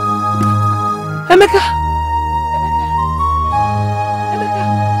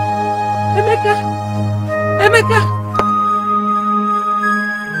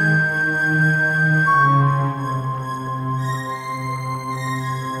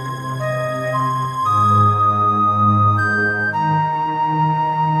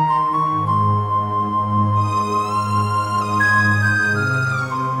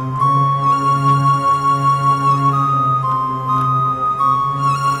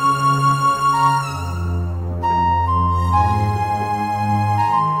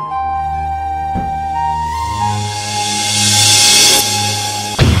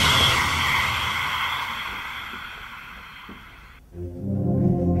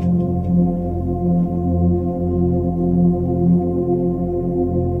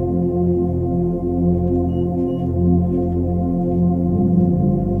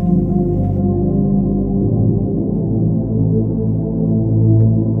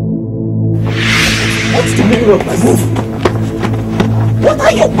 What's the meaning of my move? What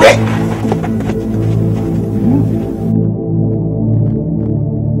are you doing?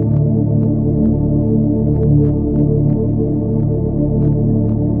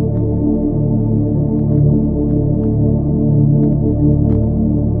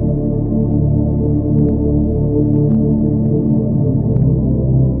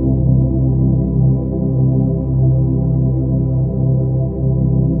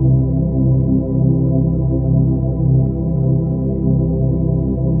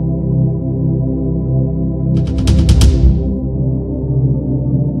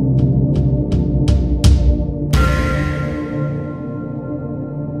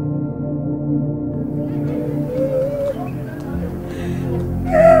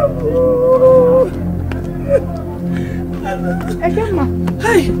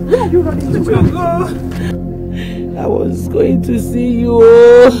 I was going to see you.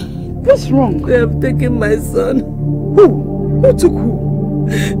 What's wrong? They have taken my son. Who? Who took who?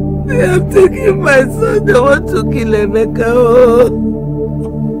 They have taken my son. They want to kill Emeka. Oh.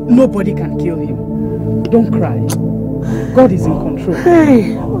 Nobody can kill him. Don't cry. God is in control.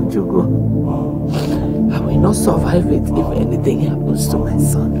 Hey, Ojugo. I will not survive it if anything happens to my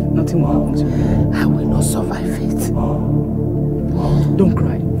son. Nothing will happen to you. I will not survive it. Don't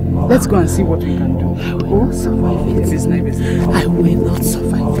cry. Let's go and see what we can do. I will not survive it. I will not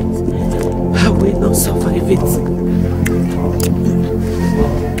survive it. I will not survive it.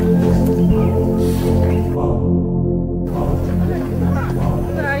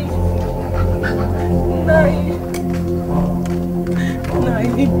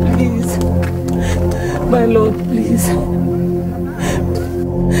 Please. My Lord, please.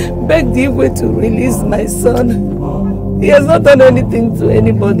 Beg the way to release my son. He has not done anything to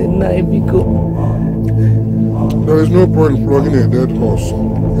anybody now, Biko. There is no point flogging a dead horse.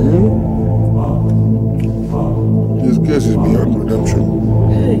 His case is beyond redemption.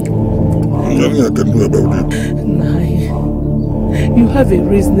 There's nothing I can do about it. Nai, you have a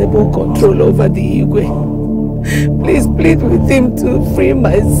reasonable control over the Igwe. Please plead with him to free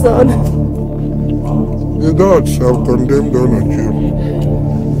my son. The gods have condemned Edochie.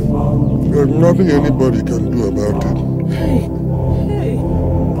 There's nothing anybody can do about it.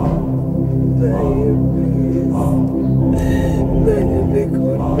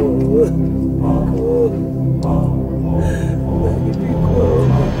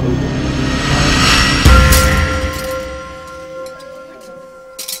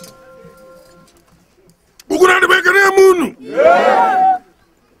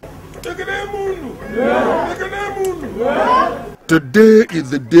 Today is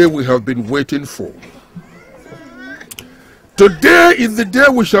the day we have been waiting for. Today is the day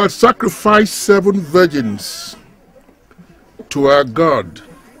we shall sacrifice 7 virgins to our God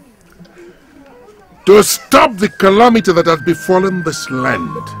to stop the calamity that has befallen this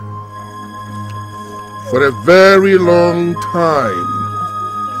land. For a very long time,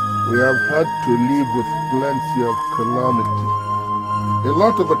 we have had to live with plenty of calamity. A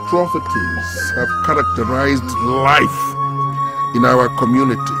lot of atrocities have characterized life in our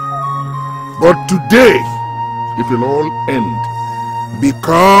community. But today, it will all end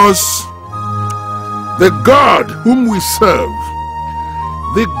because the God whom we serve,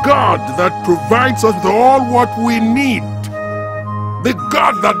 the God that provides us with all what we need, the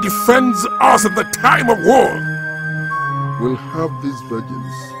God that defends us at the time of war, will have these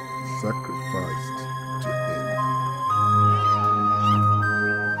virgins sacrificed to him.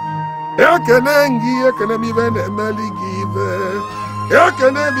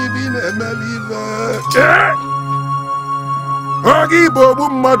 Ogi bobu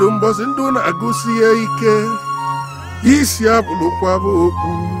mmadu mbosi ndu na agusie ike isi abulukwa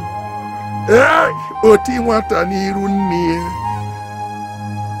boku oti nwata n'iru nne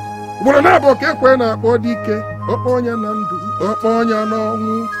ugboro na-abụ ka ekwe na-akpọ dike ọkpọ ọnya na ndụ ọkpọ ọnya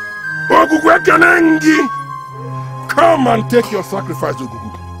n'ọnwụ Ogugu ekene gị. Come and take your sacrifice, Ogugu.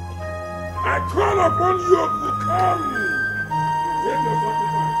 I call upon you, Ogugu. Come. Take your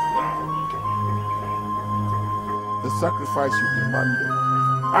sacrifice now. The sacrifice you demanded,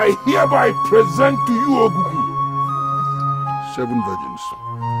 I hereby present to you, Ogugu. 7 virgins.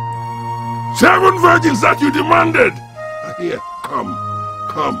 7 virgins that you demanded are here. Come,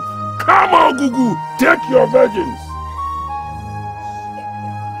 come, come, Ogugu. Take your virgins.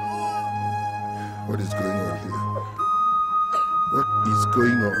 What is going on here? What is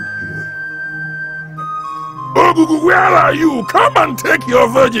going on here? Ogugu, where are you? Come and take your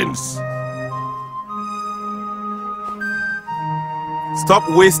virgins. Stop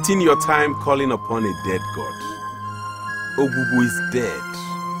wasting your time calling upon a dead God. Ogugu is dead.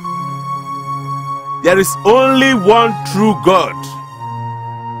 There is only one true God,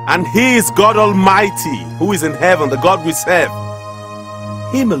 and He is God Almighty, who is in heaven, the God we serve.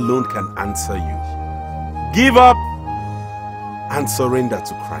 Him alone can answer you. Give up and surrender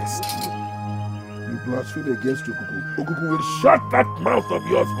to Christ. You blaspheme against Ogugu. Ogugu will shut that mouth of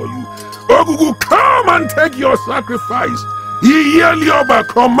yours for you. Ogugu, come and take your sacrifice. Iyelioba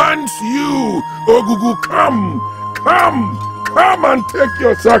commands you. Ogugu, come, come, come and take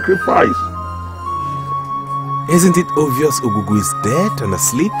your sacrifice. Isn't it obvious Ogugu is dead and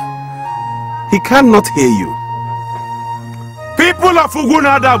asleep? He cannot hear you. People of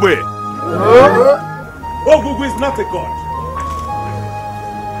Ugunadabe, Ogugu is not a god.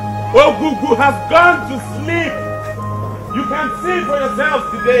 Ogugu has gone to sleep. You can see for yourselves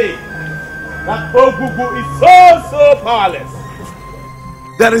today that Ogugu is so powerless.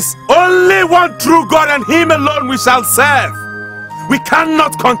 There is only one true God, and Him alone we shall serve. We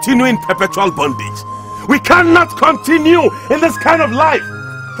cannot continue in perpetual bondage. We cannot continue in this kind of life.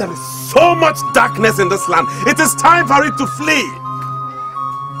 There is so much darkness in this land. It is time for it to flee.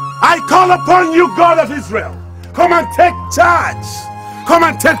 I call upon you, God of Israel. Come and take charge. Come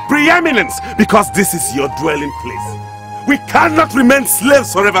and take preeminence, because this is your dwelling place. We cannot remain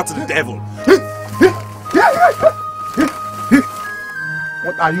slaves forever to the devil.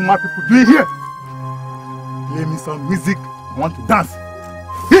 What are you, my people, doing here? Play me some music. I want to dance.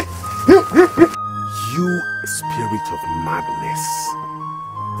 You spirit of madness.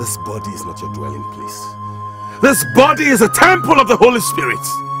 This body is not your dwelling place. This body is a temple of the Holy Spirit.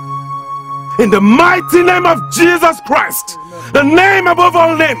 In the mighty name of Jesus Christ, the name above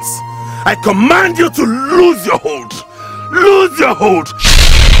all names, I command you to lose your hold. Lose your hold.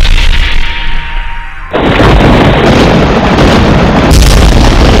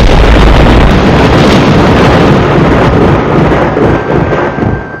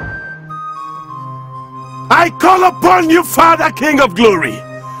 I call upon you, Father, King of glory.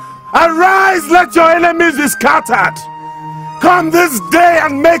 Arise, let your enemies be scattered. Come this day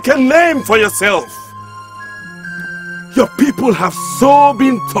and make a name for yourself. Your people have so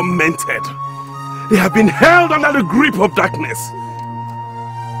been tormented. They have been held under the grip of darkness.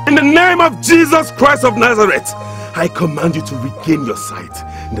 In the name of Jesus Christ of Nazareth, I command you to regain your sight.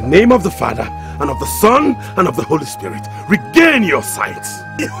 In the name of the Father, and of the Son, and of the Holy Spirit, regain your sight.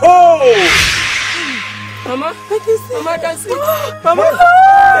 Behold! Mama, I can see. Mama, I can see. Mama,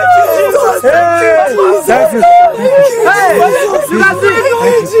 Jesus. Thank you. Hey, you can see.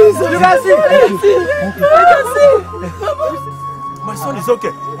 You can see. I can see. My son is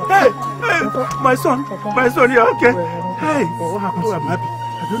okay. Hey, my son, you're okay. Hey, what happened? I'm happy.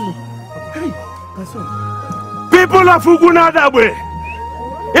 I don't know. Hey, my son. People of Ugunadabe,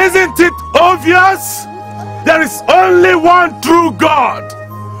 isn't it obvious? There is only one true God.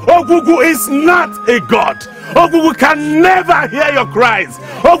 Ogugu is not a god. Ogugu can never hear your cries.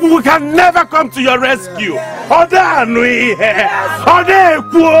 Ogugu can never come to your rescue.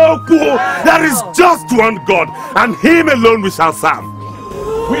 There is just one God, and Him alone we shall serve.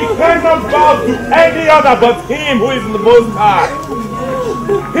 We cannot bow to any other but Him who is the Most High.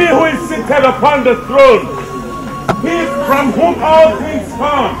 He who is seated upon the throne. He from whom all things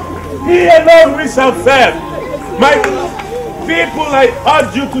come. He alone we shall serve. My people, I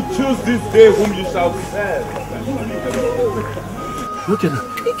urge you to choose this day whom you shall serve. Look at her.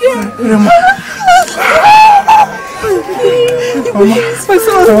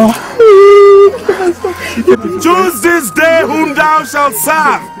 Choose this day whom thou shalt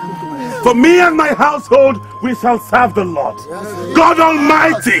serve. For me and my household, we shall serve the Lord. God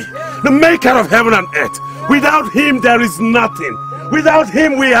Almighty, the maker of heaven and earth. Without Him there is nothing. Without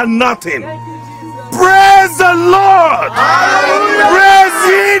Him we are nothing. Praise the Lord! Hallelujah. Praise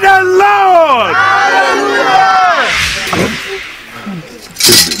ye the Lord! Hallelujah.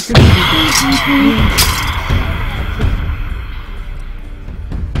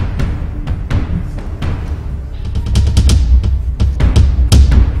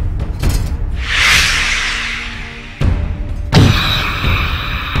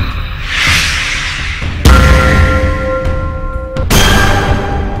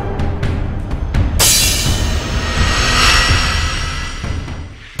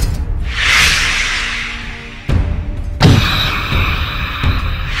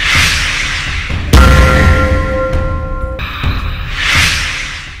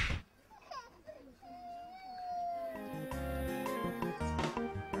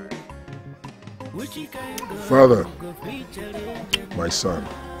 Father, my son,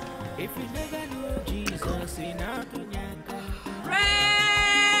 come.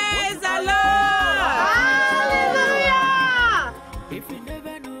 Praise the Lord! Hallelujah! If you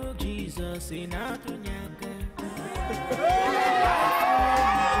never know Jesus in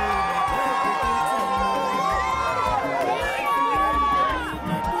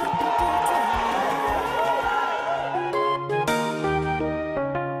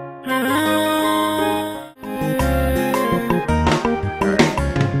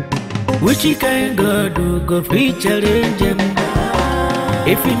which kind God do go free challenge him?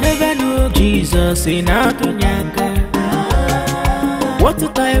 If you never know Jesus in Atunyaka, what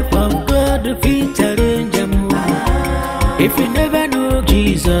type of God do free challenge him? If you never know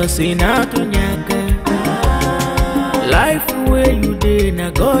Jesus in Atunyaka, life where you did,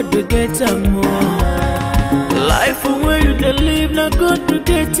 now God to get some more. Life where you did live, now God to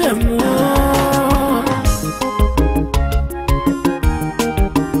get some more.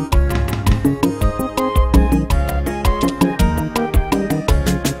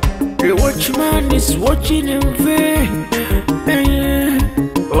 Watchman is watching him vain.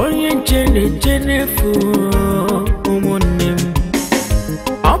 Onye jene fu umunim.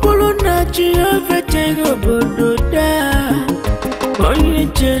 Abolo na chi afetego bododa. Onye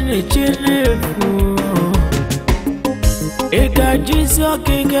jene fu. Ega jizo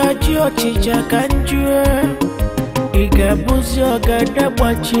kega jiochi chakanjue. Ega buzio gada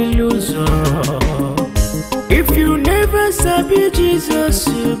wachiluzo. If you never sabi Jesus,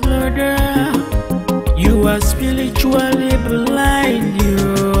 brother, you are spiritually blind.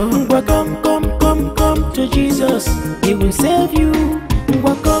 You come to Jesus, He will save you.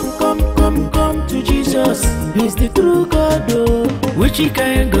 Come to Jesus, He's the true God. Which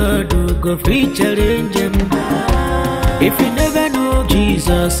kind God go free challenge him? If you never know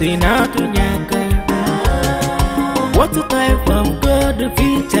Jesus in Atunyaka, what type of God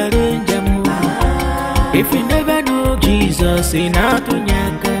free challenge him? If you never know Jesus in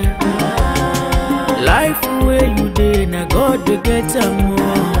Atunyaka, life where you did, now God to get some more.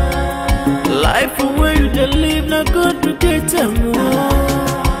 Life where you did live, now God to get some more.